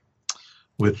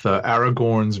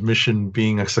Aragorn's mission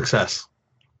being a success.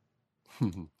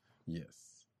 Yes.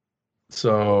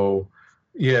 So,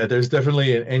 yeah, there's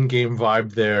definitely an Endgame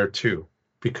vibe there too,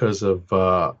 because of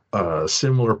a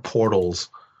similar portals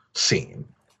scene.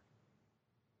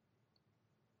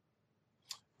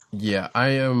 Yeah, I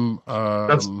am.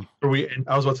 That's where we end.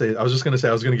 I was about to say. I was just going to say.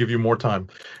 I was going to give you more time,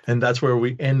 and that's where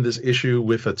we end this issue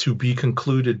with a to be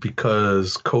concluded,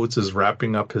 because Coates is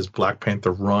wrapping up his Black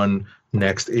Panther run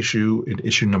next issue in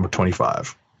issue number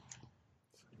 25.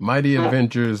 Mighty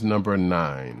Avengers number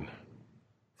 9.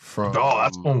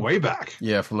 That's going way back.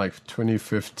 Yeah, from like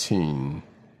 2015.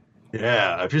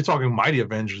 Yeah, if you're talking Mighty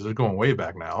Avengers, they're going way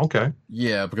back now. Okay.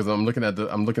 Yeah, because I'm looking at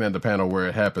the panel where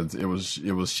it happens. It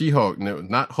was She-Hulk,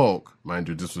 not Hulk, mind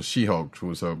you. This was She-Hulk, who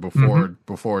was before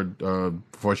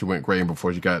she went gray and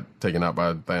before she got taken out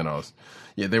by Thanos.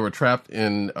 Yeah, they were trapped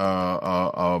in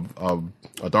a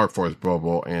Dark Force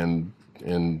bubble, and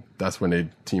that's when they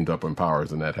teamed up on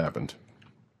powers, and that happened.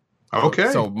 Okay.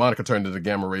 So Monica turned into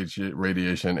gamma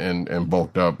radiation and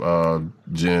bulked up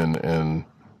Jen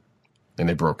and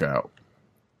they broke out.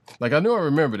 Like, I knew I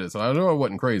remembered it, so I knew I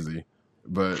wasn't crazy,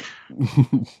 but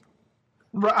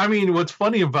I mean, what's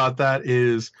funny about that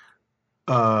is,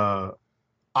 I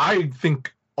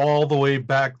think all the way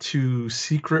back to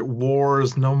Secret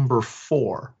Wars number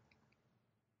 4.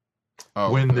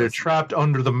 When they're trapped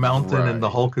under the mountain, and the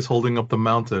Hulk is holding up the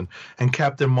mountain, and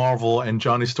Captain Marvel and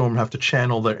Johnny Storm have to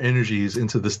channel their energies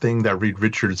into this thing that Reed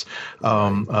Richards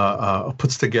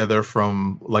puts together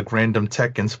from like random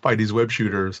tech and Spidey's web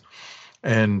shooters,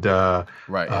 and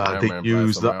they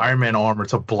use the Iron Man armor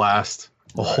to blast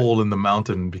a hole in the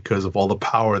mountain because of all the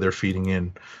power they're feeding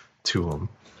in to them.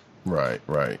 Right.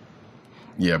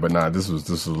 Yeah, but this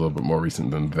was a little bit more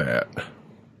recent than that.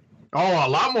 Oh, a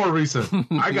lot more recent.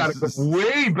 I got it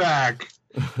way back.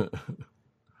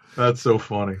 That's so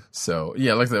funny. So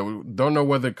yeah, like I said, we don't know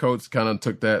whether Coates kind of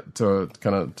took that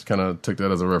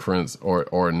as a reference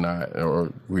or not,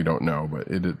 or we don't know. But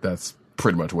that's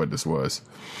pretty much what this was.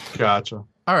 Gotcha.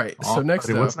 All right. So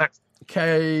what's next?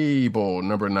 Cable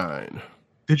number 9.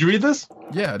 Did you read this?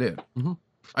 Yeah, I did. Mm-hmm.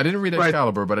 I didn't read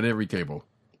Excalibur, but I did read Cable.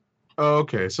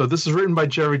 Okay, so this is written by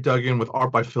Jerry Duggan with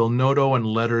art by Phil Noto and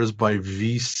letters by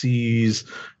VC's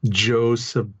Joe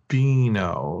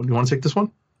Sabino. You want to take this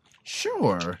one?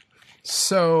 Sure.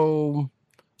 So,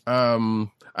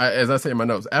 as I say in my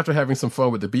notes, after having some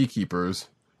fun with the beekeepers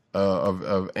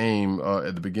of AIM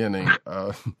at the beginning,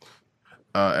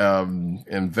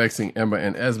 and vexing Emma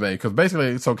and Esme, because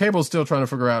basically, so Cable's still trying to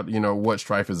figure out, what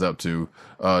Strife is up to,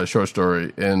 short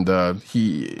story, and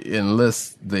he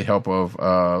enlists the help of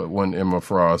one Emma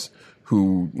Frost,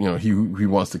 who, he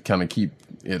wants to kind of keep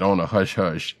it on a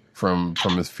hush-hush from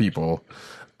his people,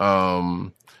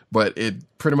 but it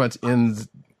pretty much ends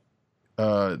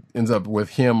up with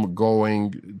him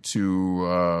going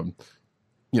to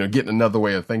getting another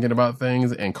way of thinking about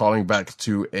things and calling back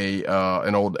to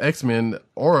an old X-Men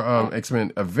or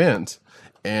X-Men event,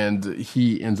 and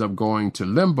he ends up going to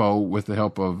Limbo with the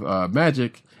help of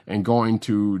Magic and going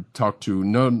to talk to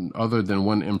none other than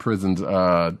one imprisoned.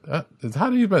 How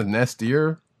do you spell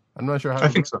Nastier? I'm not sure how. I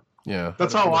think so. Yeah,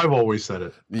 that's how I've always said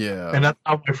it. Yeah, and that's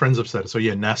how my friends have said it. So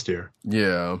yeah, Nastier.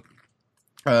 Yeah.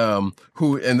 And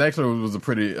actually it was a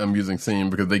pretty amusing scene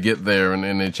because they get there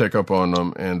and they check up on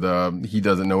him, and he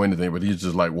doesn't know anything, but he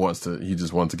just wants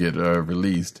to get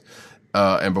released.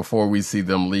 And before we see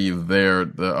them leave there,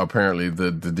 apparently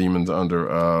the demons under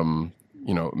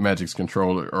Magic's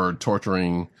controller or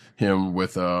torturing him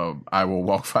with "I will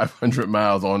walk 500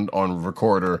 miles" on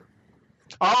recorder.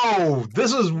 Oh,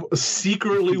 this is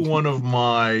secretly one of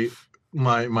my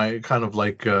kind of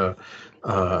like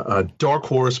dark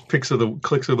horse clicks of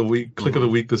the week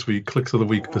this week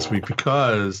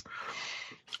because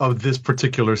of this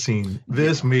particular scene.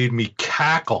 This made me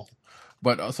cackle.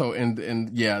 But also,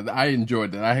 and yeah, I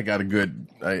enjoyed that. I had got a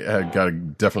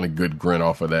definitely good grin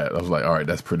off of that. I was like, all right,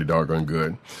 that's pretty doggone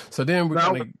good. So then we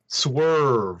kind of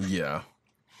swerve. Yeah.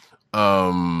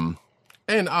 And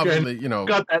obviously,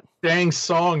 got that dang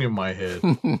song in my head.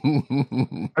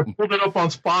 I pulled it up on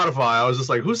Spotify. I was just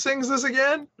like, who sings this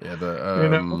again? Yeah,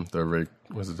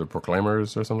 was it the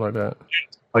Proclaimers or something like that?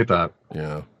 Like that.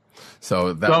 Yeah.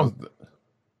 So that was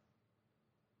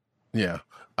yeah.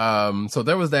 So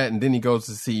there was that, and then he goes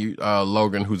to see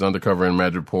Logan, who's undercover in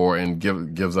Madripoor, and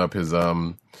gives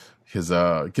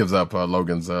up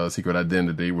Logan's secret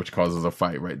identity, which causes a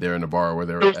fight right there in the bar where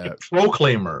they're at.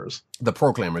 Proclaimers. The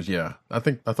Proclaimers, yeah. I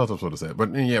thought that's what it said,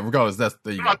 but yeah, regardless, that's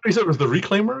the. I think it was the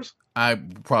Reclaimers. I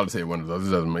probably say one of those.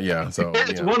 It doesn't. Yeah. So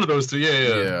it's one of those two.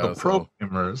 Yeah. The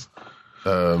Proclaimers.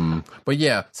 But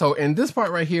yeah. So in this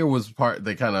part right here was part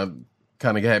that kind of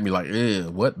had me like,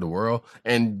 what in the world?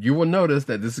 And you will notice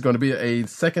that this is going to be a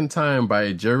second time by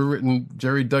a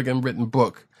Jerry Duggan written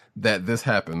book that this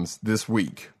happens this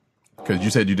week. Because you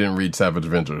said you didn't read Savage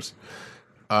Adventures.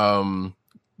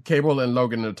 Cable and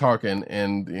Logan are talking,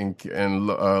 and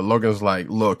Logan's like,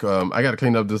 look, I got to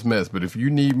clean up this mess, but if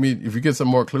you get some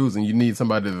more clues and you need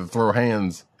somebody to throw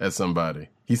hands at somebody.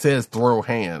 He says throw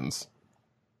hands.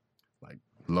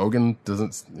 Logan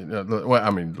doesn't,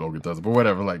 Logan doesn't, but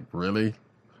whatever, like, really?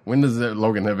 When does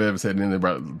Logan have ever said anything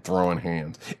about throwing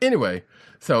hands? Anyway,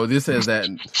 so this says that,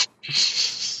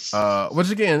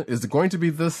 which again is going to be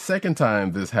the second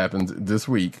time this happens this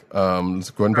week. Let's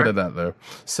go ahead and put it out there.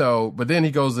 So, but then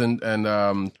he goes in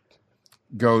and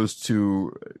goes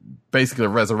to basically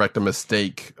resurrect a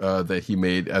mistake that he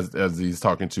made as he's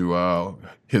talking to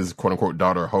his quote unquote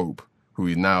daughter Hope, who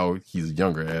he's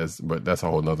younger as, but that's a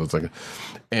whole nother thing.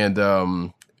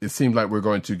 And it seemed like we're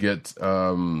going to get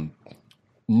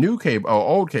new Cable,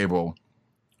 old Cable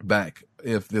back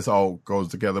if this all goes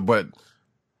together. But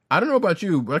I don't know about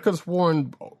you, but I could have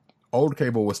sworn old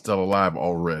Cable was still alive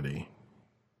already.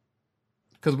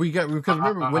 Because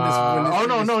remember when this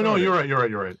no, you're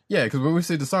right. Yeah, because when we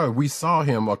see the star, we saw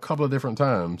him a couple of different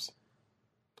times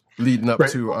leading up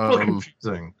to.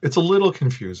 It's a little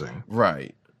confusing,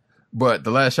 right? But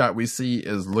the last shot we see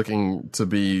is looking to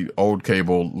be old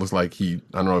Cable. Looks like I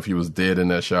don't know if he was dead in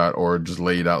that shot or just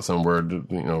laid out somewhere,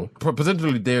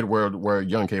 potentially dead where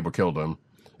young Cable killed him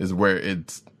is where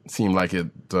it seemed like it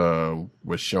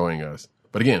was showing us.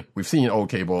 But again, we've seen old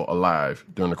Cable alive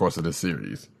during the course of this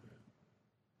series,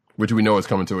 which we know is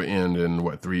coming to an end in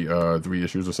what, three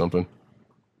issues or something?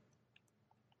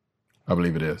 I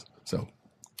believe it is. So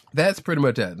that's pretty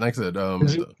much it. Like I said,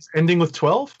 is it ending with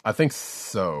 12? I think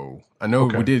so. I know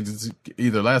we did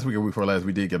either last week or week before last.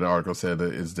 We did get an article said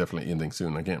that it's definitely ending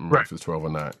soon. I can't remember if it's 12 or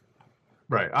not.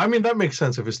 Right. I mean, that makes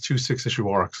sense if it's 2 6-issue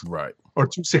arcs. Right. Or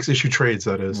 2 6-issue trades,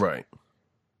 that is. Right.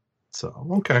 So,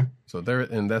 okay. So there,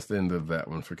 and that's the end of that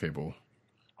one for Cable.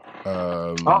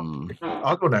 I'll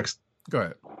go next. Go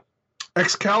ahead.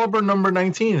 Excalibur number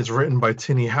 19 is written by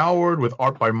Tini Howard with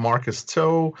art by Marcus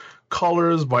To,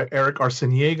 colors by Eric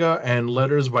Arciniega, and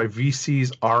letters by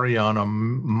VC's Ariana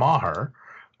Maher.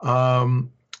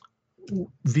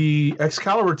 The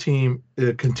Excalibur team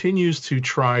continues to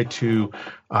try to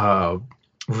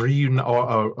figure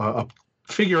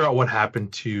out what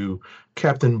happened to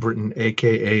Captain Britain,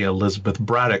 a.k.a. Elizabeth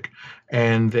Braddock,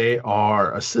 and they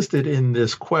are assisted in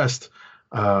this quest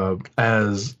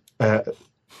as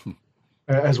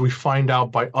we find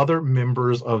out by other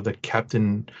members of the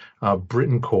Captain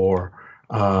Britain Corps,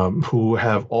 who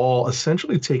have all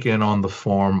essentially taken on the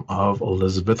form of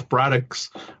Elizabeth Braddock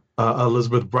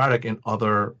in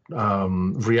other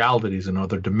realities and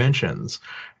other dimensions,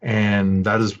 and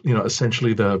that is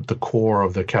essentially the core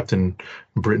of the Captain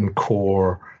Britain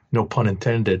Corps, no pun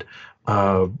intended,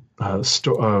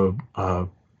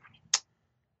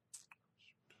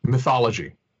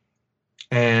 mythology.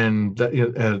 And that,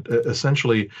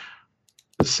 essentially,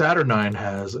 Saturnine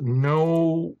has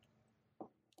no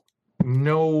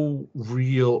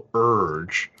real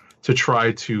urge to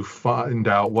try to find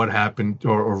out what happened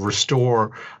or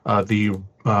restore the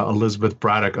Elizabeth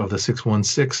Braddock of the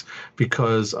 616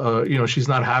 because she's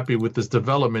not happy with this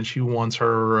development. She wants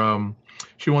her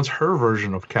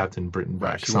version of Captain Britain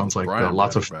back. Right. Sounds like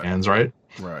lots of fans, right?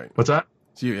 Right. What's that?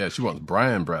 She wants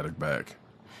Brian Braddock back.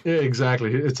 Yeah,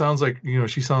 exactly. It sounds like,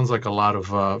 she sounds like a lot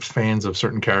of fans of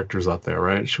certain characters out there,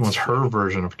 right? She wants her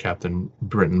version of Captain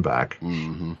Britain back.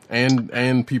 Hmm.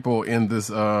 And people in this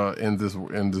world,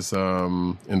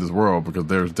 because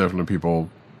there's definitely people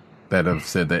that have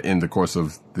said that in the course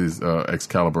of this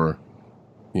Excalibur,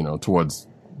 towards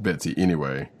Betsy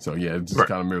anyway. So yeah, it just Right.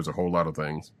 kind of mirrors a whole lot of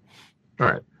things. All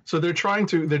right. So they're trying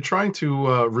to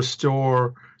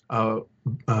restore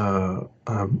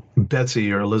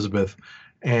Betsy or Elizabeth,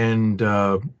 and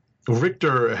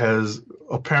Richter has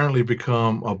apparently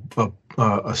become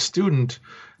a student,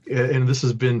 and this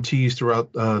has been teased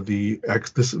throughout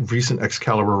this recent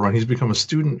Excalibur run. He's become a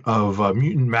student of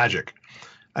mutant magic,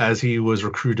 as he was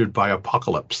recruited by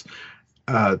Apocalypse.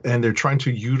 And they're trying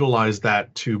to utilize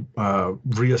that to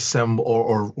reassemble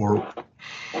or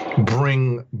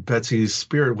bring Betsy's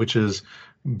spirit, which has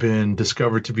been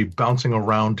discovered to be bouncing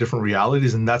around different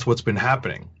realities, and that's what's been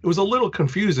happening. It was a little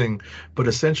confusing, but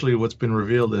essentially what's been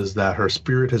revealed is that her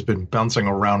spirit has been bouncing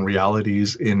around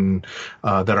realities that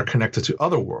are connected to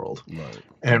Otherworld. Right.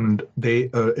 And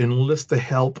they enlist the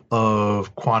help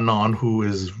of Quanon, who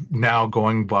is now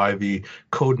going by the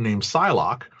codename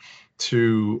Psylocke,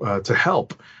 to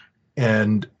help.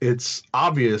 And it's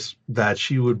obvious that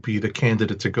she would be the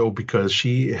candidate to go because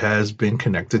she has been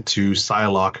connected to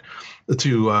Psylocke,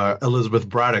 to Elizabeth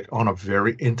Braddock on a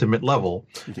very intimate level.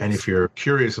 Yes. And if you're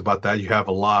curious about that, you have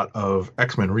a lot of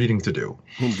X-Men reading to do.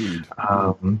 Indeed.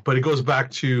 But it goes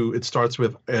back to, it starts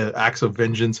with acts of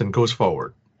vengeance and goes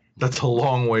forward. That's a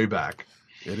long way back.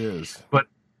 It is. But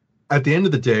at the end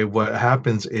of the day, what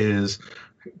happens is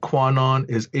Quanon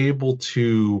is able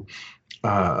to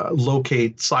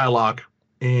locate Psylocke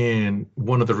in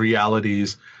one of the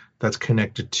realities that's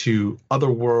connected to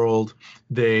Otherworld.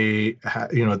 She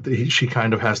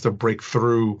kind of has to break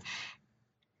through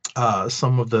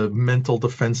some of the mental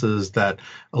defenses that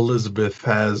Elizabeth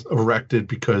has erected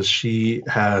because she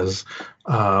has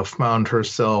found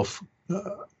herself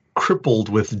crippled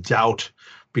with doubt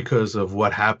because of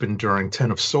what happened during Ten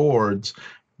of Swords.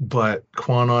 But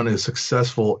Quanon is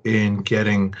successful in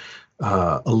getting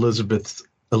Elizabeth's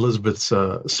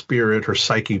spirit, her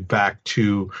psyche, back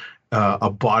to a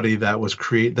body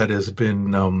that has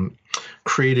been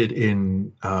created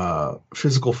in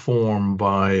physical form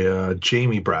by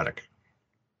Jamie Braddock.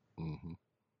 Mm-hmm.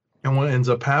 And what ends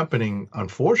up happening,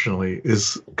 unfortunately,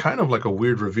 is kind of like a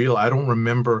weird reveal. I don't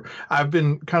remember. I've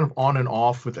been kind of on and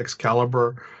off with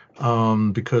Excalibur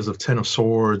because of Ten of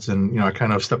Swords, and I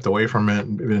kind of stepped away from it,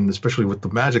 and especially with the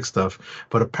magic stuff.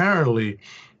 But apparently,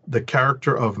 the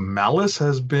character of Malice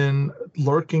has been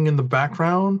lurking in the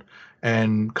background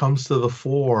and comes to the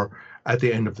fore at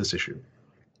the end of this issue.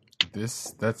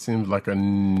 That seems like a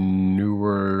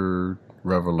newer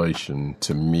revelation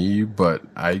to me, but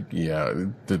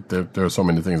there are so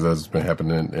many things that's been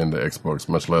happening in the X books,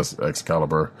 much less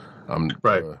Excalibur.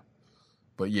 Right.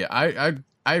 But yeah,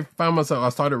 I found myself, I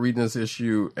started reading this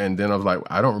issue, and then I was like,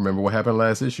 I don't remember what happened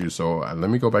last issue, so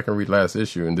let me go back and read last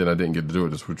issue, and then I didn't get to do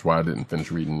it, which is why I didn't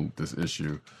finish reading this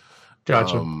issue.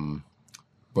 Gotcha.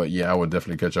 But yeah, I would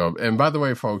definitely catch up. And by the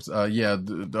way, folks, Age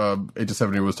of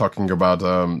 70 was talking about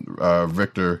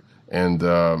Richter and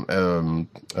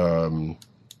the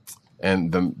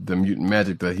mutant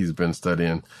magic that he's been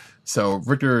studying. So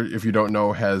Richter, if you don't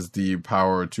know, has the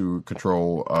power to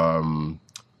control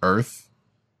Earth.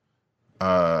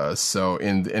 So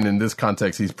in this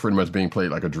context, he's pretty much being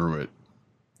played like a druid.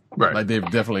 Right. Like they've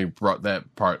definitely brought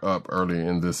that part up early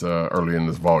in this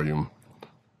volume.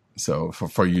 So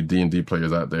for you D&D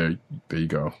players out there you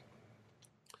go.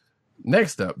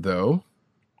 Next up, though,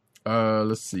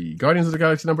 let's see, Guardians of the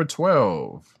Galaxy number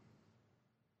 12,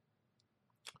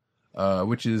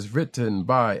 which is written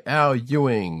by Al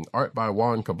Ewing, art by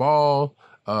Juan Cabal,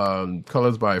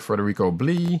 colors by Federico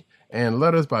Blee, and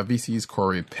letters by VC's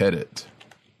Corey Pettit.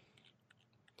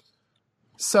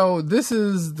 So this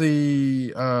is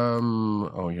the I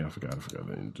forgot I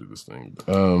didn't do this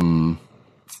thing.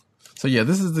 So yeah,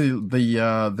 this is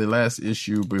the last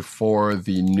issue before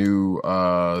the new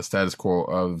status quo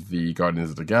of the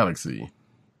Guardians of the Galaxy.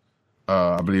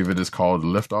 I believe it is called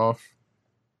Liftoff.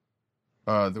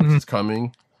 Which is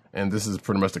coming, and this is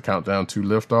pretty much the countdown to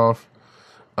Liftoff.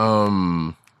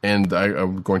 And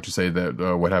I'm going to say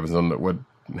that what happens on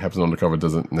the cover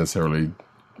doesn't necessarily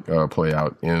play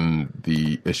out in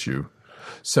the issue.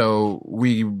 So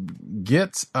we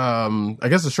get, I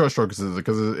guess the short stroke is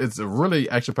because it's a really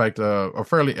a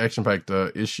fairly action-packed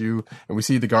issue, and we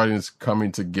see the Guardians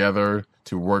coming together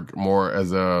to work more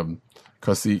as a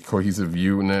cohesive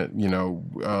unit.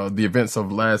 The events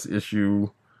of last issue,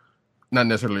 not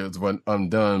necessarily as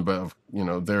undone, but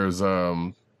there's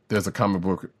a comic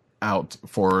book out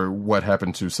for what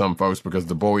happened to some folks because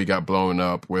the Bowie got blown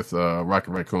up with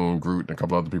Rocket Raccoon, Groot, and a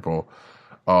couple other people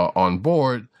on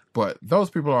board. But those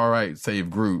people are all right, save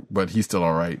Groot, but he's still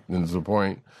all right. And there's the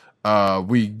point.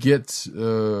 We get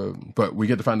to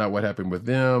find out what happened with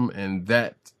them, and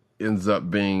that ends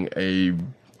up being a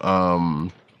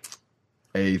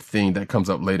thing that comes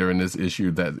up later in this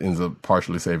issue that ends up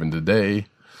partially saving the day.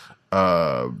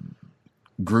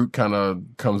 Groot kind of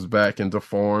comes back into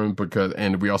form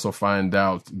and we also find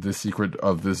out the secret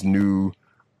of this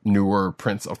newer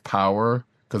Prince of Power.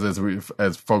 Because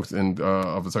as folks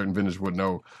of a certain vintage would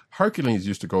know, Hercules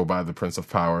used to go by the Prince of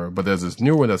Power, but there's this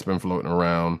new one that's been floating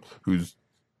around who's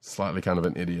slightly kind of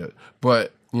an idiot.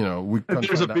 But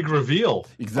there's a big reveal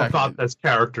about this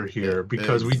character here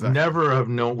because we've never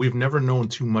known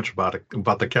too much about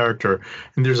the character,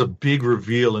 and there's a big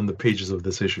reveal in the pages of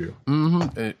this issue.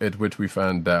 Mm-hmm. At which we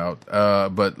find out,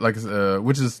 but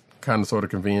which is kind of sort of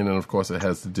convenient, and of course it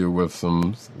has to do with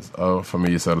some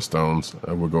familiar set of stones.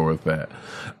 We'll go with that.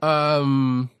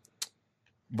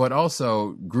 But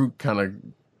also Groot kind of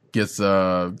gets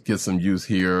some use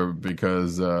here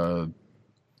because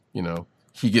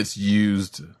he gets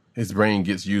used. His brain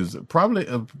gets used, probably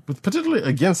particularly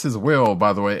against his will,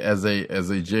 by the way, as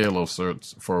a jail of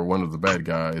sorts for one of the bad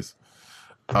guys.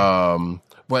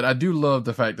 But I do love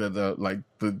the fact that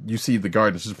you see the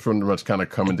Guardians just pretty much kind of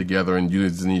coming together and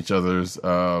using each other's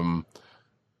kind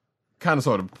of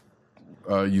sort of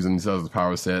using each other's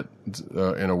power set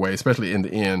in a way, especially in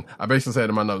the end. I basically said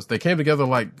in my notes they came together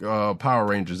like Power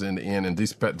Rangers in the end and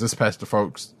dispatched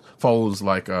the foes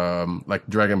like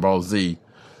Dragon Ball Z,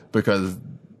 because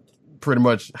pretty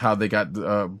much how they got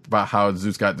about how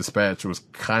Zeus got dispatched was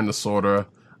kind of sort of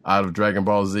out of Dragon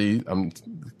Ball Z. I'm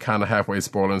kind of halfway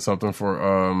spoiling something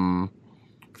for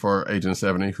Agent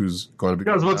 70, who's going to be.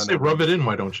 I was about to say, rub it in,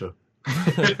 why don't you?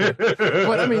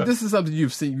 But I mean, this is something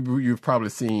you've probably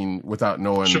seen without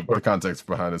knowing the context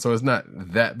behind it, so it's not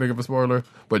that big of a spoiler.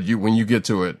 But when you get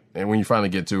to it, and when you finally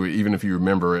get to it, even if you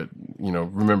remember it,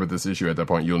 remember this issue at that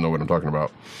point, you'll know what I'm talking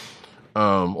about.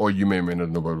 Or you may or may not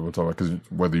know what we're talking about, because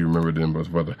whether you remember it in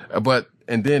whether.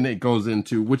 And then it goes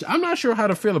into, which I'm not sure how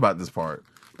to feel about this part.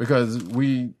 Because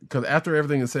after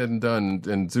everything is said and done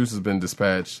and Zeus has been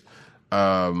dispatched,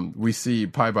 we see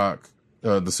Pybok,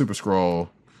 the Super Skrull.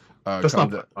 That's not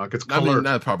Pybok, it's Clerk. I mean,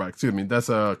 not Pybok, excuse me. That's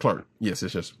Clerk. Yes.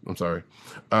 I'm sorry.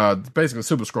 Basically,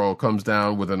 Super Skrull comes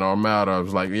down with an armada. I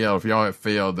was like, yeah, if y'all had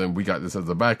failed, then we got this as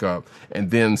a backup.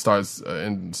 And then start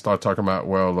talking about,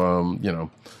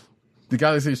 the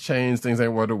galaxy's changed. Things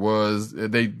ain't what it was.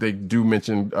 They do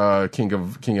mention King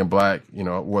of Black.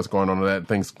 What's going on with that.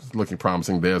 Things looking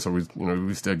promising there. So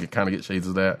we still get shades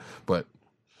of that. But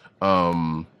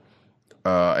and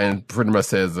pretty much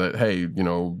says that, hey,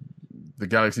 the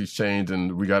galaxy's changed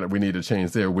and we need a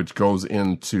change there, which goes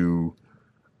into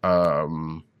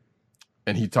and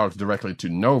he talks directly to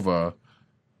Nova.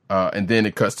 And then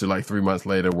it cuts to like 3 months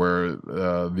later where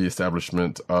the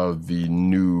establishment of the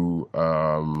new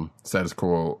status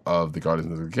quo of the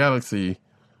Guardians of the Galaxy,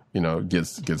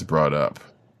 gets brought up.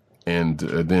 And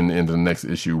then in the next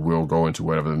issue, we'll go into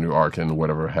whatever the new arc and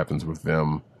whatever happens with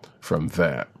them from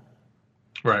that.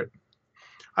 Right.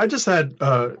 I just had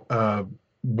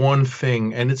one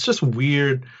thing, and it's just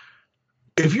weird.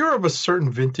 If you're of a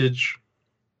certain vintage,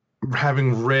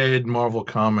 having read Marvel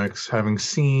Comics, having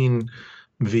seen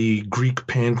the Greek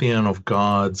pantheon of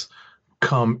gods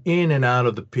come in and out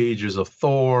of the pages of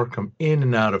Thor, come in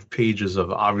and out of pages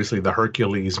of obviously the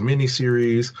Hercules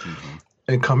miniseries,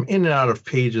 and come in and out of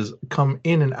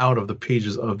the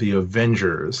pages of the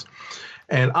Avengers.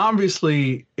 And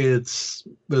obviously there's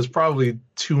probably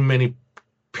too many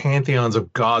pantheons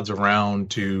of gods around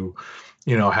to,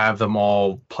 have them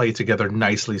all play together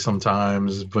nicely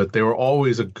sometimes, but they were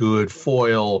always a good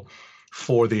foil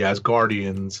for the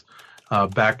Asgardians.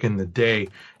 Back in the day,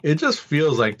 it just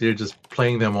feels like they're just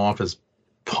playing them off as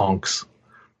punks,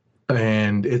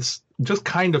 and it's just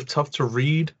kind of tough to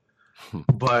read.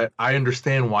 But I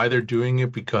understand why they're doing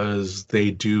it, because they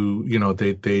do,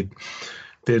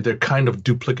 they're kind of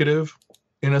duplicative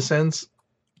in a sense.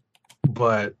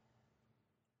 But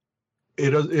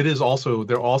it is also,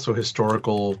 they're also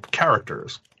historical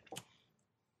characters.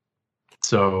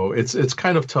 So it's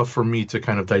kind of tough for me to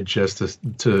kind of digest this,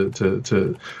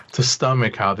 to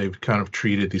stomach how they've kind of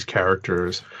treated these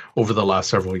characters over the last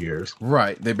several years.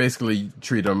 Right. They basically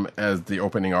treat them as the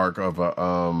opening arc of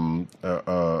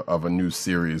a new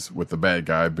series, with the bad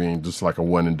guy being just like a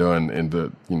one and done, and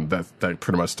that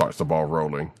pretty much starts the ball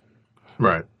rolling.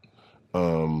 Right.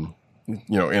 In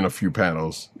a few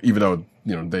panels, even though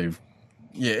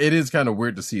it is kind of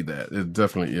weird to see that. It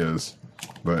definitely is.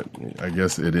 But I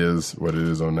guess it is what it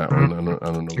is on that one.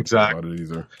 I don't know Exactly. about it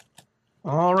either.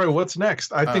 All right, what's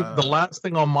next? I think the last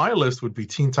thing on my list would be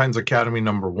Teen Titans Academy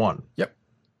 #1. Yep.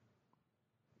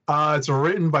 It's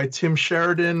written by Tim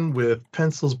Sheridan with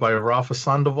pencils by Rafa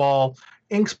Sandoval,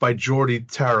 inks by Jordi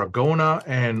Tarragona,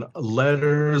 and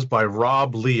letters by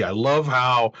Rob Lee. I love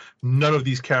how none of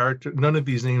these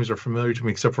names are familiar to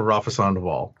me except for Rafa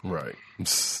Sandoval. Right.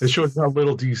 It shows how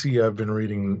little DC I've been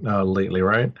reading lately,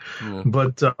 right? Yeah.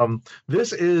 But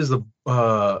this is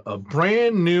a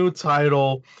brand new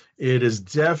title. It is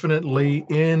definitely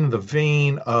in the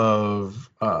vein of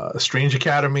Strange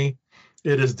Academy.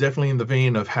 It is definitely in the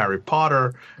vein of Harry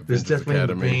Potter. It's definitely in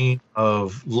the vein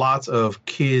of lots of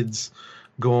kids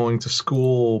going to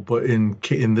school, but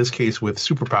in this case with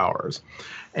superpowers.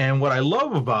 And what I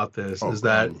love about this is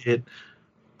that it.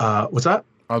 What's that?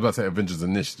 I was about to say Avengers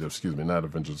Initiative. Excuse me, not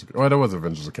Avengers. Well, that was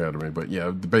Avengers Academy, but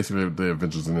yeah, basically the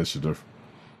Avengers Initiative.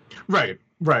 Right.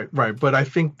 But I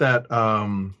think that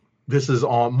this is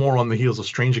more on the heels of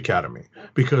Strange Academy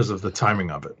because of the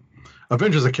timing of it.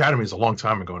 Avengers Academy is a long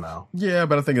time ago now. Yeah,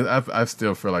 but I think I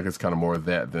still feel like it's kind of more of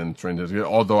that than Strange Academy,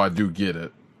 although I do get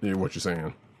it, what you're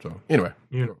saying. So anyway,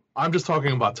 I'm just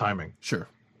talking about timing. Sure.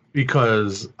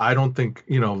 Because I don't think,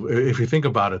 if you think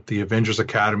about it, the Avengers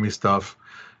Academy stuff,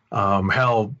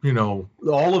 all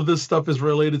of this stuff is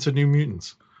related to New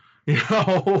Mutants.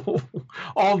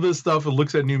 All this stuff, it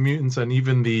looks at New Mutants and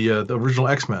even the original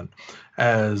X-Men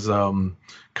as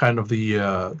kind of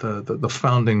the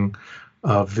founding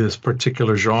of this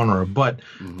particular genre. But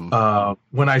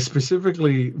when I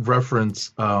specifically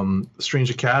reference Strange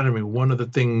Academy, one of the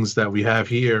things that we have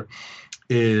here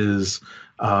is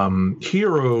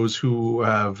heroes who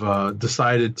have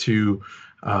decided to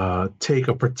take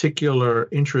a particular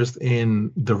interest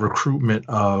in the recruitment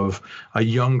of a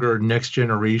younger next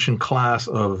generation class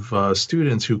of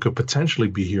students who could potentially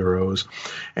be heroes.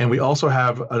 And we also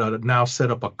have now set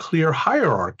up a clear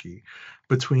hierarchy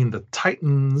between the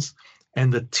Titans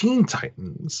and the Teen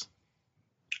Titans.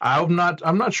 I'm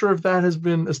not sure if that has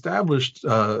been established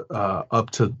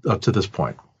up to this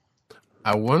point.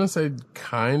 I want to say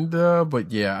kinda,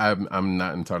 but yeah, I'm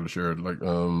not entirely sure. Like,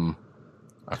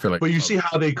 I feel like. But you see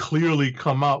how they clearly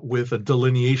come out with a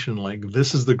delineation. Like,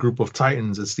 this is the group of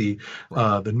Titans. It's the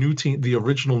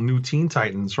original new Teen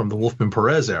Titans from the Wolfman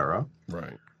Perez era.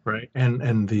 Right.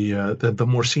 And the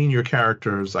more senior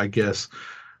characters, I guess.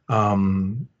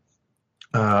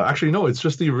 Actually, no, it's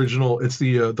just the original. It's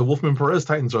the Wolfman Perez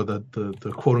Titans are the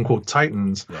quote unquote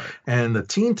Titans, right. And the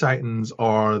Teen Titans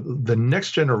are the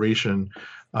next generation.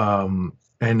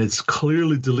 And it's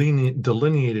clearly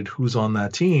delineated who's on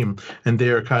that team, and they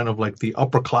are kind of like the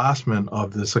upperclassmen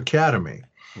of this academy.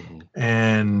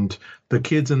 And the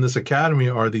kids in this academy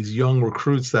are these young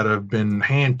recruits that have been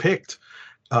handpicked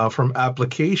from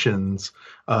applications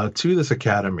to this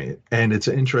academy. And it's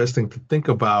interesting to think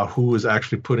about who is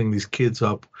actually putting these kids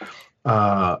up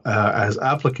as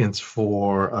applicants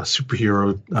for a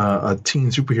teen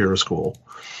superhero school.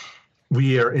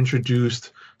 We are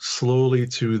introduced slowly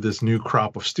to this new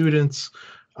crop of students.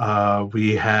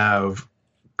 We have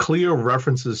clear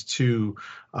references to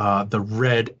the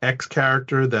Red X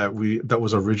character that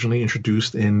was originally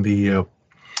introduced in the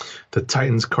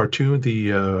Titans cartoon,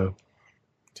 the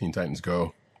Teen Titans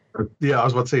Go. Yeah, I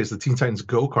was about to say it's the Teen Titans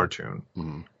Go cartoon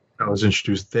that was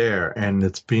introduced there, and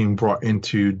it's being brought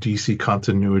into DC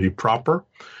continuity proper.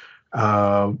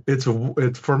 For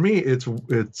me,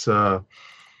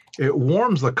 it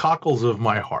warms the cockles of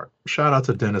my heart. Shout out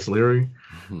to Dennis Leary.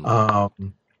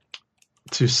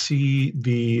 To see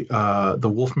the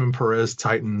Wolfman Perez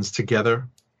Titans together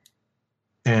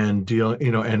and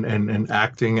and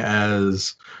acting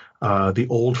as the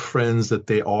old friends that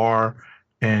they are.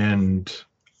 And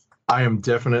I am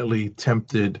definitely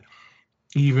tempted,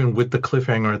 even with the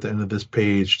cliffhanger at the end of this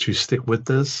page, to stick with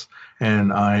this.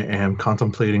 And I am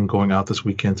contemplating going out this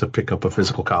weekend to pick up a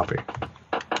physical copy.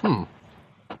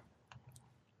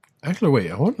 Actually, wait.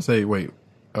 I want to say, wait.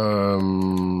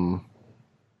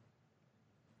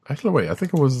 Actually, wait. I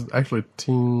think it was actually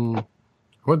Teen.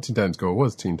 What Teen Titans Go? It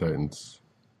was Teen Titans.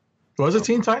 Was it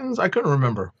Teen Titans? I couldn't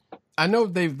remember. I know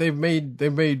they've made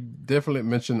definite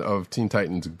mention of Teen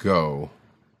Titans Go.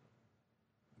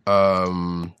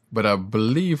 But I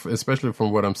believe, especially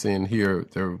from what I'm seeing here,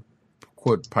 there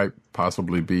could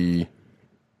possibly be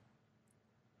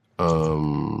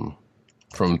from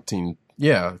Teen.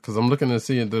 Yeah, because I'm looking to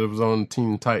see that it was on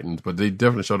Teen Titans, but they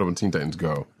definitely showed up on Teen Titans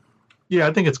Go. Yeah,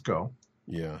 I think it's Go.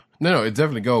 Yeah, no, it's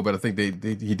definitely Go, but I think he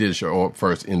did show up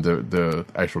first in the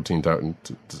actual Teen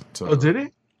Titans. Oh, did he?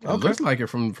 Okay. It looks like it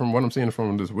from what I'm seeing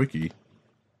from this wiki.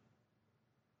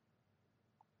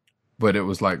 but it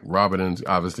was like Robin, and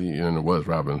obviously, and it was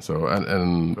Robin. So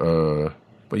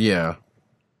but yeah.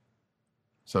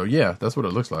 So yeah, that's what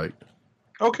it looks like.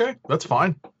 Okay, that's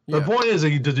fine. Yeah. The point is that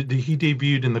he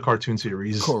debuted in the cartoon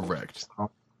series. Correct.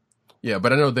 So, Yeah,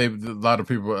 but I know a lot of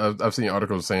people, I've seen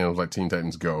articles saying it was like Teen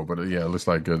Titans Go, but yeah, it looks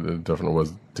like it definitely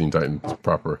was Teen Titans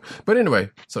proper. But anyway,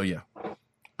 so yeah.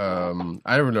 I don't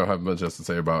really have much else to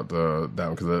say about that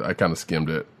one because I kind of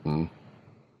skimmed it, and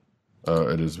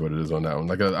it is what it is on that one.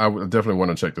 Like I would definitely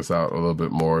want to check this out a little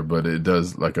bit more, but it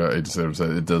does, like I just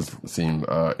said, it does seem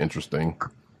interesting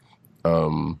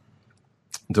to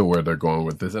where they're going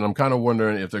with this. And I'm kind of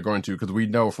wondering if they're going to, because we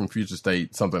know from Future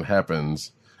State something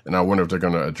happens, and I wonder if they're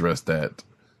going to address that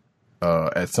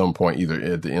at some point, either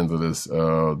at the end of this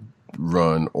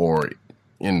run or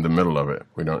in the middle of it.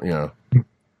 We don't,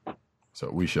 so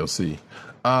we shall see.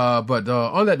 But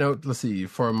on that note, let's see.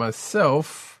 For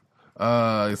myself,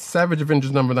 Savage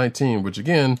Avengers number 19, which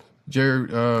again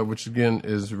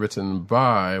is written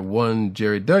by one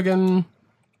Jerry Duggan,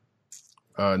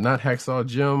 not Hacksaw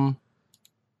Jim.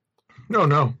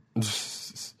 No.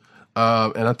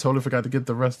 And I totally forgot to get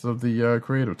the rest of the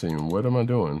creative team. What am I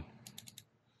doing?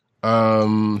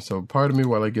 So pardon me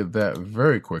while I get that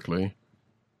very quickly.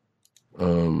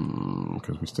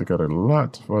 Because we still got a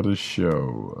lot for the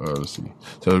show. Let's see.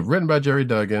 So written by Jerry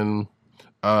Duggan,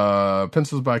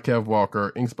 pencils by Kev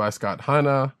Walker, inks by Scott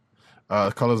Hanna,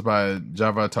 colors by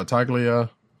Java Tartaglia,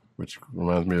 which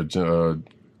reminds me of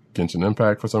Genshin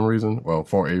Impact for some reason. Well,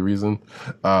 for a reason.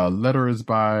 Letters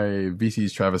by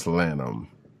VC's Travis Lanham.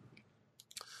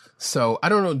 So I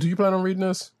don't know. Do you plan on reading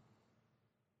this?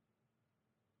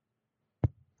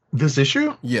 This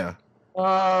issue? Yeah.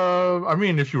 I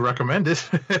mean, if you recommend it,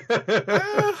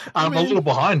 I'm a little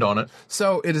behind on it.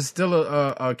 So it is still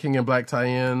a King in Black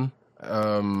tie-in.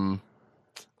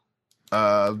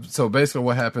 So basically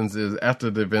what happens is after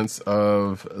the events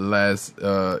of last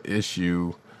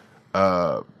issue,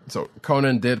 so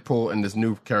Conan, Deadpool, and this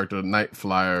new character, Night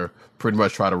Flyer, pretty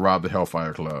much try to rob the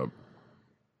Hellfire Club.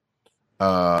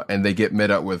 And they get met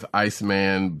up with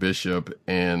Iceman, Bishop,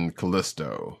 and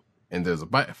Callisto. And there's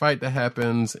a fight that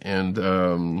happens, and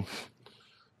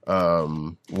one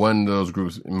of those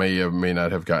groups may or may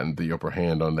not have gotten the upper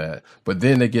hand on that. But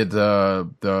then they get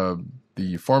the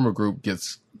former group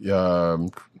gets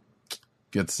let's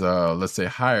say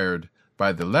hired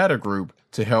by the latter group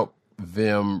to help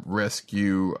them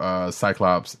rescue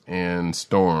Cyclops and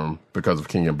Storm because of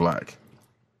King in Black.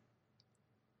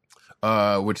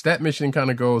 Which that mission kind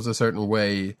of goes a certain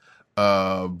way.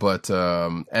 But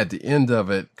at the end of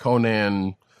it,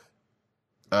 Conan,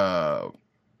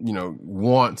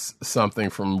 wants something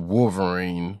from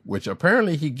Wolverine, which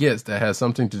apparently he gets that has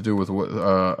something to do with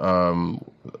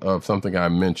something I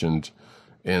mentioned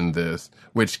in this,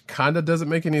 which kind of doesn't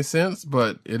make any sense,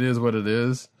 but it is what it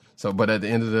is. So, but at the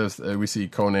end of this, we see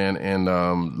Conan and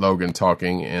Logan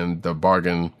talking, and the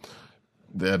bargain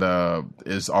that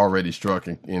is already struck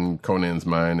in Conan's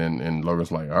mind, and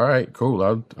Logan's like, all right, cool,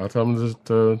 I'll tell him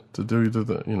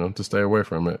to stay away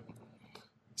from it.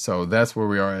 So that's where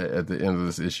we are at the end of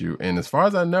this issue. And as far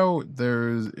as I know, there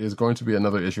is going to be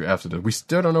another issue after this. We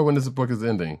still don't know when this book is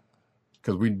ending,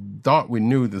 because we thought we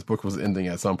knew this book was ending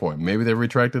at some point. Maybe they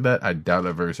retracted that. I doubt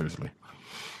that very seriously.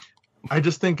 I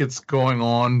just think it's going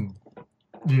on,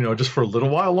 just for a little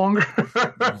while longer.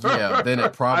 Yeah, then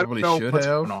it probably should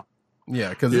have. Yeah,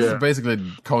 because this is basically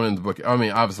Conan's book. I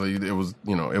mean, obviously, it was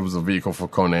a vehicle for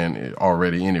Conan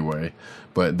already anyway,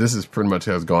 but this is pretty much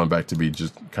has gone back to be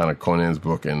just kind of Conan's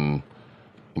book, and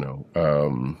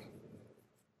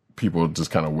people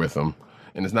just kind of with him,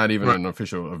 and it's not even an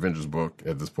official Avengers book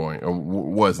at this point, or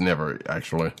was never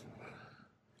actually.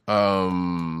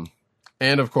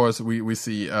 And of course, we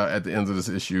see at the end of this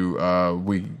issue,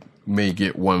 we may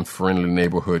get one Friendly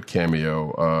Neighborhood cameo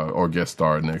or guest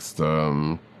star next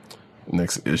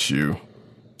issue.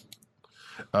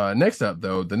 Next up,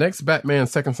 though, the next Batman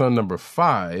Second Son number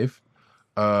 5,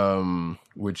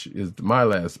 which is my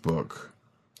last book,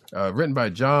 written by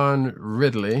John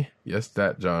Ridley. Yes,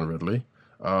 that John Ridley.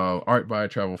 Art by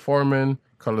Travel Foreman.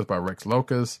 Colors by Rex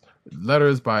Locus.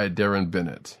 Letters by Darren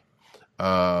Bennett.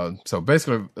 So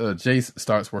basically, Jace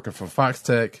starts working for Fox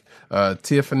Tech.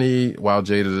 Tiffany, while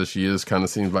jaded as she is, kind of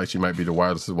seems like she might be the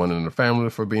wildest one in the family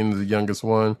for being the youngest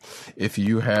one. If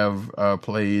you have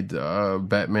played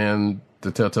Batman,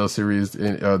 the Telltale series,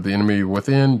 The Enemy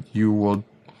Within, you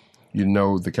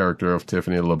know the character of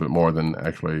Tiffany a little bit more than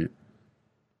actually.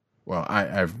 Well,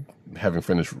 I've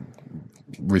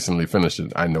recently finished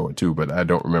it. I know it too, but I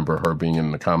don't remember her being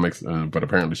in the comics. But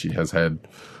apparently, she has had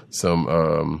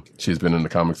some. She's been in the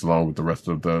comics along with the rest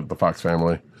of the Fox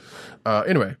family.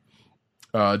 Anyway,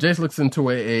 Jace looks into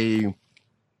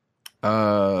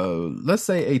let's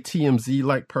say a TMZ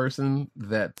like person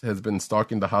that has been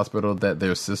stalking the hospital that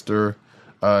their sister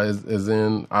is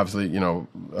in. Obviously,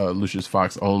 Lucius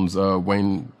Fox owns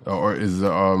Wayne, or is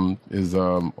the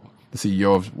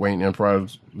CEO of Wayne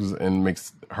Enterprises, and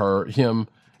makes him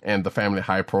and the family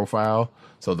high profile.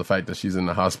 So the fact that she's in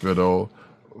the hospital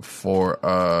for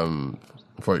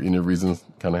any reasons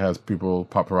kind of has people,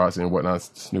 paparazzi and whatnot,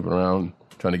 snooping around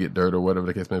trying to get dirt or whatever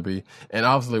the case may be. And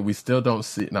obviously we still don't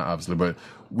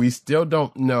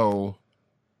know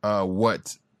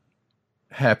what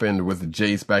happened with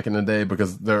Jace back in the day,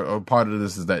 because part of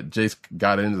this is that Jace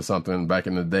got into something back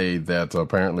in the day that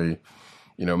apparently,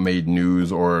 made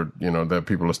news, or, that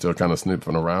people are still kind of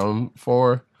snooping around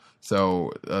for.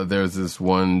 So there's this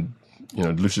one,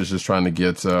 Lucius is trying to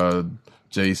get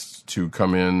Jace to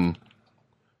come in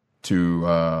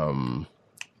to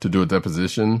do a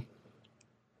deposition,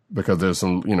 because there's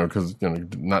some,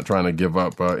 not trying to give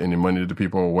up any money to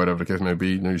people or whatever the case may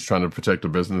be. He's trying to protect the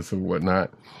business and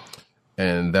whatnot.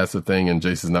 And that's the thing. And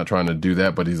Jace is not trying to do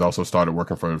that, but he's also started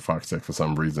working for Fox Tech for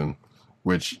some reason,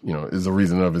 which, is a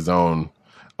reason of his own.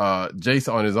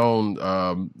 Jace on his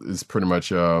own is pretty much,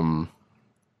 Jace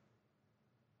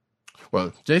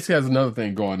has another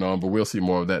thing going on, but we'll see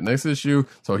more of that next issue.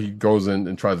 So he goes in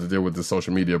and tries to deal with the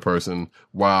social media person,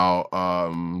 while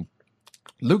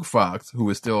Luke Fox, who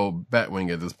is still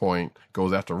Batwing at this point,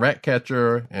 goes after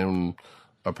Ratcatcher, and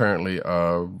apparently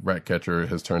Ratcatcher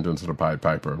has turned into the Pied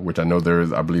Piper, which I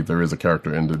believe there is a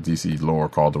character in the DC lore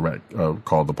called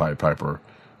the Pied Piper.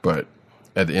 But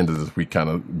at the end of this, we kind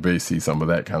of see some of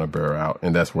that kind of bear out,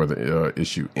 and that's where the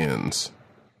issue ends.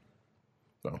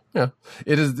 So yeah,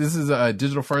 this is a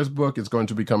digital first book. It's going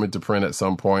to be coming to print at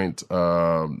some point.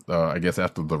 I guess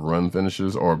after the run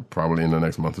finishes, or probably in the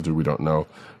next month or two. We don't know.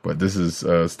 But this is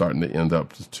starting to end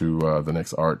up to the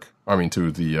next arc. I mean,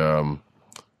 to the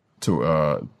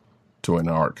to an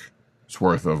arc's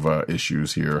worth of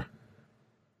issues here.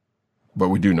 But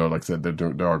we do know, like I said, they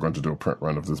are going to do a print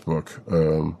run of this book,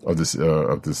 of this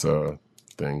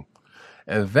thing,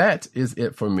 and that is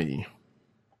it for me.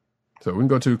 So we can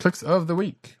go to Clicks of the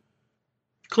Week.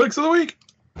 Clicks of the Week.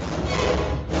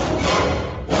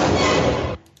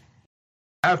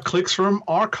 Have clicks from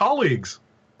our colleagues.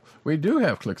 We do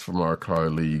have clicks from our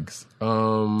colleagues.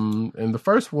 And the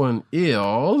first one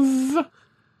is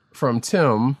from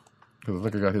Tim, because I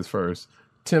think I got his first.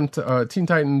 Teen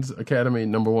Titans Academy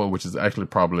 #1, which is actually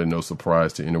probably no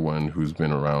surprise to anyone who's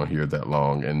been around here that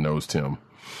long and knows Tim,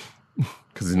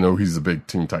 because he's a big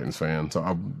Teen Titans fan. So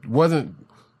I wasn't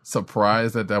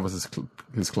surprised that was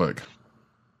his click.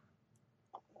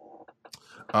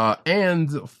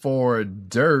 And for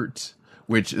Dirt,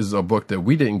 which is a book that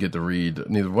we didn't get to read,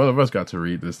 neither one of us got to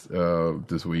read this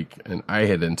week, and I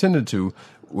had intended to,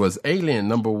 was Alien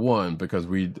 #1, because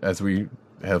as we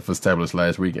have established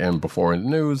last week and before in the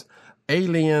news,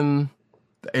 Aliens,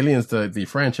 the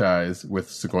franchise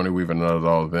with Sigourney Weaver and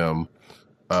all of them,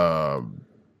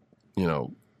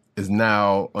 is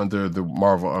now under the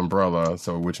Marvel umbrella.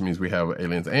 So, which means we have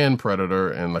Aliens and Predator,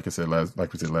 and like we said last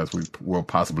week, we're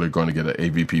possibly going to get an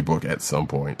AVP book at some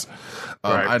point.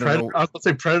 Right. I was going to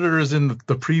say Predator is in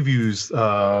the previews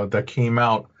that came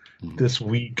out this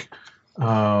week.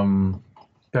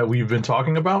 That we've been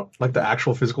talking about, like the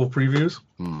actual physical previews.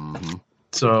 Mm-hmm.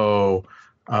 So,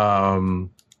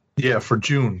 for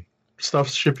June,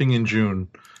 stuff's shipping in June.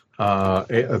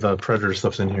 The Predator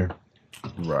stuff's in here.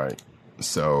 Right.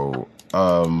 So,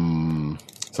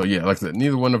 like I said,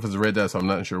 neither one of us read that, so I'm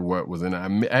not sure what was in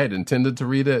it. I had intended to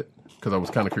read it because I was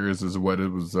kind of curious as to what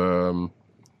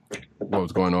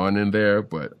was going on in there,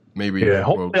 but maybe. Yeah,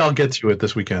 hopefully I'll get to it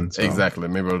this weekend. So. Exactly.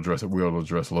 Maybe we'll address a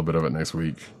little bit of it next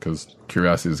week, because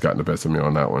curiosity has gotten the best of me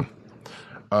on that one.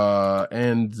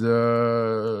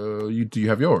 Do you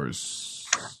have yours?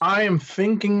 I am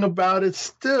thinking about it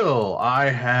still. I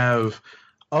have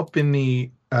up in the.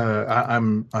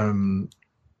 I'm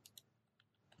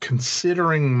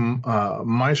considering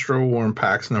Maestro War and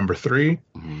Pax #3.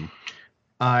 Mm-hmm.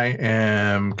 I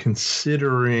am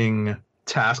considering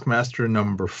Taskmaster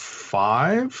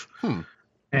 #5,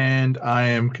 and I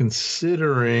am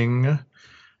considering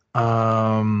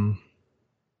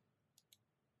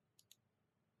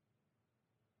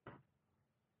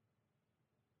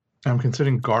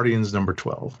Guardians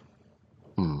 #12.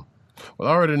 Well,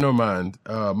 I already know mine.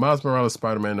 Miles Morales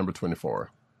Spider-Man #24.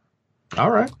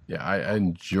 All right. Yeah, I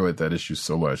enjoyed that issue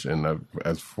so much, and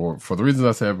as for the reasons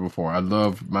I said before, I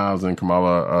love Miles and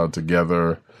Kamala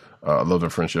together. I love their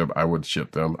friendship. I would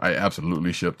ship them. I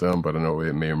absolutely ship them, but I know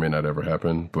it may or may not ever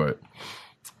happen. But,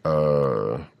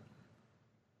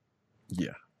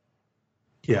 yeah.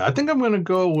 Yeah, I think I'm going to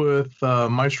go with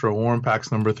Maestro Warren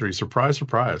Pax number 3. Surprise,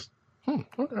 surprise.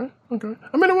 Okay.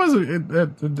 I mean, it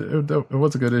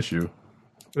was a good issue.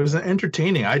 It was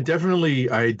entertaining. I definitely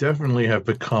have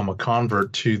become a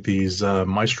convert to these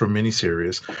Maestro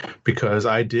miniseries because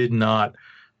I did not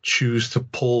choose to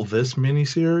pull this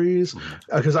miniseries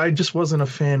because I just wasn't a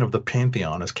fan of the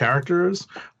Pantheon as characters.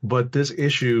 But this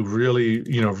issue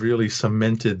really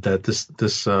cemented that this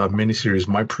miniseries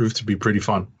might prove to be pretty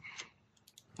fun.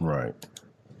 Right.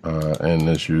 And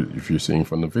if you're seeing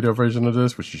from the video version of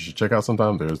this, which you should check out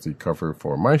sometime, there's the cover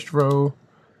for Maestro.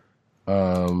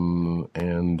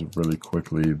 And really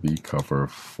quickly, the cover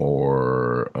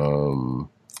for,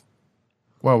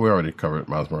 well, we already covered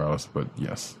Miles Morales, but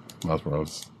yes, Miles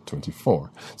Morales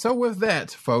 24. So with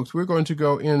that, folks, we're going to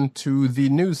go into the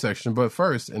news section, but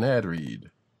first, an ad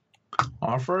read.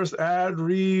 Our first ad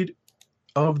read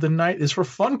of the night is for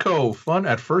Funko, Fun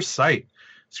at First Sight.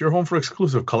 It's your home for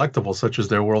exclusive collectibles such as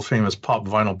their world-famous pop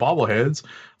vinyl bobbleheads,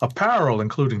 apparel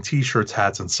including t-shirts,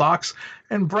 hats, and socks,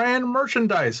 and brand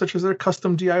merchandise such as their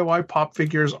custom DIY pop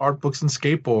figures, art books, and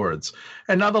skateboards.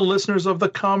 And now the listeners of the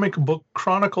Comic Book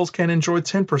Chronicles can enjoy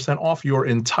 10% off your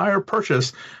entire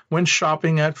purchase when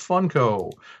shopping at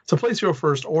Funko. To place your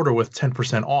first order with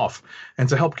 10% off and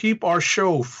to help keep our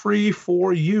show free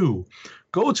for you,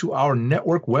 go to our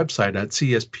network website at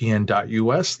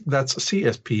cspn.us. That's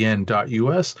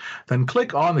cspn.us. Then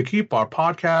click on the Keep Our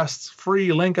Podcasts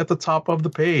free link at the top of the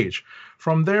page.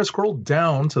 From there, scroll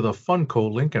down to the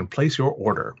Funko link and place your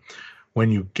order.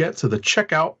 When you get to the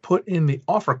checkout, put in the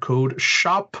offer code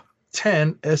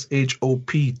SHOP10,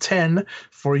 SHOP10,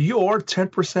 for your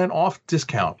 10% off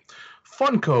discount.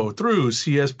 Funko through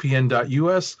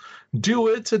cspn.us. Do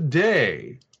it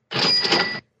today.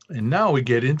 And now we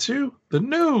get into the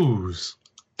news.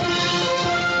 Are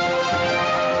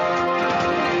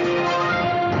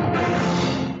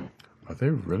they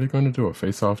really going to do a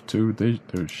face-off 2?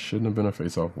 There shouldn't have been a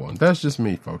face-off 1. That's just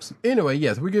me, folks. Anyway,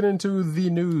 yes, we get into the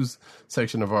news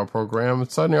section of our program,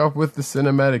 starting off with the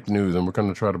cinematic news, and we're going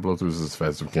to try to blow through this as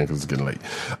fast as we can because it's getting late.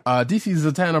 DC's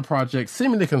Zatanna project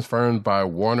seemingly confirmed by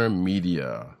Warner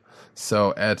Media.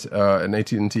 So at an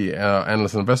AT&T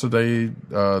Analyst Investor Day,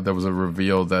 there was a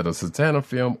reveal that a Zatanna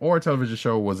film or television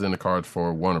show was in the cards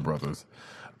for Warner Brothers.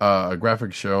 A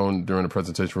graphic shown during the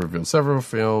presentation revealed several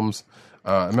films.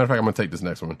 As a matter of fact, I'm going to take this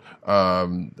next one.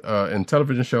 In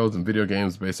television shows and video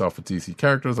games based off of DC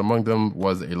characters, among them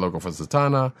was a logo for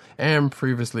Zatanna and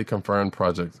previously confirmed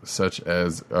projects such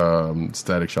as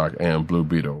Static Shock and Blue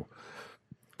Beetle.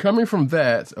 Coming from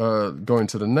that, going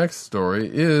to the next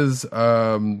story is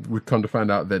we come to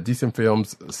find out that DC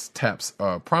Films taps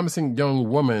promising young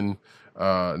woman,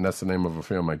 and that's the name of a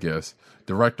film, I guess,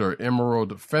 director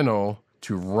Emerald Fennell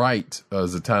to write a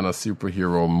Zatanna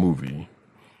superhero movie.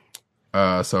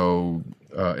 So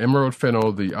Emerald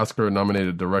Fennell, the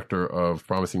Oscar-nominated director of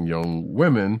Promising Young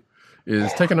Women,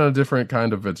 is taking on a different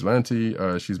kind of vigilante.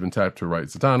 She's been tapped to write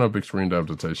Zatanna, a big screen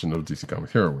adaptation of DC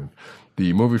Comics heroine.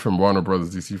 The movie from Warner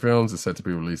Brothers DC Films is set to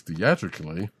be released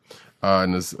theatrically,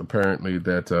 and it's apparently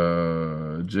that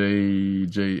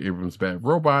J.J. Abrams' Bad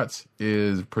Robots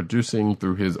is producing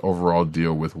through his overall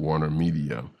deal with Warner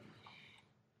Media.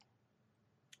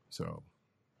 So,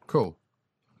 cool.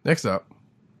 Next up.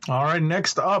 All right,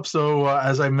 next up. So,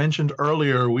 as I mentioned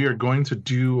earlier, we are going to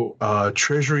do a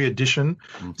Treasury edition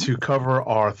to cover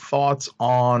our thoughts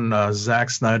on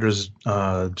Zack Snyder's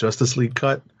Justice League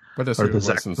cut, But or the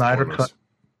Zack Snyder cut.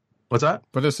 What's that?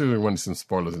 But there's really want some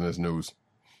spoilers in this news.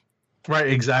 Right,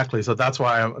 exactly. So that's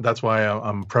why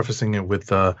I'm prefacing it with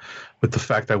the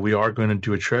fact that we are going to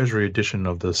do a Treasury edition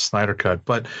of the Snyder Cut.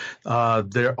 But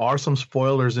there are some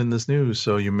spoilers in this news,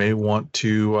 so you may want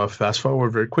to fast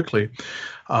forward very quickly.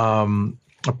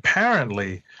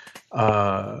 Apparently,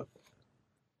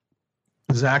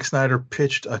 Zack Snyder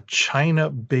pitched a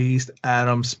China-based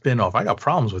Atom spinoff. I got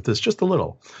problems with this, just a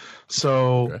little.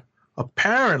 So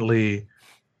apparently,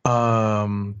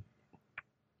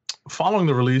 following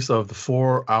the release of the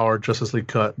 4-hour Justice League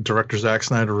cut, director Zack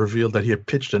Snyder revealed that he had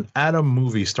pitched an Atom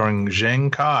movie starring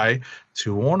Zhang Kai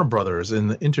to Warner Brothers. In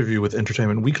the interview with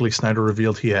Entertainment Weekly, Snyder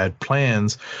revealed he had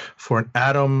plans for an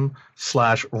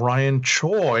Atom/Ryan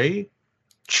Choi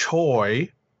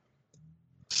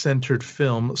centered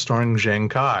film starring Zhang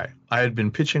Kai. I had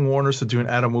been pitching Warner to do an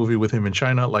Atom movie with him in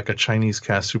China, like a Chinese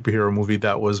cast superhero movie.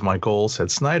 That was my goal, said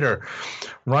Snyder.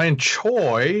 Ryan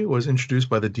Choi was introduced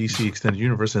by the DC Extended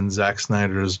Universe in Zack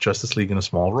Snyder's Justice League in a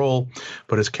small role,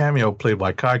 but his cameo, played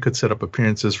by Kai, could set up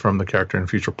appearances from the character in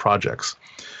future projects.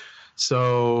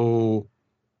 So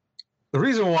the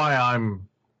reason why I'm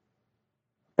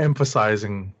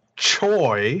emphasizing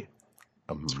Choi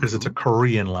because it's a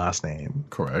Korean last name.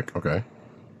 Correct. Okay.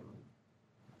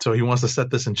 So he wants to set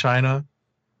this in China.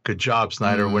 Good job,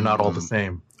 Snyder. We're not all the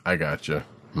same. I gotcha.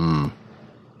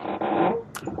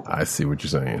 I see what you're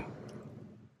saying.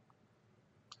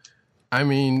 I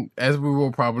mean, as we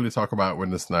will probably talk about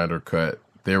when the Snyder cut,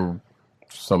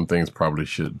 some things probably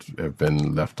should have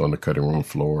been left on the cutting room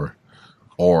floor,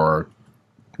 or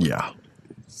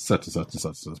such and such and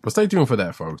such. But stay tuned for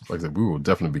that, folks. Like I said, we will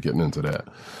definitely be getting into that.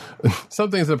 Some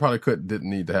things that probably didn't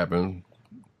need to happen.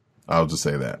 I'll just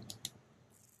say that.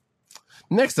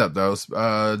 Next up, though,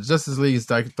 Justice League's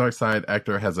Darkseid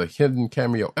actor has a hidden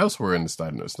cameo elsewhere in the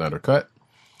Snyder cut.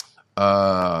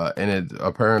 And it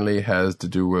apparently has to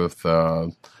do with,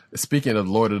 speaking of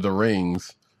Lord of the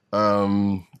Rings,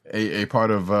 a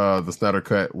part of the Snyder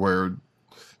cut where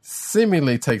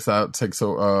seemingly takes notes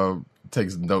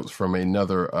from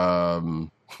another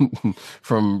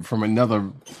from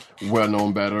another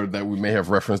well-known battle that we may have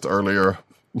referenced earlier.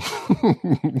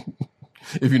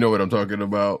 If you know what I'm talking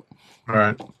about. All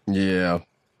right. Yeah.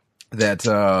 That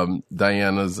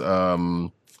Diana's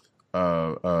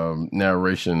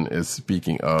narration is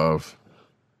speaking of,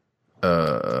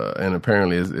 and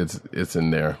apparently it's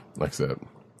in there, like I said.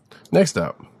 Next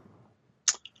up,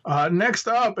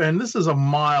 and this is a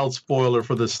mild spoiler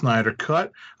for the Snyder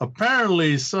cut.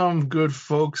 Apparently, some good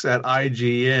folks at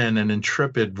IGN, an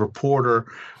intrepid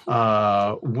reporter,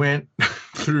 went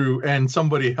through, and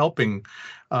somebody helping,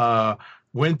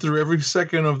 went through every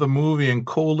second of the movie and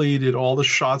collated all the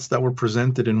shots that were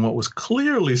presented in what was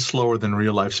clearly slower than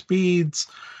real life speeds,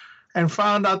 and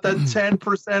found out that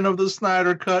 10% of the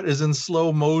Snyder cut is in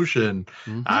slow motion.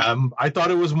 I thought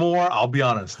it was more, I'll be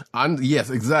honest. Yes,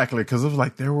 exactly. Because it was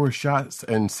like there were shots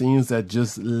and scenes that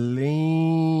just lingered.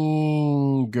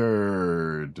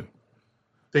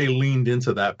 They leaned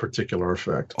into that particular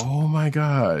effect. Oh my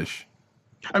gosh.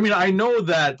 I mean, I know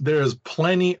that there's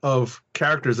plenty of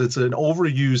characters. It's an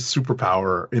overused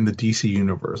superpower in the DC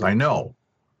universe. I know.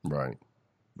 Right.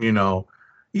 You know,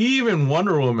 even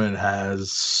Wonder Woman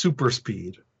has super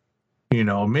speed. You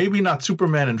know, maybe not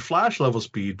Superman and Flash level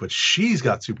speed, but she's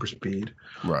got super speed.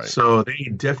 Right. So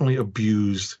they definitely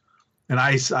abused, and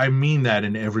I mean that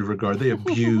in every regard. They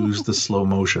abused the slow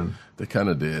motion. They kind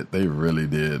of did. They really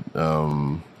did.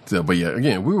 But yeah,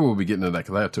 again, we will be getting to that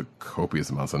because I took copious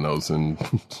amounts of notes, and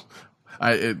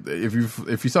if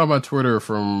you saw my Twitter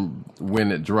from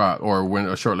when it dropped,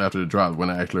 or shortly after it dropped, when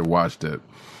I actually watched it,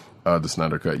 the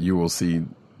Snyder cut, you will see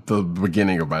the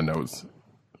beginning of my notes.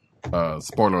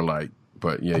 Spoiler alert,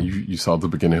 but yeah, you saw the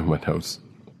beginning of my notes.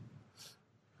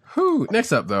 Whew.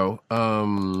 Next up, though,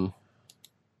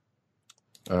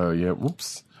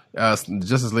 whoops.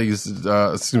 Justice League's,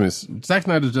 Zack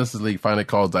Snyder's Justice League finally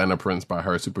calls Diana Prince by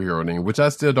her superhero name, which I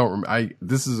still don't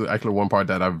this is actually one part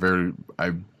that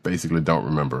I basically don't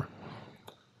remember.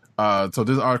 So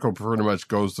this article pretty much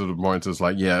goes to the point, it's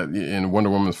like, yeah, in Wonder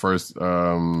Woman's first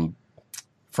movie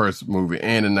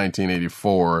and in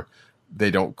 1984,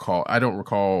 I don't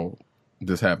recall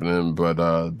this happening,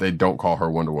 but they don't call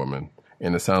her Wonder Woman.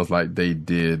 And it sounds like they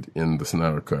did in the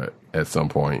Snyder cut at some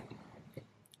point.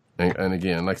 And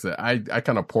again, like I said, I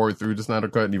kind of poured through the Snyder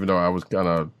cut, even though I was kind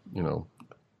of,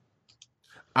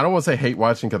 I don't want to say hate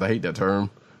watching because I hate that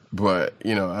term, but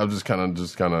I was just kind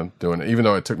of doing it, even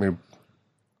though it took me,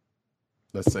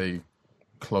 let's say,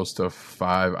 close to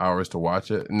 5 hours to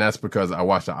watch it, and that's because I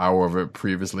watched an hour of it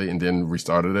previously and then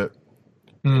restarted it,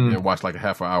 and watched like a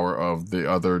half an hour of the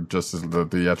other the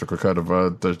theatrical cut of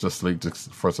the Justice League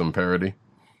just for some parody.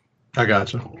 I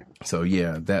gotcha. So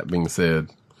yeah, that being said.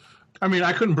 I mean,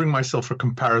 I couldn't bring myself, for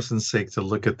comparison's sake, to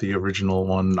look at the original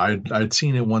one. I'd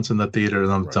seen it once in the theater,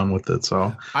 and I'm done with it.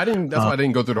 So I didn't. That's why I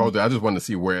didn't go through the whole thing. I just wanted to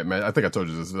see where it matched. I think I told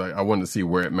you this. Like, I wanted to see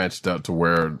where it matched up to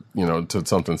where to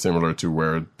something similar to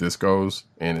where this goes.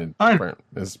 And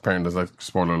it's apparently, like,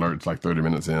 spoiler alert, it's like 30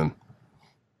 minutes in.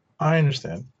 I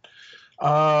understand.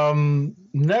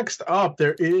 Next up,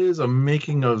 there is a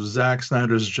making of Zack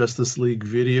Snyder's Justice League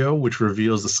video, which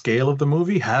reveals the scale of the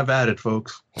movie. Have at it,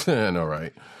 folks. I know,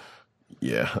 right?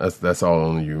 Yeah, that's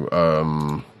all on you.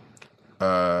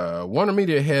 Warner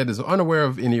Media head is unaware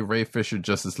of any Ray Fisher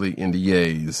Justice League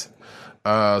NDAs.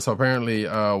 So apparently,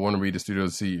 Warner Media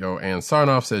Studios CEO Ann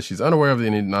Sarnoff says she's unaware of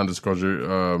any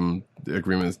non-disclosure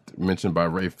agreements mentioned by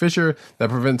Ray Fisher that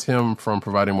prevents him from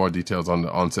providing more details on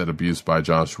the on-set abuse by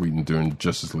Joss Whedon during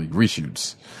Justice League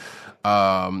reshoots.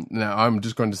 Now, I'm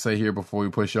just going to say here before we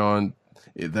push on,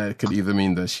 that could either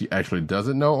mean that she actually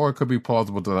doesn't know, or it could be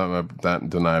plausible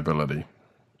deniability.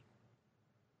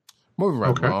 Moving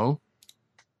right along.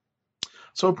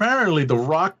 So apparently The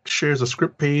Rock shares a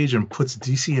script page and puts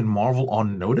DC and Marvel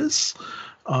on notice.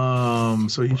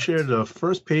 So he shared the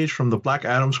first page from the Black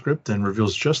Adam script and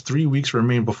reveals just 3 weeks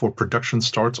remain before production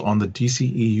starts on the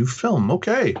DCEU film.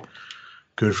 Okay,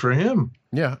 good for him.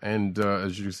 Yeah, and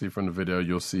as you can see from the video,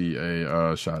 you'll see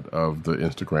a shot of the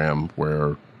Instagram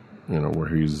where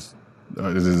he's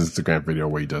his Instagram video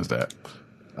where he does that.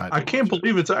 I can't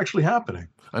believe it's actually happening.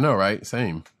 I know, right?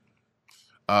 Same.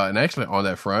 And actually, on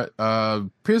that front,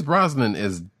 Pierce Brosnan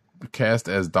is cast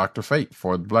as Dr. Fate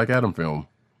for the Black Adam film.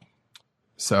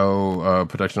 So,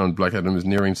 production on Black Adam is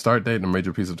nearing start date, and a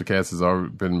major piece of the cast has already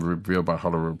been revealed by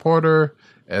Hollywood Reporter,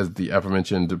 as the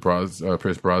aforementioned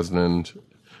Pierce Brosnan,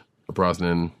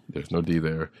 there's no D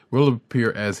there, will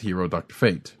appear as hero Dr.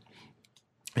 Fate.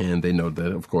 And they note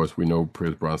that, of course, we know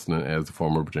Pierce Brosnan as the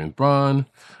former James Bond,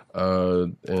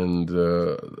 and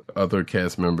other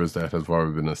cast members that have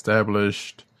already been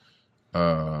established.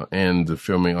 And the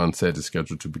filming on set is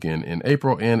scheduled to begin in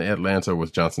April in Atlanta,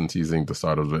 with Johnson teasing the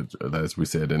start of it, as we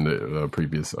said in the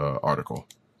previous article.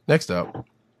 Next up,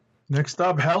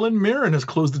 Helen Mirren has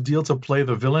closed the deal to play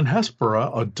the villain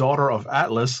Hespera, a daughter of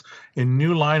Atlas, in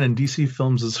New Line and DC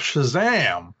Films'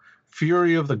 Shazam!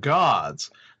 Fury of the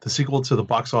Gods, the sequel to the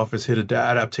box office hit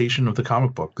adaptation of the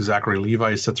comic book. Zachary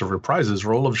Levi is set to reprise his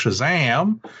role of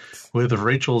Shazam, with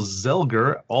Rachel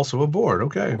Zelger also aboard.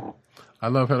 Okay. I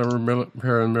love Helen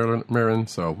Mirren,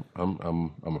 so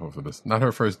I'm up for this. Not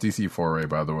her first DC foray,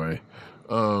 by the way.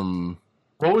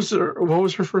 What was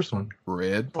her first one?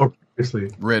 Red. Or previously?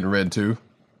 Red and Red 2.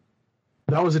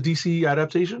 That was a DC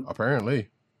adaptation? Apparently.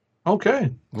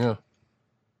 Okay. Yeah.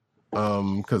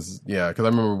 Because I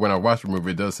remember when I watched the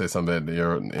movie, it does say something at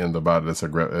the end about it's a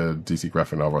DC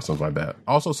graphic novel or something like that.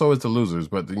 Also, so is The Losers,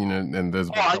 but and there's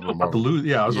I know about The Losers.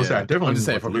 Yeah, I was gonna say I definitely. I'm just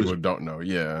saying for people who don't know.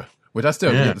 Yeah, which I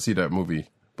still get to see that movie,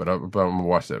 but I'm gonna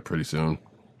watch that pretty soon.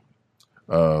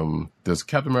 There's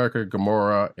Captain America,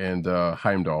 Gamora, and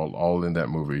Heimdall all in that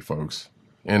movie, folks,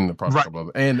 and probably a couple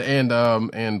of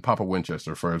and Papa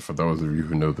Winchester for those of you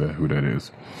who know who that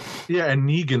is. Yeah, and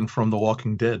Negan from The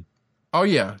Walking Dead. Oh,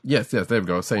 yeah. Yes. There we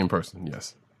go. Same person.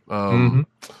 Yes.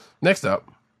 Next up.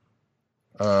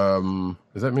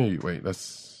 Is that me? Wait,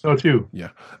 that's... Oh, it's you.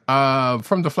 Yeah.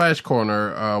 From the Flash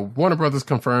Corner, Warner Brothers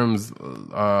confirms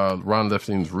Ron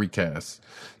Livingston's recast.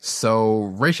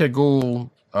 So, Ra's al Ghul,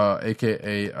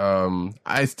 a.k.a.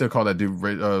 I still call that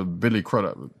dude Billy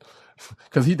Crudup.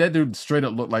 Because that dude straight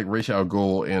up looked like Ra's al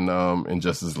Ghul in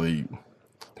Justice League,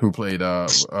 who played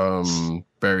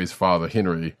Barry's father,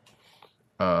 Henry.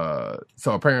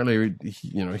 So apparently,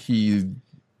 he's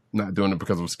not doing it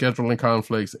because of scheduling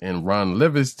conflicts, and Ron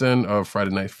Livingston of Friday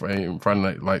Night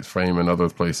Lights fame and other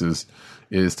places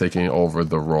is taking over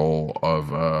the role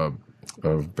of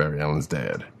Barry Allen's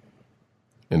dad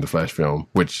in the Flash film,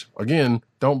 which again,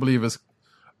 don't believe is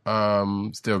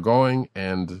still going.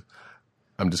 And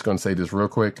I'm just going to say this real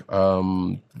quick: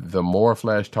 the more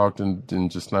Flash talked in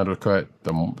just Snyder Cut,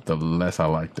 the less I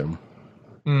liked him.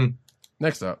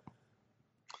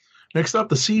 Next up,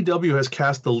 the CW has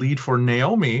cast the lead for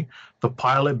Naomi, the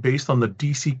pilot based on the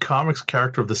DC Comics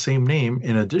character of the same name.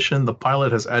 In addition, the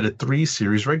pilot has added 3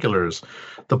 series regulars.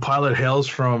 The pilot hails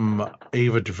from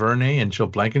Ava DuVernay and Jill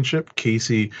Blankenship.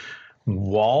 Casey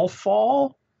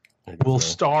Wallfall will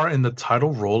star in the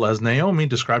title role as Naomi,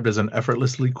 described as an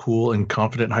effortlessly cool and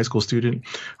confident high school student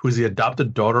who is the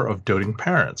adopted daughter of doting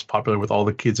parents. Popular with all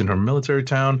the kids in her military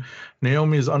town,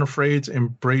 Naomi is unafraid to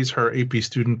embrace her AP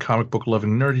student comic book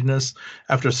loving nerdiness.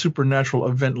 After a supernatural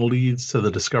event leads to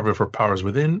the discovery of her powers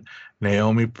within,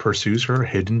 Naomi pursues her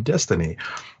hidden destiny.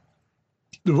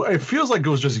 It feels like it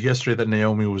was just yesterday that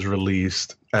Naomi was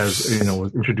released as,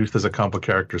 was introduced as a comic book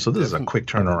character. So this is a quick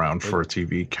turnaround for a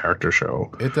TV character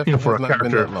show. It definitely for has a not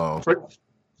been character that long.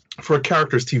 For a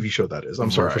character's TV show, that is.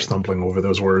 I'm sorry for stumbling over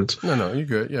those words. No, you're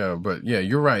good. Yeah, but yeah,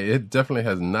 you're right. It definitely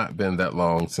has not been that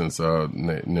long since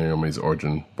Naomi's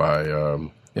origin by,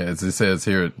 as it says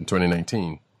here,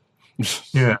 2019.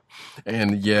 Yeah.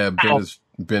 And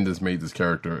Bendis made this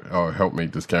character, or helped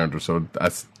make this character, so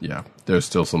there's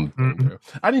still some there.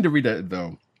 I need to read that,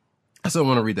 though. I still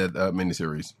want to read that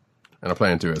miniseries, and I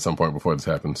plan to at some point before this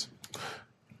happens.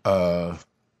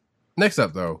 Next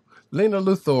up, though, Lena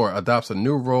Luthor adopts a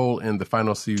new role in the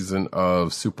final season of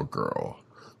Supergirl.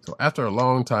 So after a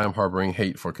long time harboring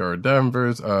hate for Kara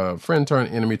Danvers, friend turned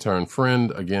enemy turned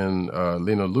friend, again,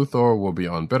 Lena Luthor will be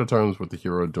on better terms with the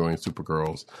hero during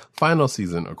Supergirl's final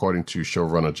season, according to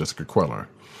showrunner Jessica Queller.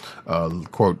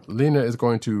 Quote, Lena is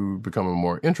going to become a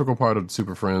more integral part of the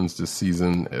Super Friends this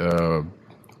season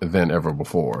than ever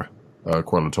before,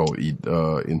 Queller told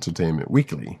Entertainment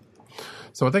Weekly.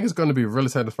 So I think it's going to be really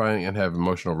satisfying and have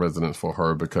emotional resonance for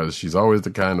her because she's always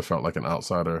the kind that felt like an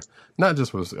outsider, not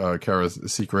just with Kara's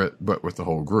secret, but with the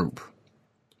whole group.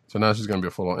 So now she's going to be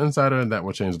a full-on insider, and that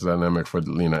will change the dynamic for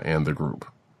Lena and the group.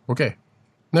 Okay,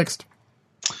 next.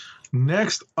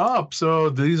 Next up, so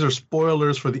these are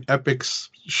spoilers for the Epix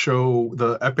show,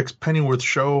 the Epix Pennyworth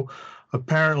show.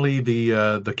 Apparently,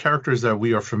 the characters that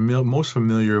we are most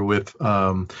familiar with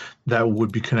that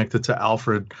would be connected to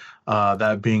Alfred,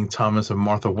 that being Thomas and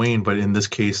Martha Wayne, but in this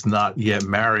case, not yet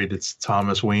married. It's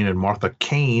Thomas Wayne and Martha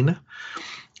Kane.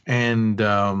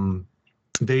 And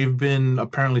they've been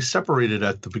apparently separated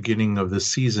at the beginning of this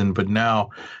season, but now,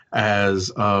 as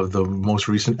of the most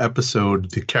recent episode,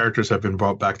 the characters have been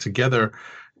brought back together,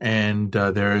 and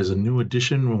there is a new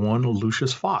addition, one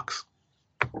Lucius Fox.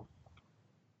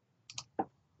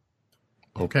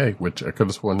 Okay, which I could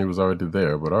have sworn he was already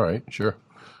there, but all right, sure.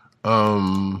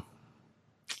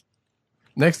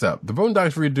 Next up, the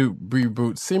Boondocks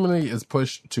reboot seemingly is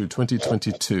pushed to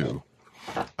 2022.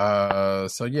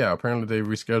 So yeah, apparently they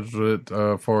rescheduled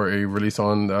it for a release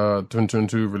on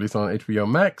 2022 release on HBO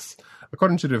Max.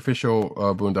 According to the official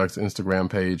Boondocks Instagram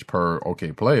page per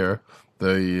OK Player,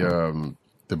 the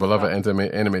beloved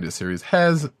animated series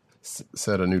has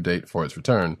set a new date for its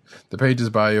return. The page's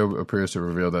bio appears to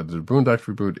reveal that the Boondocks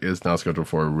reboot is now scheduled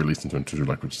for a release in 2022,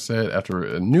 like what you said, after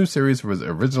a new series was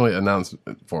originally announced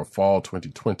for fall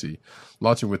 2020,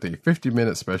 launching with a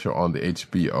 50-minute special on the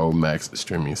HBO Max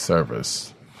streaming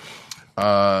service.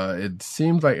 It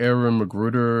seems like Aaron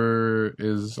Magruder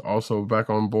is also back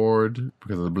on board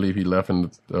because I believe he left in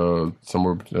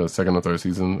somewhere second or third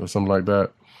season or something like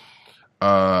that.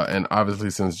 And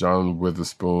obviously, since John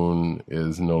Witherspoon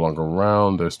is no longer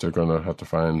around, they're still going to have to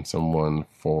find someone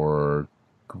for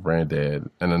Granddad.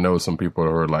 And I know some people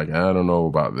are like, I don't know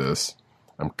about this.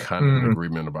 I'm kind of in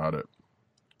agreement about it.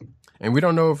 And we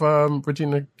don't know if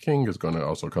Regina King is going to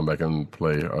also come back and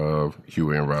play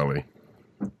Huey and Riley.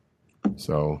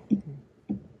 So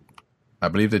I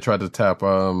believe they tried to tap,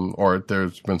 or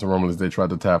there's been some rumors they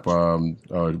tried to tap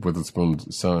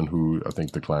Witherspoon's son, who I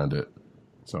think declined it.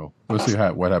 So we'll see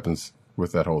what happens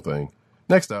with that whole thing.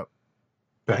 Next up.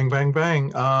 Bang, bang,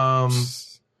 bang.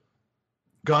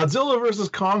 Godzilla vs.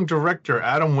 Kong director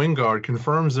Adam Wingard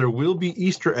confirms there will be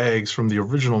Easter eggs from the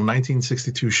original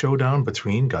 1962 showdown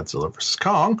between Godzilla vs.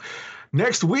 Kong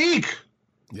next week.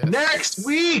 Yes. Next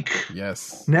week.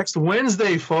 Yes. Next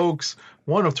Wednesday, folks.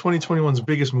 One of 2021's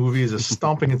biggest movies is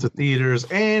stomping into theaters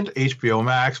and HBO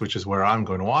Max, which is where I'm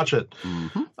going to watch it.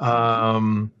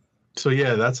 Mm-hmm. So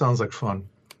yeah, that sounds like fun.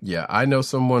 Yeah, I know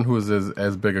someone who is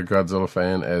as big a Godzilla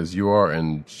fan as you are,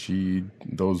 and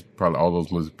probably all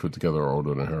those movies put together are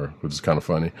older than her, which is kind of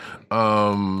funny.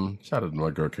 Shout out to my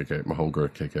girl KK, my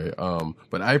homegirl KK.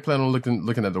 But I plan on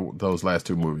looking at those last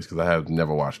two movies because I have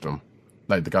never watched them,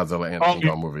 like the Godzilla and King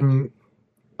Kong movie.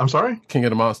 I'm sorry? King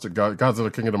of the Monster,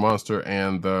 Godzilla, King of the Monster,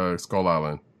 and the Skull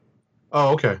Island. Oh,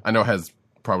 okay. I know it has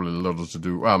probably little to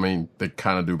do. Well, I mean, they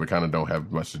kind of do, but kind of don't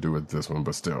have much to do with this one,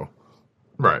 but still.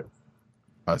 Right.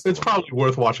 It's probably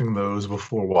worth watching those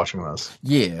before watching this.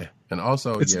 Yeah. And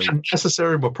also, it's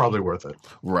necessary, but probably worth it.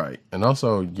 Right. And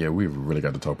also, yeah, we've really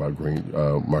got to talk about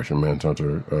Martian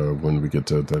Manhunter when we get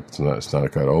to the Snyder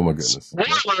Cut. Oh, my goodness.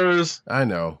 Spoilers! I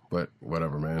know, but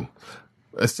whatever, man.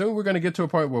 Soon we're going to get to a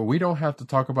point where we don't have to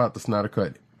talk about the Snyder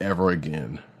Cut ever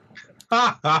again.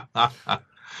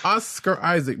 Oscar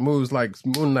Isaac moves like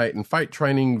Moon Knight in fight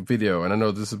training video, and I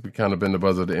know this has kind of been the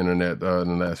buzz of the internet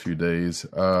in the last few days.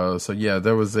 So yeah,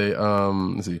 there was a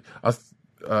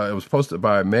it was posted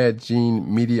by Mad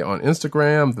Gene Media on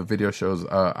Instagram. The video shows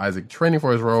Isaac training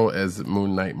for his role as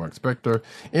Moon Knight Mark Spector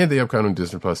in the upcoming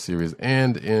Disney Plus series,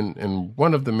 and in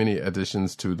one of the many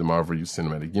additions to the Marvel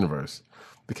Cinematic Universe.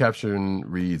 The caption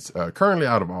reads, "Currently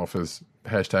out of office. #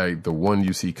 the one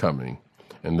you see coming."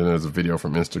 And then there's a video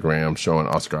from Instagram showing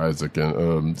Oscar Isaac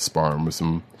and sparring with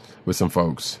some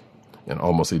folks in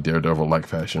almost a Daredevil-like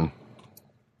fashion,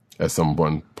 as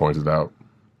someone pointed out.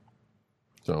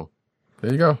 So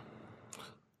there you go.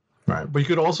 Right, but you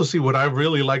could also see what I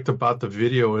really liked about the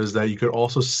video is that you could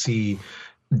also see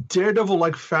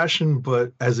Daredevil-like fashion,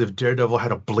 but as if Daredevil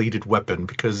had a bladed weapon,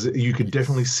 because you could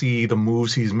definitely see the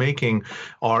moves he's making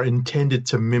are intended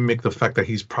to mimic the fact that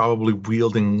he's probably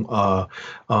wielding a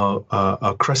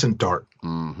crescent dart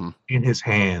in his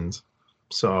hands.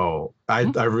 So I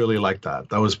really like that.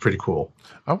 That was pretty cool.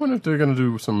 I wonder if they're going to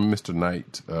do some Mr.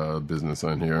 Knight business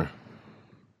on here.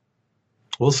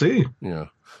 We'll see. Yeah.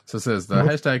 So it says the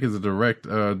hashtag is a direct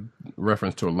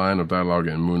reference to a line of dialogue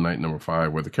in Moon Knight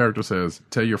 #5 where the character says,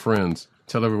 "Tell your friends,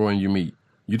 tell everyone you meet.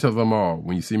 You tell them all,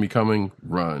 when you see me coming,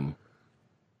 run."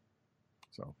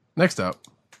 So next up.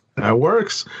 That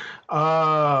works.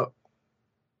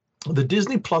 The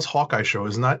Disney Plus Hawkeye show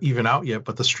is not even out yet,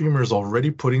 but the streamer is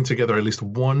already putting together at least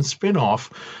one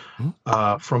spin-off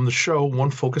from the show,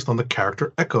 one focused on the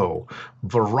character Echo.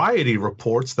 Variety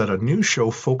reports that a new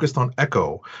show focused on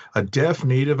Echo, a deaf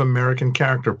Native American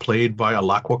character played by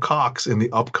Alaqua Cox in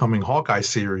the upcoming Hawkeye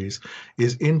series,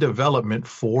 is in development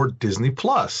for Disney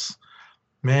Plus.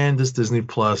 Man, this Disney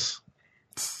Plus,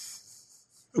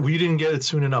 we didn't get it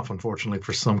soon enough, unfortunately,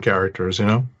 for some characters, you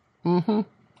know? Mm-hmm.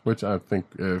 Which I think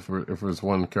if there's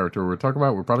one character we're talking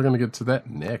about, we're probably going to get to that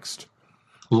next.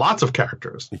 Lots of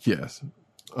characters. Yes.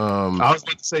 I was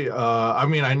about to say, I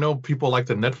mean, I know people like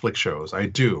the Netflix shows. I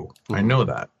do. Mm-hmm. I know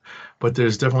that. But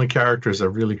there's definitely characters that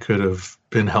really could have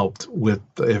been helped with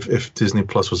if Disney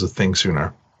Plus was a thing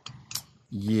sooner.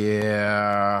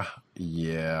 Yeah.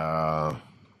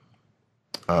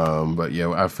 But yeah,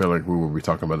 I feel like we will be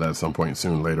talking about that at some point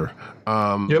soon later.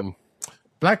 Yep.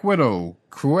 Black Widow,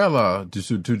 Cruella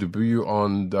to debut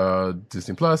on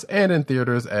Disney Plus and in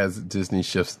theaters as Disney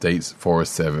shifts dates for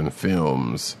 7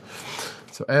 films.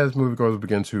 So as moviegoers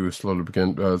begin to slowly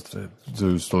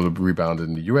rebound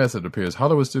in the U.S., it appears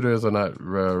Hollywood studios are not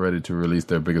ready to release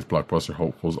their biggest blockbuster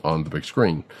hopefuls on the big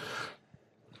screen.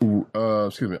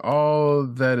 All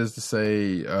that is to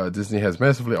say, Disney has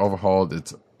massively overhauled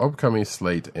its upcoming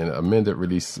slate and amended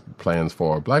release plans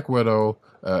for Black Widow,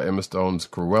 Emma Stone's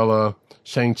Cruella,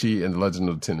 Shang-Chi and the Legend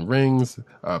of the Ten Rings,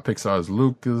 Pixar's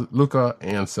Luca,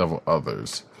 and several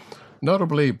others.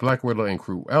 Notably, Black Widow and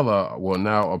Cruella will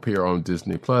now appear on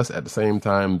Disney Plus at the same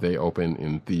time they open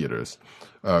in theaters.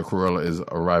 Cruella is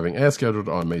arriving as scheduled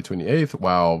on May 28th,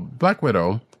 while Black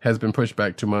Widow has been pushed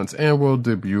back 2 months and will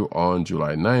debut on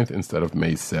July 9th instead of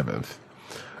May 7th.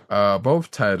 Both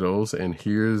titles, and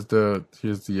here's the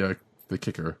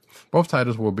kicker. Both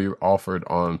titles will be offered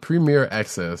on Premier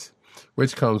Access,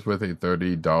 which comes with a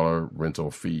 $30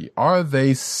 rental fee. Are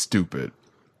they stupid?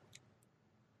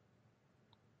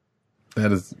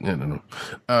 That is, I don't know.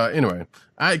 Anyway,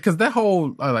 because that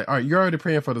whole, all right, you're already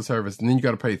paying for the service, and then you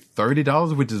got to pay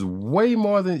 $30, which is way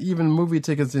more than even movie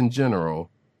tickets in general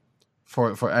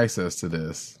for access to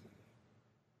this.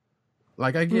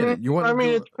 Like, I get it.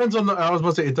 It depends on I was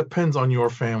about to say, it depends on your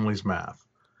family's math.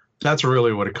 That's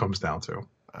really what it comes down to.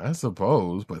 I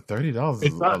suppose, but $30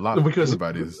 is a lot because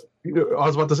anybody's. I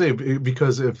was about to say,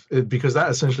 because that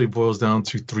essentially boils down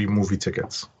to 3 movie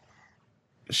tickets.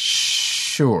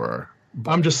 Sure.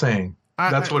 I'm just saying.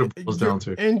 That's what it boils down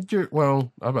to. And I'm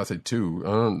about to say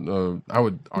 2. I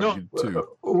would argue 2.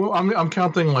 I'm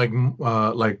counting like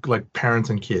parents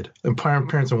and kid, and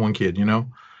parents and one kid.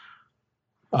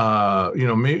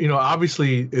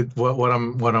 Obviously,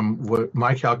 what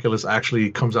my calculus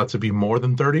actually comes out to be more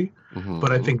than 30. Mm-hmm.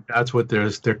 But I think that's what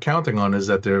they're counting on, is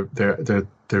that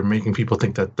they're making people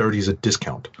think that 30 is a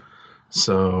discount.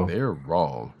 So they're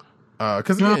wrong.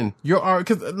 Because again,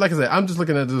 because like I said, I'm just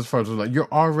looking at this for like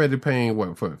you're already paying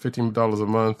what for $15 a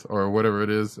month or whatever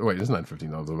it is. Wait, it's not $15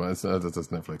 a month. It's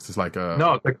Netflix. It's like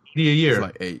it's like $80 a year. It's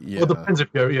like 8. Yeah, well, it depends if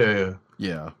you're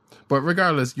yeah. But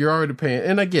regardless, you're already paying,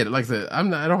 and I get it. Like I said, I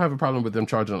don't have a problem with them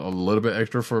charging a little bit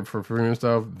extra for premium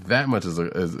stuff. That much is a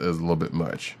little bit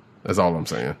much. That's all I'm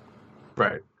saying.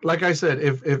 Right. Like I said,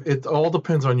 if it all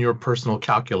depends on your personal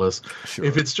calculus. Sure.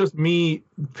 If it's just me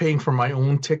paying for my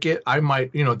own ticket, I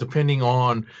might, depending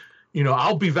on,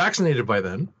 I'll be vaccinated by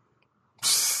then.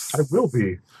 I will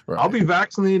be. Right. I'll be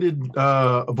vaccinated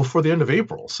before the end of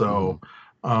April. So,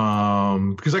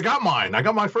 because I got mine. I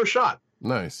got my first shot.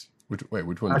 Nice. Which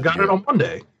one? I got it on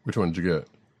Monday. Which one did you get?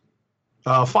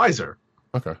 Pfizer.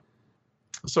 Okay.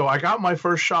 So I got my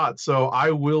first shot, so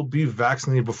I will be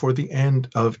vaccinated before the end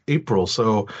of April.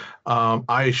 So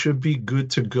I should be good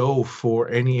to go for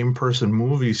any in-person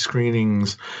movie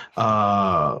screenings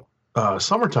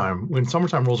summertime, when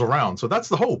summertime rolls around. So that's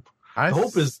the hope. The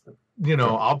hope is,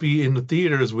 I'll be in the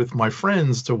theaters with my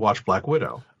friends to watch Black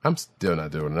Widow. I'm still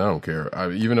not doing it. I don't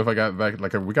care. Even if I got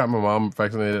we got my mom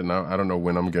vaccinated, and I don't know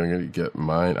when I'm going to get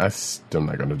mine. I'm still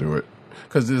not going to do it.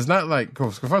 Because it's not like,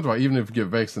 first of all, even if you get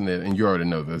vaccinated, and you already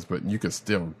know this, but you could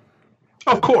still.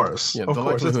 Of course. It's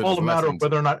all a matter of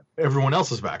whether or not everyone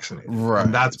else is vaccinated. Right.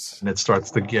 And that's when it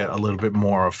starts to get a little bit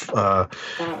more of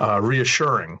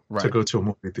reassuring to go to a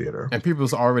movie theater. And people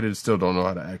already still don't know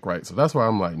how to act right. So that's why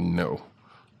I'm like, no.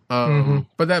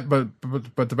 But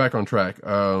to back on track,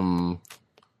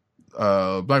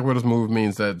 Black Widow's move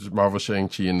means that Marvel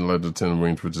Shang-Chi and the Legend of the Ten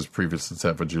Rings, which is previously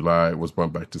set for July, was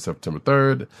bumped back to September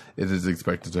 3rd. It is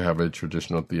expected to have a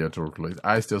traditional theatrical release.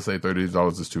 I still say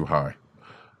 $30 is too high.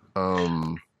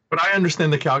 But I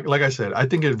understand the like I said, I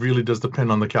think it really does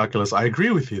depend on the calculus. I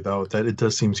agree with you though that it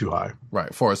does seem too high.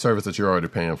 Right, for a service that you're already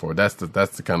paying for. That's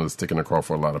the kind of sticking across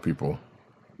for a lot of people.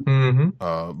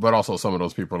 Mm-hmm. But also some of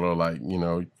those people are like,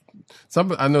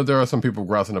 I know there are some people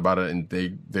grousing about it,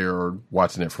 and they're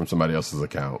watching it from somebody else's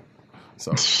account.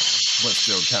 So, but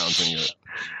still counting it.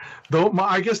 Though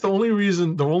I guess the only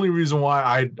reason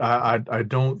why I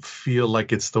don't feel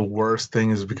like it's the worst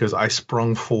thing is because I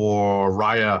sprung for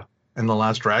Raya and the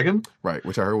Last Dragon. Right,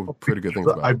 which I heard pretty good things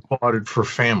about. I bought it for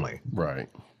family. Right.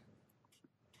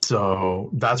 So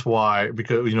that's why,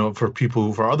 because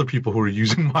for other people who are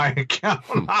using my account.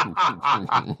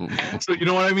 So you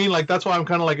know what I mean? Like that's why I'm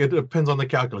kind of like, it depends on the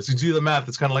calculus. You do the math,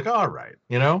 it's kind of like, all right,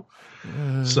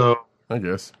 So I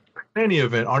guess. In any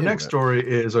event, our next story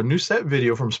is a new set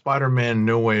video from Spider-Man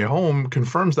No Way Home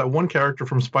confirms that one character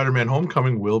from Spider-Man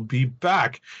Homecoming will be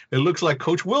back. It looks like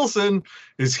Coach Wilson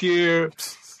is here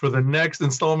for the next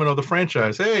installment of the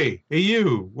franchise. Hey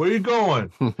you, where you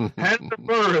going? Hannah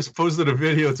Burr has posted a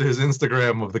video to his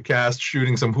Instagram of the cast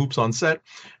shooting some hoops on set,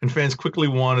 and fans quickly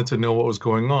wanted to know what was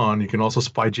going on. You can also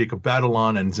spy Jacob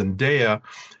Batalon and Zendaya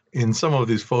in some of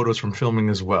these photos from filming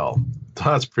as well.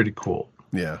 That's pretty cool.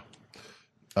 Yeah.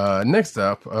 Next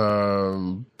up,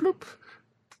 bloop.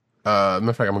 Matter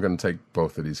of fact, I'm going to take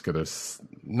both of these because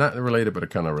they're not related, but they're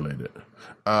kind of related.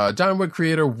 John Wick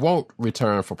creator won't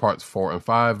return for parts 4 and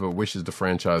 5, but wishes the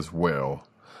franchise well.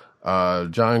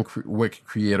 John Wick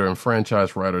creator and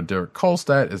franchise writer Derek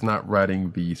Kolstad is not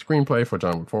writing the screenplay for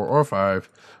John Wick 4 or 5,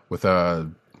 with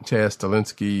Chaz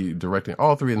Stahelski directing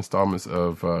all 3 installments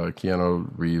of Keanu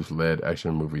Reeves-led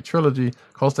action movie trilogy.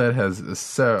 Kolstad has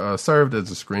served as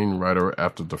a screenwriter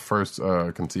after first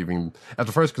conceiving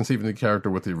the character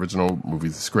with the original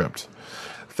movie's script.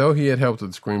 Though he had helped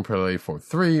with the screenplay for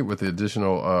 3 with the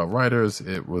additional writers,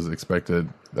 it was expected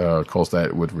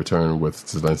Kolstad would return with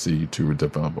Stahelski to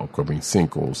develop upcoming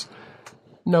sequels.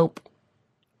 Nope.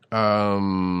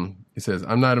 He says,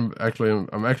 I'm actually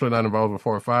not involved with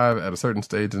 4 or 5. At a certain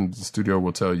stage in the studio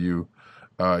will tell you,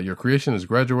 your creation is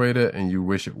graduated and you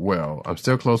wish it well. I'm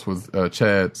still close with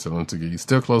Chad Stahelski,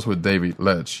 still close with David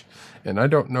Leitch, and I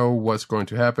don't know what's going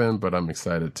to happen, but I'm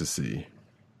excited to see.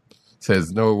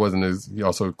 Says, no, it wasn't he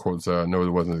also quotes, no, it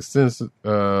wasn't his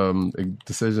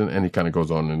decision, and he kind of goes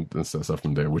on and says stuff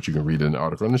from there, which you can read in the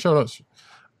article in the show notes.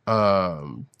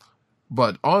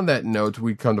 But on that note,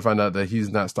 we come to find out that he's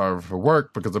not starving for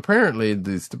work because apparently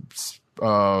the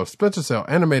Splinter Cell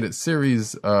animated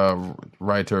series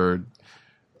writer,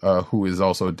 who is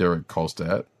also Derek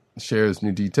Kolstad, shares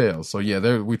new details. So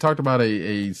yeah, we talked about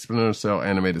a Splinter Cell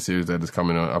animated series that is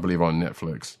coming on, I believe, on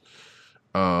Netflix.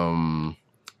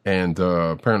 And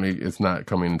apparently it's not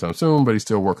coming anytime soon, but he's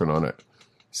still working on it.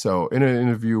 So, in an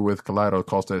interview with Collider,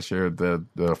 Kolstad shared that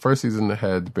the first season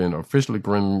had been officially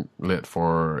greenlit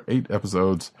for 8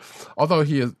 episodes, although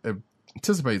he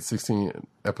anticipates 16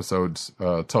 episodes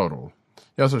total.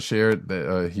 He also shared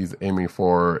that he's aiming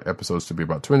for episodes to be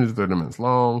about 20 to 30 minutes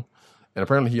long, and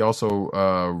apparently he also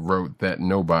wrote That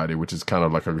Nobody, which is kind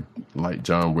of like a light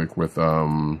John Wick with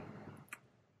wait,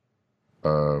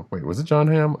 was it John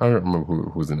Hamm? I don't remember who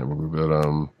was in that movie, but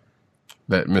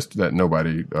that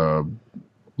Nobody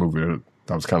movie,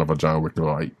 that was kind of a John Wick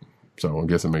light, so I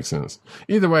guess it makes sense.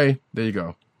 Either way, there you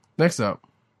go. Next up,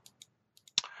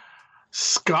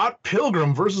 Scott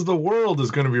Pilgrim vs. the World is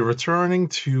going to be returning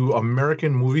to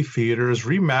American movie theaters,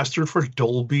 remastered for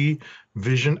Dolby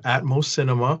Vision Atmos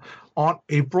Cinema on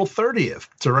April 30th.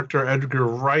 Director Edgar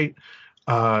Wright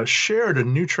shared a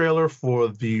new trailer for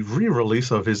the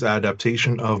re-release of his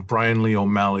adaptation of Brian Lee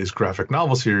O'Malley's graphic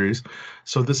novel series.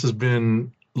 So this has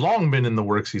long been in the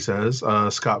works, he says,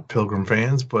 Scott Pilgrim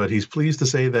fans, but he's pleased to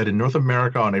say that in North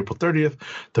America on April 30th,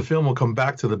 the film will come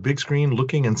back to the big screen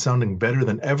looking and sounding better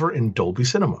than ever in Dolby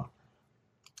Cinema.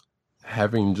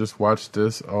 Having just watched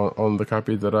this on the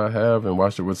copy that I have and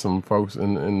watched it with some folks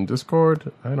in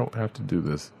Discord, I don't have to do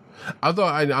this. Although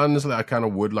I kind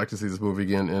of would like to see this movie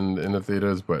again in the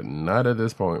theaters, but not at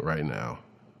this point right now.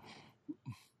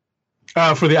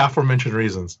 For the aforementioned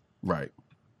reasons. Right.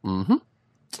 Mm-hmm.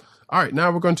 All right,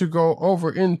 now we're going to go over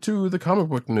into the comic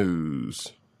book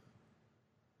news.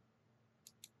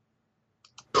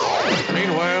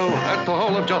 Meanwhile, at the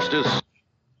Hall of Justice.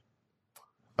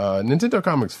 Nintendo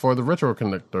Comics for the Retro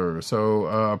Collector. So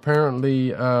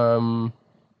apparently, let's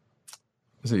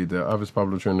see, the obvious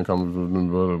popular trend in comics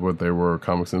was what they were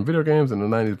comics and video games. In the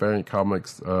 90s, Variant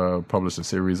Comics published a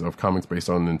series of comics based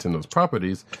on Nintendo's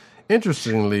properties.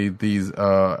 Interestingly, these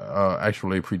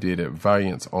actually predated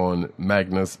Valiant's on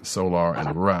Magnus, Solar,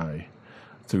 and Rai.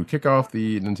 To kick off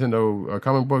the Nintendo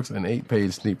comic books, an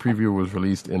 8-page sneak preview was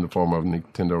released in the form of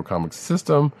Nintendo Comics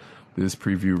System. This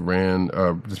preview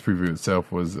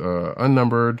itself was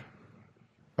unnumbered,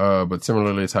 but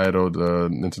similarly titled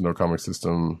Nintendo Comics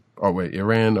System. Oh wait, it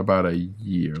ran about a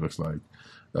year, looks like,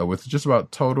 with just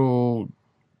about total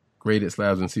graded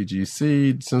slabs and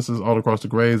CGC sensors all across the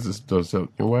grades. Why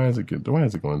is it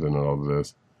going into all of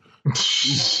this?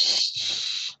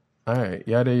 All right,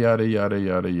 yada yada yada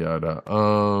yada yada.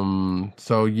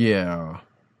 So yeah.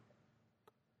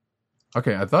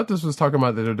 Okay, I thought this was talking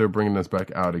about that they're bringing this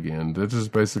back out again. They're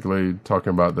just basically talking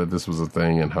about that this was a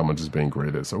thing and how much is being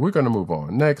graded. So we're going to move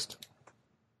on. Next.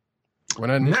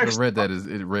 When I initially read that,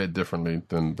 it read differently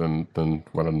than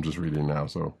what I'm just reading now.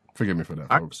 So forgive me for that,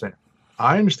 folks.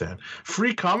 I understand.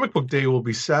 Free Comic Book Day will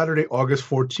be Saturday, August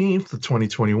 14th,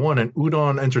 2021, and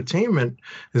Udon Entertainment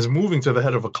is moving to the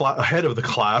head of the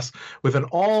class with an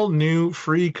all-new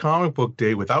Free Comic Book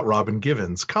Day without Robin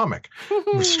Givens comic.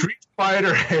 Street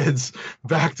Fighter heads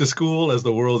back to school as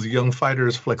the world's young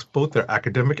fighters flex both their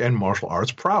academic and martial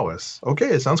arts prowess. Okay,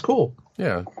 it sounds cool.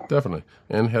 Yeah, definitely.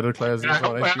 And head of the class.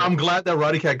 I'm glad that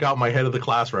Roddy Cat got my head of the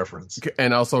class reference.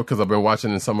 And also because I've been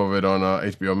watching some of it on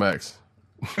HBO Max.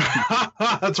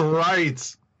 That's right.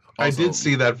 Also, I did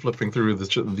see that flipping through the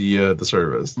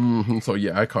service. Mm-hmm. So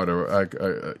yeah, I caught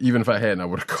her. Even if I hadn't, I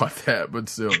would have caught that. But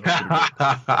still.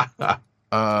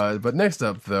 But next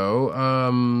up,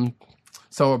 though,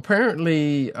 so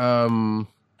apparently,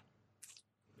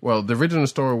 well, the original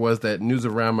story was that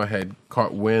Newsarama had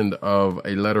caught wind of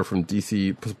a letter from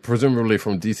DC, presumably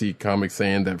from DC Comics,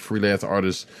 saying that freelance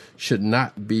artists should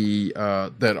not be,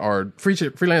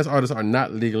 freelance artists are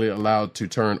not legally allowed to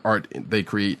turn art they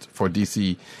create for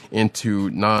DC into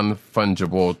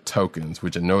non-fungible tokens,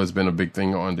 which I know has been a big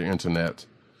thing on the internet.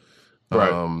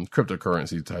 Right.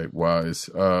 Cryptocurrency type wise.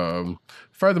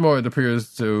 Furthermore, it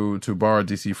appears to bar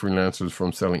DC freelancers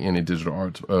from selling any digital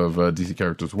art of DC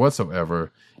characters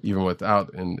whatsoever, even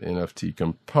without an NFT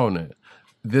component.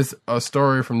 This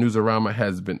story from Newsarama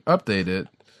has been updated,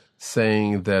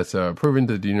 saying that proving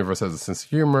that the universe has a sense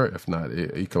of humor, if not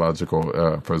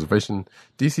ecological preservation.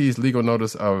 DC's legal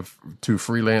notice to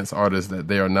freelance artists that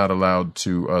they are not allowed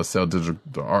to sell digital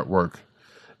artwork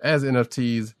as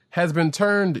NFTs has been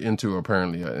turned into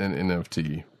apparently an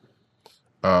NFT,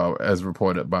 as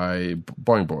reported by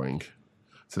Boing Boing. It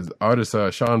says artist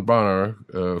Sean Bonner,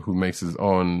 who makes his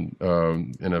own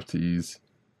NFTs,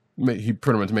 he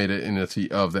pretty much made an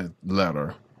NFT of that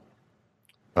letter.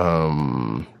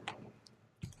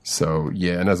 So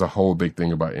yeah, and there's a whole big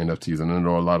thing about NFTs, and I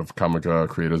know a lot of comic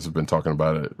creators have been talking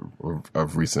about it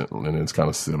of recent, and it's kind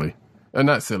of silly, and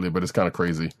not silly, but it's kind of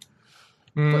crazy.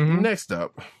 Mm-hmm.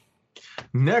 But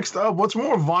Next up, what's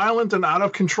more violent and out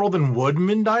of control than Wood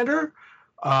Midnighter?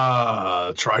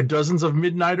 Try dozens of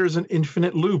Midnighters and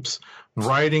infinite loops,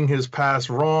 righting his past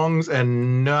wrongs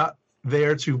and not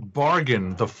there to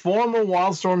bargain. The former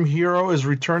Wildstorm hero is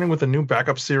returning with a new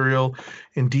backup serial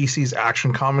in DC's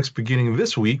Action Comics beginning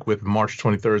this week with March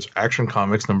 23rd's Action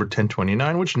Comics number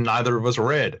 1029, which neither of us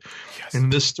read. Yes.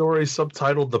 In this story,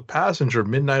 subtitled The Passenger,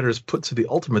 Midnighter is put to the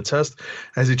ultimate test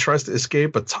as he tries to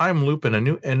escape a time loop and a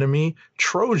new enemy,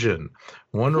 Trojan.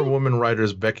 Wonder Woman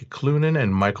writers Becky Cloonan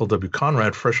and Michael W.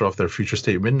 Conrad, fresh off their Future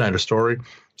State Midnighter story,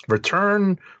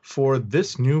 return for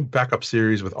this new backup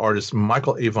series with artists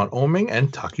Michael Avon Oeming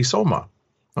and Taki Soma.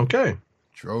 Okay.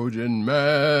 Trojan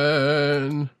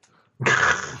Man.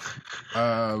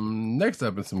 Next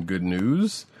up is some good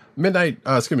news. Milestone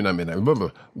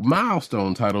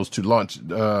titles to launch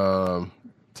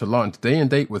day and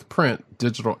date with print,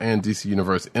 digital, and DC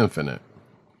Universe Infinite.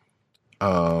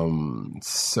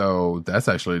 So that's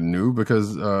actually new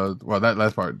because, that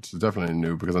last part is definitely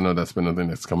new because I know that's been a thing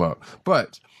that's come up.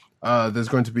 But there's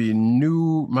going to be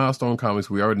new Milestone comics.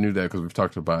 We already knew that because we've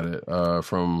talked about it.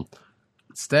 From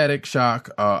Static Shock,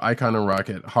 Icon and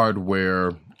Rocket,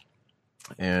 Hardware,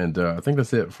 and I think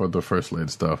that's it for the first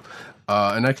latest stuff.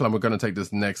 And actually, I'm going to take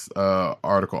this next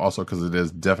article also because it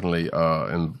is definitely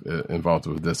involved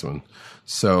with this one.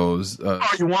 So,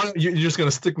 you're just going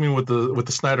to stick me with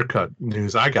the Snyder Cut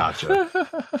news? I gotcha.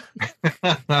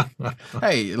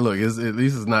 Hey, look, at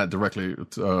least it's not directly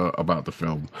about the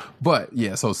film, but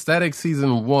yeah. So, Static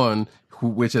Season 1,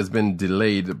 which has been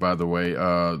delayed, by the way,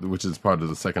 which is part of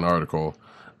the second article.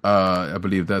 I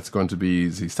believe that's going to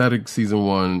be Static Season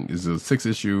 1 is a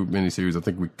 6-issue miniseries. I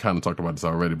think we kind of talked about this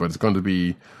already, but it's going to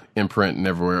be in print and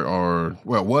everywhere,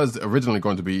 it was originally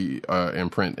going to be in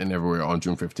print and everywhere on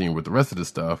June 15 with the rest of the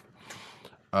stuff.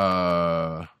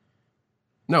 No,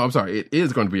 No, I'm sorry. It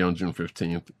is going to be on June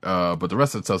 15th, but the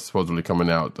rest of the stuff is supposedly coming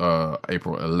out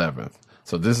April 11th.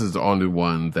 So this is the only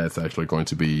one that's actually going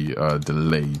to be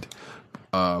delayed.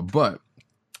 But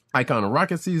Icon of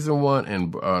Rocket Season 1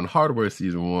 and Hardware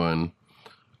Season 1,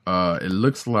 it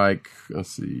looks like, let's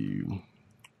see,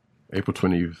 April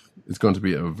 20th. It's going to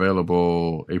be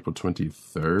available April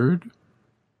 23rd.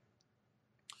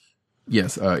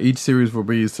 Yes, each series will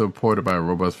be supported by a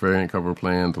robust variant cover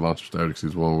plan. The launch of Static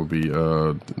Season 1 will be,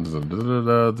 the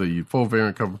full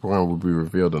variant cover plan will be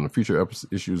revealed in the future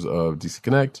issues of DC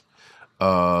Connect,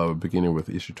 beginning with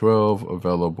issue 12,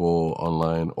 available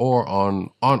online or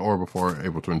on or before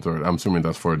April 23rd. I'm assuming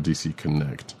that's for DC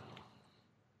Connect.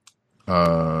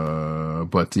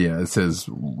 But yeah, it says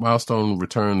Milestone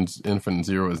Returns Infinite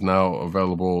Zero is now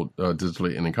available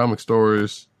digitally and in comic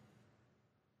stores.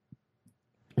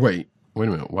 Wait a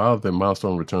minute. While the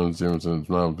Milestone Returns Zero is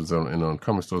now available in on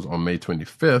comic stores on May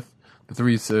 25th, the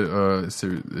three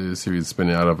series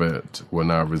spinning out of it will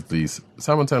now release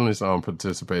simultaneously on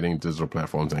participating digital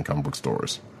platforms and comic book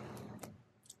stores.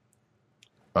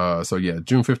 So yeah,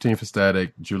 June 15th for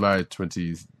Static, July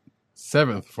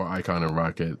 27th for Icon and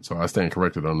Rocket. So I stand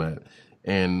corrected on that.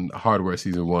 And Hardware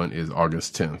Season 1 is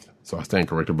August 10th. So I stand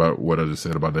corrected about what I just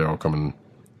said about they all coming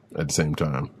at the same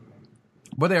time.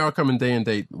 But they are coming day and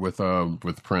date with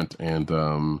print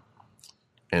and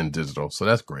digital, so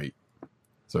that's great.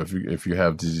 So if you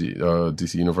have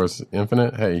DC Universe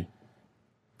Infinite, hey,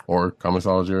 or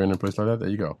Comixology or any place like that, there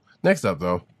you go. Next up,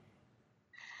 though.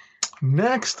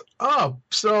 Next up,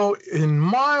 so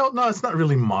it's not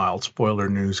really mild spoiler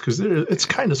news because it's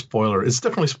kind of spoiler. It's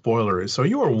definitely spoilery. So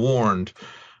you are warned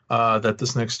that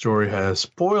this next story has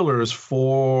spoilers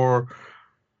for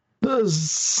the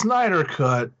Snyder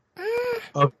Cut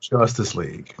of Justice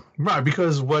League, right?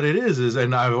 Because what it is,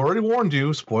 and I've already warned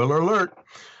you, spoiler alert,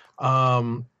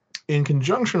 in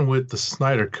conjunction with the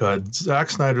Snyder Cut, Zack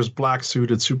Snyder's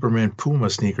black-suited Superman Puma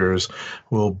sneakers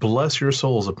will bless your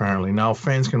souls, apparently. Now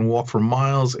fans can walk for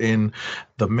miles in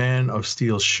the Man of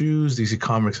Steel shoes. DC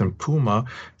Comics and Puma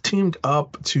teamed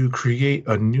up to create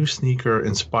a new sneaker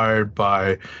inspired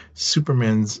by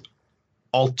Superman's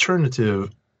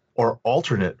alternate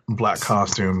black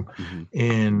costume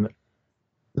in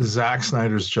Zack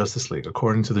Snyder's Justice League.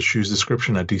 According to the shoe's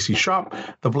description at DC Shop,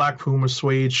 the black Puma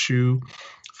suede shoe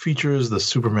features the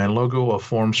Superman logo, a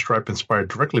form stripe inspired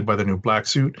directly by the new black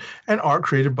suit, and art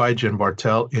created by Jen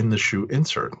Bartel in the shoe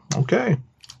insert. Okay.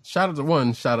 Shout out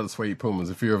to suede Pumas.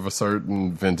 If you're of a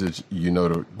certain vintage, you know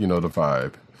the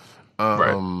vibe.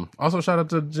 Right. Also, shout out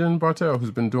to Jen Bartel, who's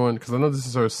been doing, because I know this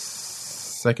is her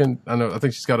second. I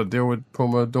think she's got a deal with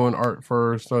Puma doing art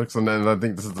for Starks, and then I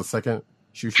think this is the second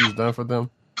shoe she's done for them.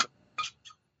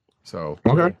 So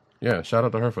okay, yeah, shout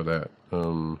out to her for that.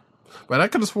 But I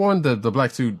could have sworn that the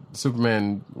black suit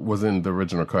Superman was in the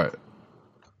original cut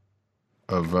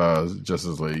of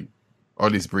Justice League, or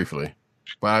at least briefly.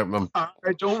 But I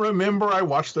don't remember. I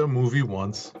watched the movie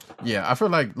once. Yeah, I feel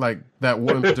like that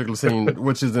one particular scene,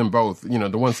 which is in both. You know,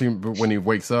 the one scene when he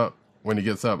wakes up, when he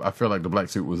gets up, I feel like the black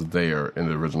suit was there in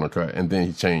the original cut, and then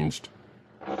he changed,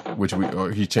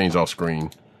 he changed off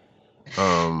screen.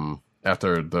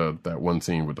 After that one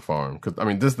scene with the farm, because I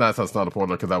mean, that's not a spoiler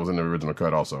because that was in the original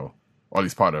cut also, or at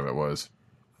least part of it was.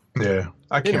 Yeah,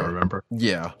 I can't remember.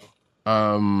 Yeah,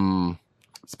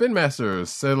 Spin Masters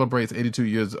celebrates 82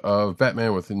 years of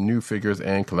Batman with new figures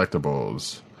and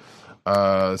collectibles.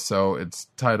 So it's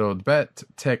titled Bat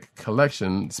Tech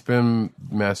Collection. Spin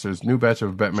Masters' new batch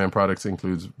of Batman products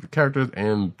includes characters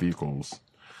and vehicles.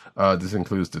 This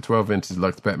includes the 12-inch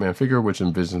deluxe Batman figure, which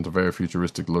envisions a very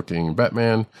futuristic-looking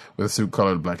Batman with a suit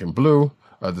colored black and blue.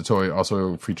 The toy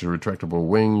also features retractable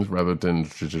wings rather than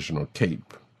traditional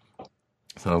cape.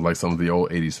 Sounds like some of the old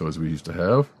 80s toys we used to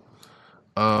have.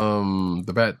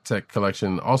 The Bat Tech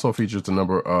collection also features a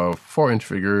number of 4-inch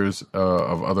figures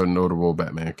of other notable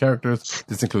Batman characters.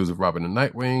 This includes Robin and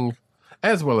Nightwing,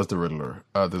 as well as the Riddler.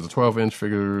 There's more 12-inch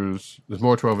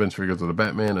figures of the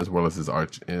Batman, as well as his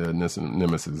arch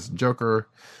nemesis Joker.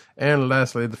 And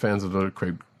lastly, the fans of the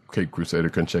Cape Crusader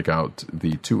can check out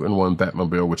the 2-in-1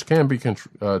 Batmobile, which can be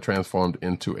transformed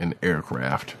into an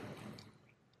aircraft.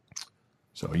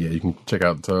 So yeah, you can check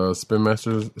out Spin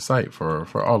Master's site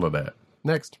for all of that.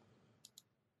 Next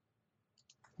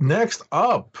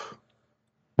up,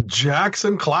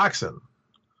 Jackson Claxon.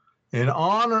 In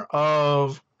honor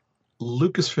of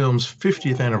Lucasfilm's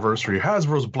 50th anniversary,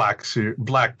 Hasbro's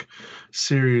Black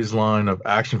Series line of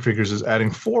action figures is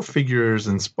adding 4 figures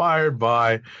inspired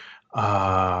by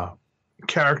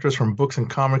characters from books and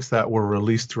comics that were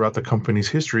released throughout the company's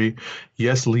history,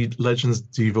 yes, Legends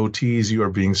devotees, you are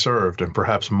being served. And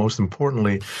perhaps most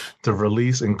importantly, the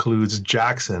release includes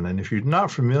Jackson. And if you're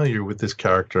not familiar with this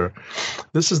character,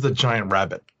 this is the giant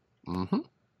rabbit. Mm-hmm.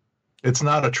 It's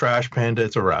not a trash panda,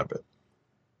 it's a rabbit.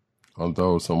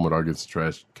 Although some would argue it's a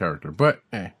trash character, but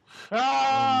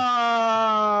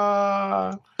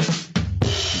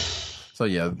So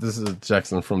yeah, this is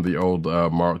Jackson from the old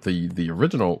the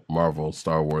original Marvel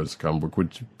Star Wars comic book,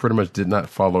 which pretty much did not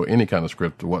follow any kind of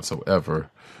script whatsoever,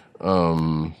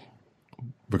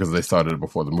 because they started it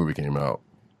before the movie came out,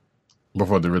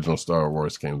 before the original Star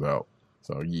Wars came out.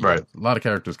 So yeah, right. A lot of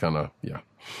characters kind of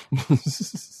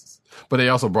but they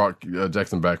also brought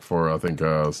Jackson back for I think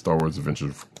Star Wars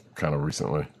Adventures kind of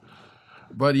recently.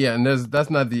 But yeah, and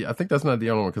that's not the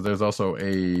only one, because there's also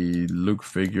a Luke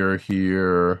figure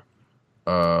here.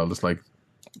 Looks like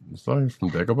it's from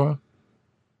Dagobah.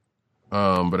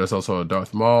 But there's also a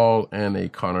Darth Maul and a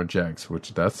Connor Jax,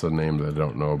 which that's a name that I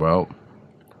don't know about.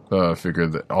 Figure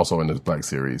that also in this Black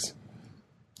Series.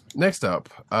 Next up,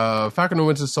 Falcon and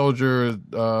Winter Soldier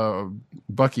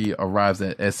Bucky arrives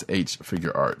at SH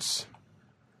Figure Arts.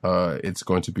 It's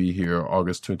going to be here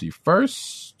August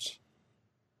 21st.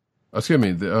 Excuse me.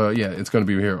 It's going to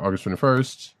be here August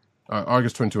 21st.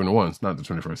 August 2021, not the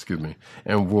 21st, excuse me.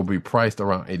 And will be priced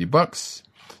around $80.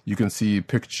 You can see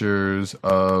pictures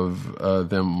of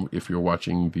them if you're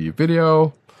watching the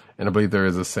video. And I believe there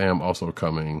is a Sam also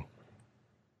coming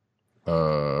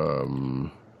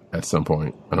at some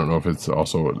point. I don't know if it's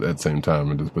also at the same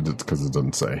time, but it's because it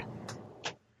doesn't say.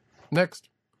 Next.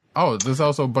 Oh, there's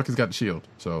also Bucky's got the shield.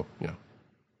 So, yeah.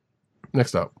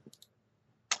 Next up.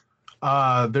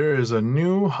 There is a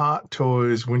new Hot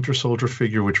Toys Winter Soldier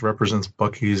figure which represents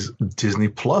Bucky's Disney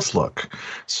Plus look.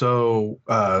 So,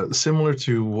 similar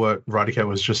to what Roddy Cat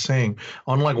was just saying,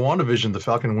 unlike WandaVision, the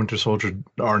Falcon and Winter Soldier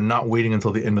are not waiting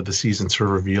until the end of the season to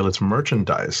reveal its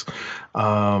merchandise.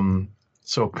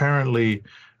 So apparently,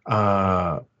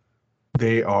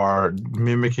 they are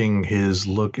mimicking his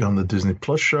look on the Disney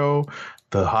Plus show.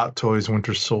 The Hot Toys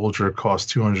Winter Soldier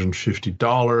costs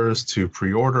 $250 to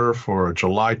pre-order for a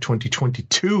July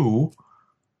 2022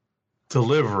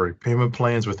 delivery. Payment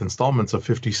plans with installments of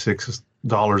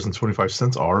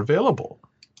 $56.25 are available.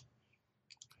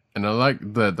 And I like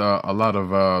that a lot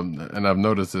of, and I've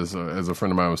noticed this as a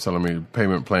friend of mine was telling me,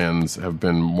 payment plans have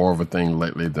been more of a thing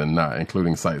lately than not,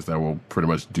 including sites that will pretty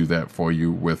much do that for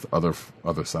you with other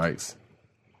sites.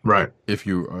 Right. If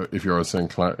you're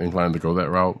inclined to go that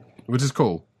route. Which is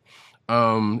cool.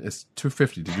 It's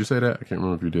 $250. Did you say that? I can't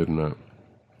remember if you did or not.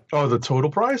 Oh, the total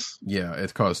price? Yeah,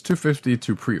 it costs $250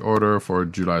 to pre-order for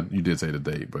July. You did say the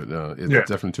date, but it's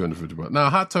definitely $250. Now,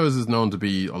 Hot Toys is known to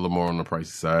be a little more on the pricey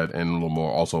side and a little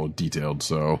more also detailed.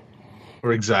 So,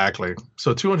 exactly.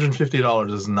 So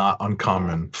 $250 is not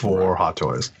uncommon for Hot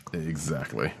Toys.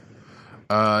 Exactly.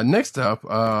 Next up,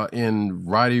 and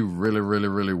Roddy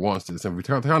really wants this, and we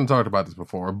kind of talked about this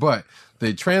before, but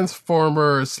the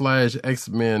Transformer /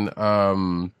 X-Men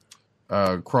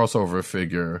crossover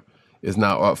figure is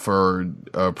now up for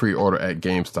pre-order at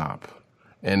GameStop,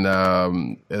 and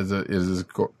is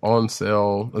on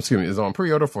sale. Excuse me, is on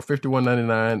pre-order for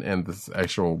 $51.99, and the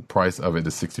actual price of it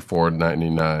is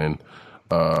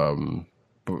 $64.99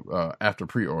 after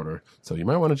pre-order. So you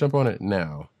might want to jump on it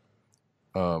now.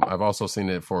 I've also seen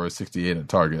it for $68 at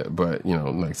Target, but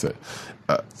like I said,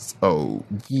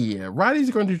 Roddy's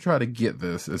going to try to get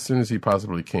this as soon as he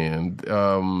possibly can.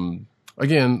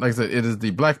 Again, like I said, it is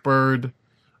the Blackbird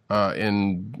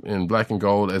in black and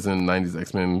gold, as in 90s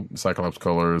X-Men Cyclops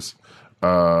colors.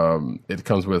 It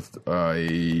comes with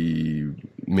a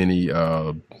mini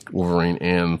Wolverine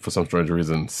and, for some strange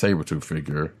reason, Sabretooth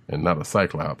figure, and not a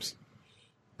Cyclops.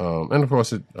 And of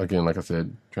course, it, again, like I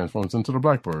said, transforms into the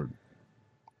Blackbird.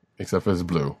 Except for it's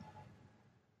blue.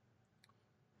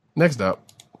 Next up.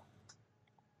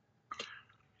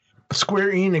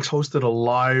 Square Enix hosted a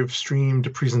live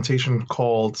streamed presentation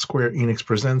called Square Enix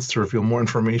Presents to reveal more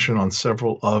information on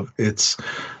several of its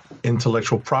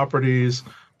intellectual properties.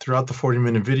 Throughout the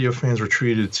 40-minute video, fans were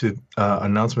treated to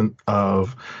announcement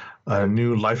of a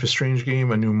new Life is Strange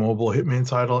game, a new mobile Hitman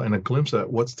title, and a glimpse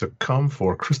at what's to come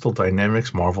for Crystal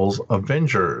Dynamics Marvel's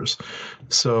Avengers.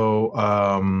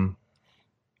 So,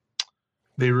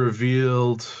 they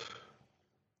revealed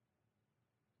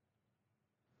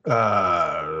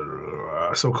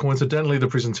so coincidentally, the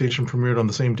presentation premiered on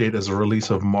the same date as the release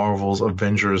of Marvel's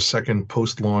Avengers' second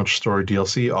post-launch story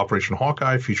DLC, Operation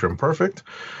Hawkeye, Future Imperfect,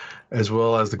 as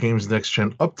well as the game's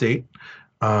next-gen update.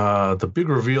 The big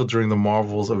reveal during the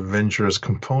Marvel's Avengers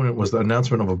component was the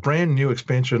announcement of a brand new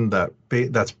expansion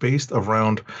that's based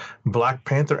around Black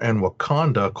Panther and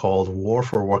Wakanda called War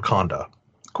for Wakanda.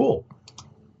 Cool.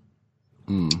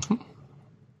 Mm-hmm.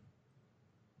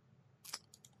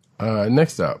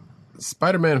 Next up,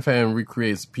 Spider-Man fan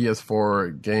recreates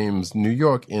PS4 games New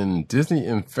York in Disney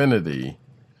Infinity,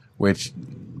 which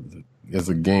is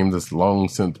a game that's long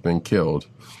since been killed.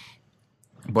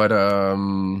 But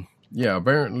yeah,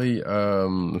 apparently,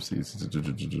 let's see.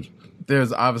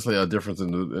 There's obviously a difference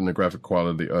in the graphic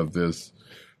quality of this,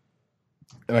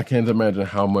 and I can't imagine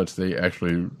how much they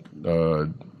actually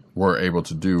were able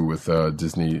to do with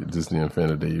Disney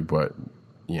Infinity. But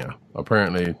yeah,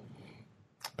 apparently,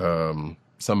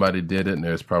 somebody did it, and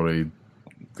there's probably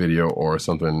video or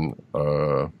something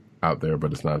out there,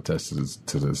 but it's not attached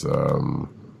to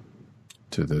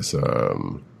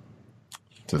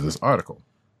this article.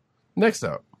 Next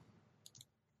up.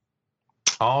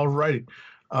 All right.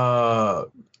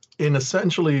 In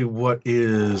essentially what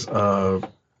is a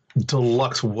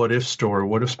deluxe what if story,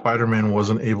 what if Spider-Man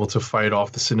wasn't able to fight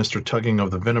off the sinister tugging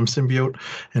of the Venom symbiote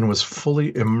and was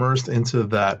fully immersed into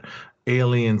that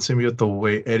alien symbiote the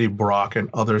way Eddie Brock and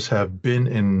others have been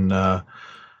in a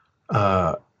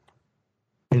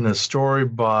story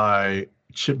by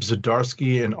Chip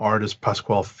Zdarsky and artist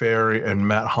Pasquale Ferry and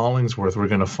Matt Hollingsworth. We're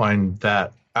going to find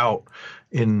that out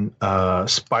in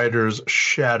Spider's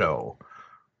Shadow.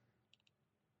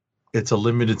 It's a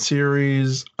limited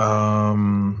series. It's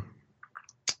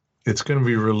going to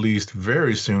be released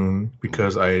very soon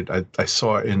because I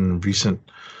saw it in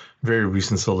very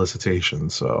recent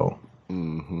solicitations. So,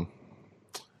 mm-hmm.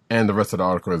 And the rest of the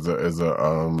article is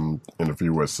a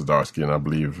interview with Zdarsky, and I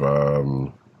believe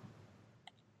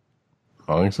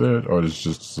Hollingsworth, or it's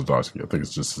just Zdarsky. I think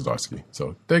it's just Zdarsky.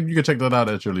 So you can check that out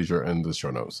at your leisure in the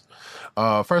show notes.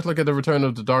 First, look at the return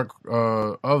of the dark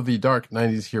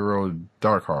 '90s hero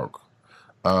Darkhawk,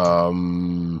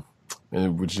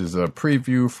 which is a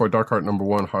preview for Darkhawk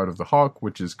 #1, Heart of the Hawk,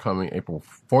 which is coming April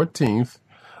 14th.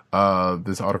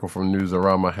 This article from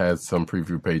Newsarama has some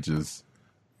preview pages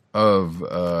of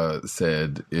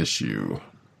said issue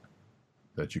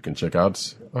that you can check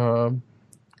out in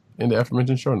the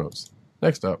aforementioned show notes.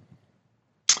 Next up.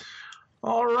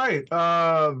 All right.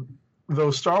 Though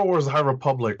Star Wars The High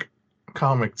Republic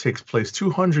comic takes place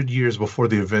 200 years before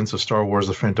the events of Star Wars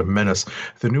The Phantom Menace,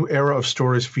 the new era of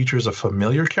stories features a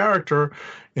familiar character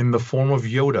in the form of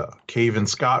Yoda. Cavan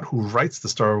Scott, who writes the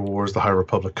Star Wars The High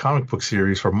Republic comic book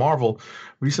series for Marvel,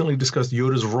 recently discussed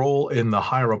Yoda's role in the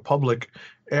High Republic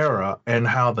era and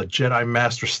how the Jedi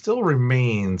Master still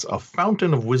remains a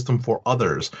fountain of wisdom for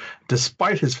others,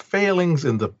 despite his failings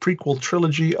in the prequel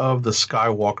trilogy of the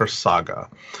Skywalker saga.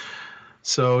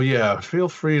 So yeah, feel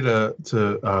free to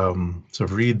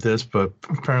read this, but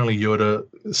apparently Yoda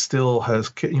still has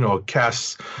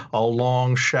casts a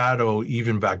long shadow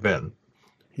even back then.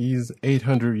 He's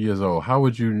 800 years old. How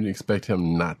would you expect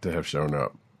him not to have shown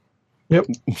up? Yep.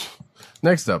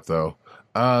 Next up, though.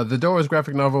 The Doors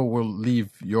graphic novel will leave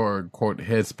your, quote,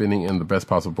 head spinning in the best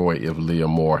possible way, if Leah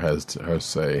Moore has her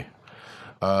say.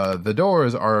 The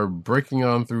Doors are breaking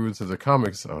on through to the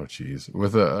comics,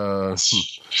 with a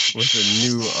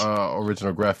new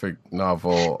original graphic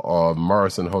novel,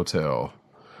 Morrison Hotel.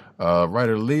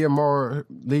 Writer Leah Moore,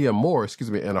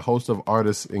 and a host of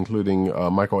artists, including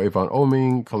Michael Avon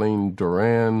Oeming, Colleen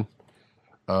Doran,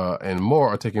 and more,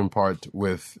 are taking part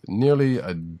with nearly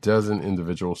a dozen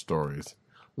individual stories.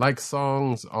 Like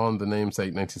songs on the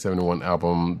namesake 1971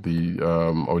 album the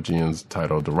OGN's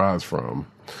title derives from.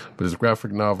 But his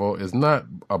graphic novel is not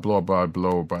a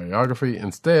blow-by-blow biography.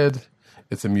 Instead,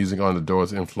 it's a musing on the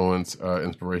Doors' influence,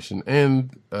 inspiration,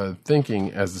 and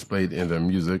thinking as displayed in their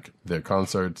music, their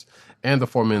concerts, and the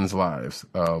four men's lives.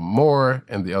 Moore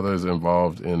and the others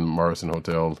involved in Morrison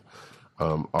Hotel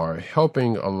are helped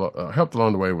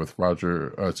along the way with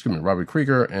Robbie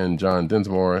Krieger and John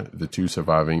Densmore, the two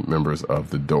surviving members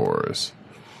of the Doors.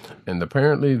 And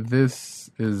apparently this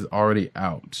is already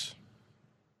out.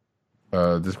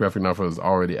 This graphic novel is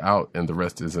already out, and the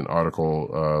rest is an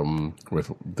article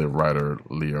with the writer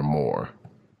Leah Moore.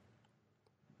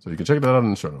 So you can check that out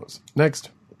in the show notes.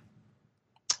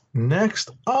 Next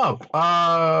up,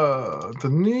 the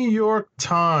New York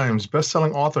Times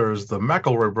bestselling authors, the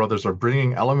McElroy brothers, are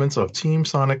bringing elements of Team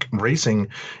Sonic racing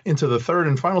into the third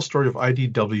and final story of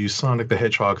IDW Sonic the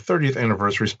Hedgehog 30th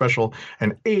Anniversary Special,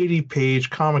 an 80-page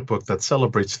comic book that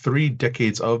celebrates 3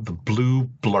 decades of the Blue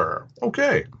Blur.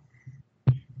 Okay.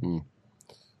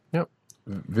 Yep.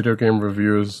 Video game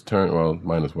reviewers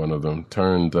minus one of them,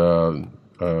 turned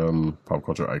pop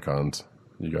culture icons.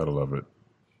 You gotta love it.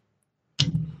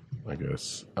 I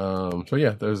guess. So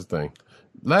yeah, there's the thing.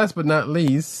 Last but not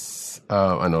least,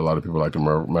 I know a lot of people like the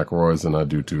McElroys, and I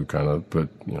do too, kind of. But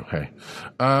hey,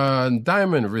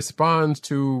 Diamond responds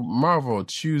to Marvel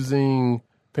choosing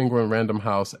Penguin Random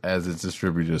House as its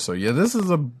distributor. So yeah, this is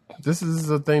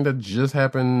a thing that just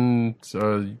happened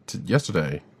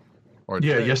yesterday.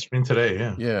 Yesterday and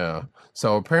today. Yeah.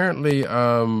 So apparently,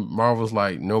 Marvel's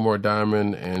like no more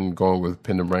Diamond and going with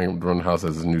Penguin Random House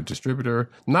as a new distributor.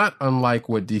 Not unlike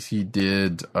what DC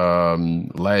did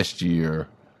last year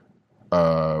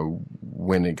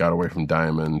when it got away from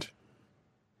Diamond.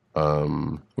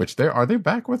 Which are they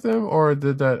back with them, or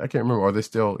did that? I can't remember. Are they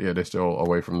still? Yeah, they're still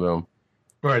away from them.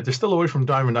 Right, they're still away from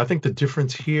Diamond. I think the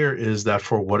difference here is that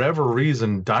for whatever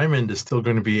reason, Diamond is still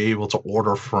going to be able to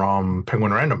order from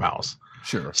Penguin Random House.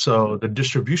 Sure. So the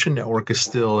distribution network is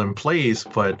still in place,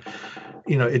 but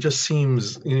it just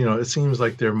seems, it seems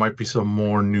like there might be some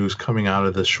more news coming out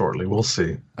of this shortly. We'll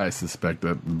see. I suspect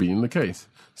that being the case.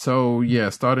 So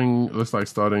yeah, starting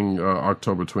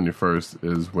October 21st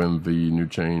is when the new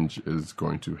change is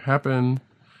going to happen.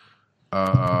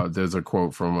 There's a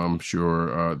quote from, I'm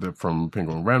sure, from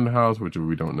Penguin Random House, which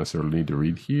we don't necessarily need to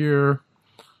read here.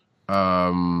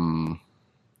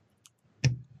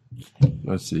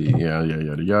 Let's see.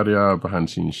 Yada, behind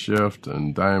the scenes shift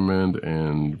and Diamond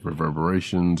and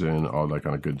reverberations and all that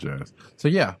kind of good jazz. So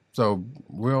yeah, so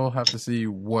we'll have to see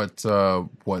what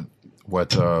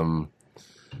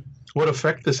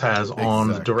effect this has on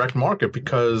the direct market,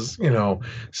 because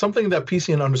something that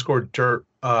PC and _dirt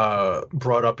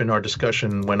brought up in our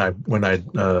discussion when I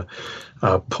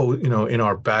in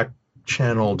our back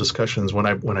channel discussions when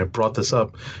I brought this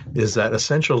up, is that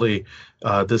essentially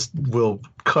this will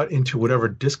cut into whatever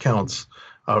discounts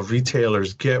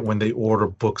retailers get when they order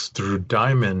books through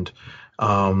Diamond,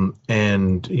 and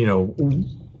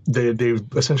they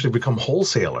essentially become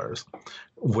wholesalers,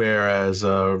 whereas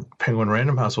Penguin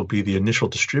Random House will be the initial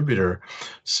distributor.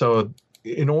 So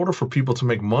in order for people to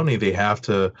make money, they have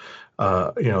to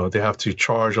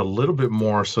charge a little bit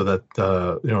more so that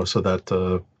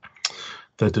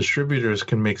the distributors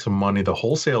can make some money, the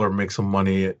wholesaler makes some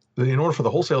money. In order for the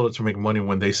wholesaler to make money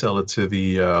when they sell it to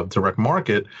the direct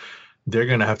market, they're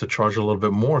going to have to charge a little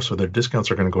bit more, so their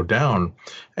discounts are going to go down.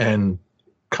 And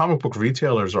comic book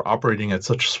retailers are operating at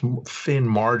such thin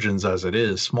margins as it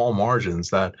is, small margins,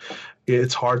 that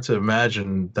it's hard to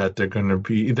imagine that they're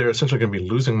essentially going to be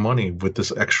losing money with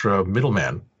this extra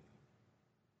middleman.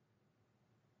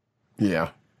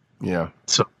 Yeah.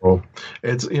 So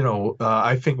it's,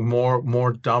 I think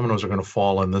more dominoes are going to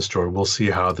fall in this story. We'll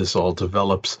see how this all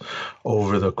develops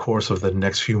over the course of the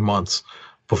next few months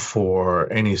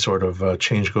before any sort of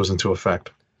change goes into effect.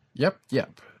 Yep.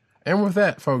 And with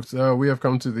that, folks, we have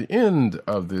come to the end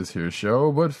of this here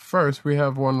show. But first, we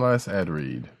have one last ad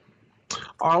read.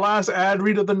 Our last ad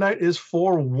read of the night is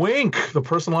for Wink, the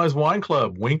personalized wine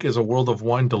club. Wink is a world of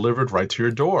wine delivered right to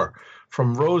your door.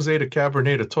 From rosé to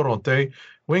Cabernet to Torronté,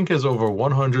 Wink has over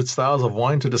 100 styles of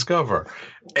wine to discover.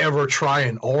 Ever try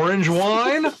an orange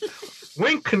wine?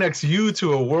 Wink connects you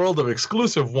to a world of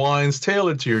exclusive wines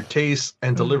tailored to your tastes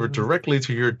and delivered directly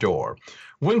to your door.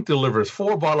 Wink delivers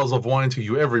 4 bottles of wine to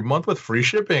you every month with free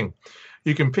shipping.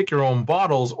 You can pick your own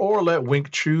bottles or let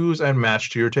Wink choose and match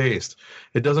to your taste.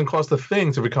 It doesn't cost a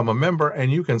thing to become a member, and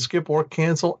you can skip or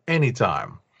cancel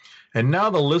anytime. And now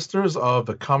the listeners of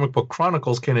the Comic Book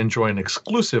Chronicles can enjoy an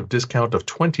exclusive discount of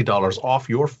 $20 off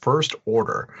your first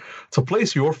order. To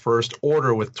place your first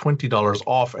order with $20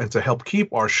 off and to help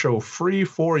keep our show free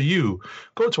for you,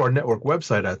 go to our network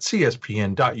website at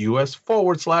cspn.us/wink.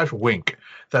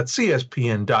 That's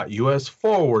cspn.us/WINC.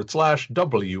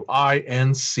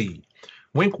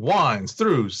 Wink wines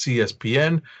through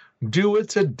CSPN. Do it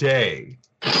today.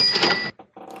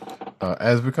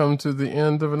 As we come to the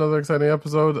end of another exciting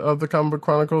episode of the Comic Book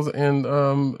Chronicles, and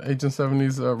Agent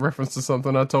 70's reference to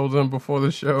something I told him before the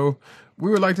show,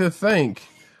 we would like to thank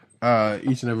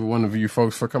each and every one of you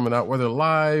folks for coming out, whether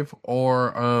live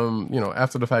or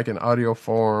after the fact in audio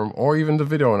form, or even the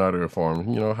video in audio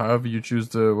form. However you choose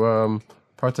to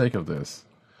partake of this.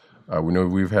 We know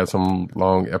we've had some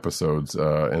long episodes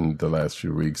in the last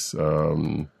few weeks.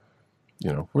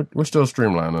 We're still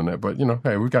streamlining that, but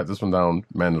hey, we got this one down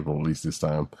manageable at least this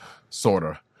time,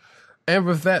 sorta. And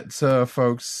with that,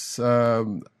 folks,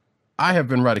 I have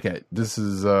been Radicat. This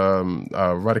is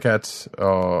Radicat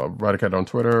on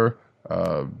Twitter,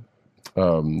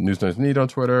 News Nerds Need on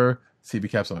Twitter,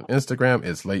 CBCaps on Instagram.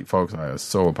 It's late, folks. I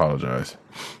so apologize.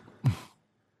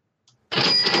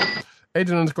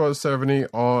 Agent _70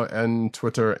 on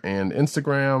Twitter and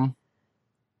Instagram.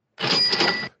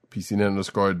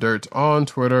 PCNet_dirt on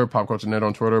Twitter, PopCultureNet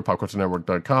on Twitter,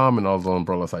 PopCultureNetwork.com, and all the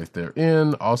umbrella sites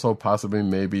therein. Also, possibly,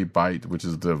 maybe Byte, which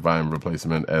is the Vine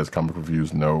replacement, as comic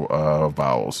reviews know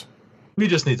vowels. We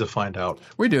just need to find out.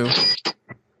 We do.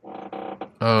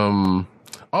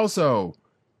 Also,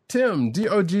 Tim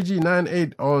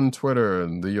DOGG98 on Twitter,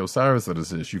 the Osiris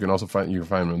Editist. You can find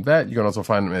him on that. You can also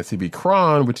find him at CB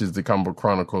Cron, which is the Comic Book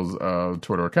Chronicles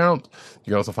Twitter account.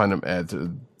 You can also find him at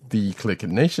The Click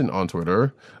Nation on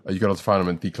Twitter. You can also find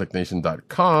him at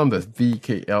theclicknation.com. That's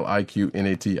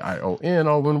TheClickNation,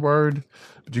 all one word.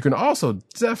 But you can also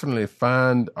definitely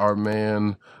find our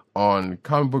man on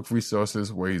Comic Book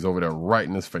Resources, where he's over there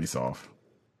writing his face off.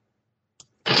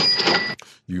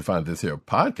 You can find this here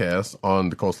podcast on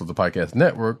the Coastal the Podcast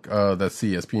Network. That's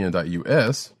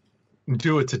CSPN.us.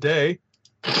 Do it today.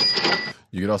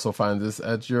 You can also find this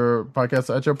at your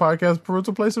podcast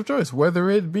perusal place of choice, whether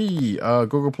it be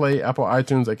Google Play, Apple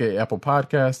iTunes, aka Apple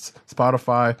Podcasts,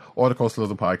 Spotify, or the Coastal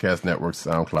the Podcast Network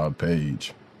SoundCloud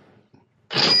page.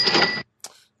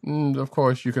 And of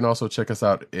course, you can also check us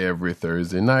out every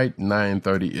Thursday night,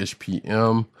 9:30-ish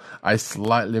p.m. I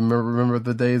slightly remember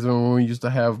the days when we used to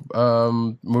have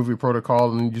movie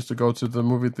protocol and used to go to the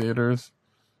movie theaters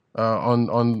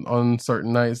on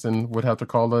certain nights and would have to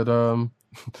call it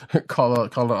call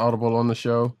it audible on the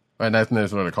show. And that's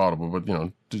necessarily callable, but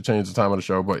to change the time of the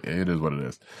show. But it is what it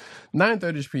is.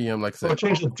 9:30 p.m. Like I said, well,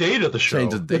 change the date of the show.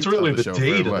 Change the date. It's really of the the show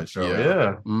date of much. the show.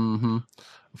 Yeah. Mm-hmm.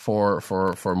 For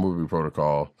movie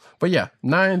protocol. But yeah,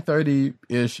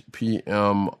 9:30-ish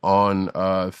p.m. on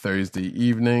Thursday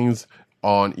evenings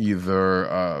on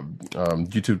either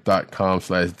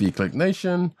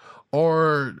youtube.com/theclicknation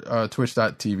or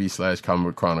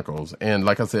twitch.tv/Comic Chronicles. And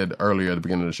like I said earlier at the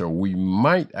beginning of the show, we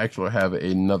might actually have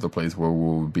another place where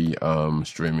we'll be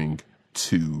streaming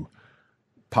to,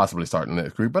 possibly starting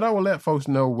next week, but I will let folks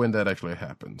know when that actually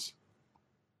happens.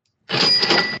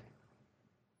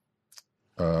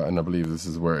 And I believe this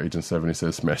is where Agent 70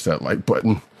 says smash that like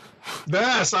button.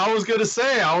 Yes, I was going to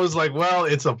say. I was like, well,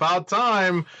 it's about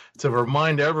time to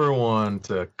remind everyone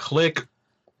to click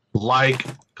like,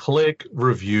 click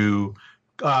review,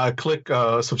 click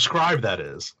subscribe, that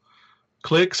is.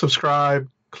 Click subscribe,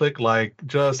 click like,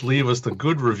 just leave us the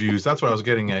good reviews. That's what I was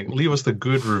getting at. Leave us the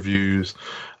good reviews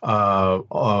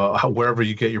wherever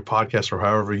you get your podcast or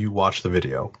however you watch the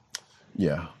video.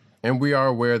 Yeah. And we are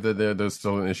aware that there's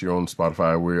still an issue on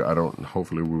Spotify.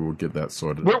 Hopefully we will get that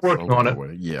sorted. We're working on it.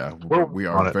 Yeah, we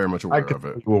are very much aware of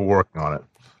it. We're working on it.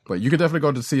 But you can definitely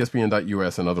go to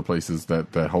CSPN.us and other places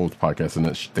that hold podcasts, and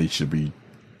they should be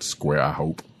square, I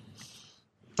hope.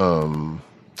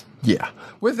 Yeah.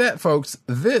 With that, folks,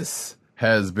 this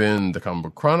has been the Comic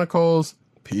Book Chronicles.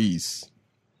 Peace.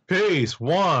 Peace.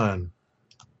 One.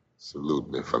 Salute,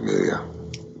 mi familia.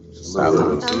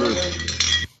 Salute.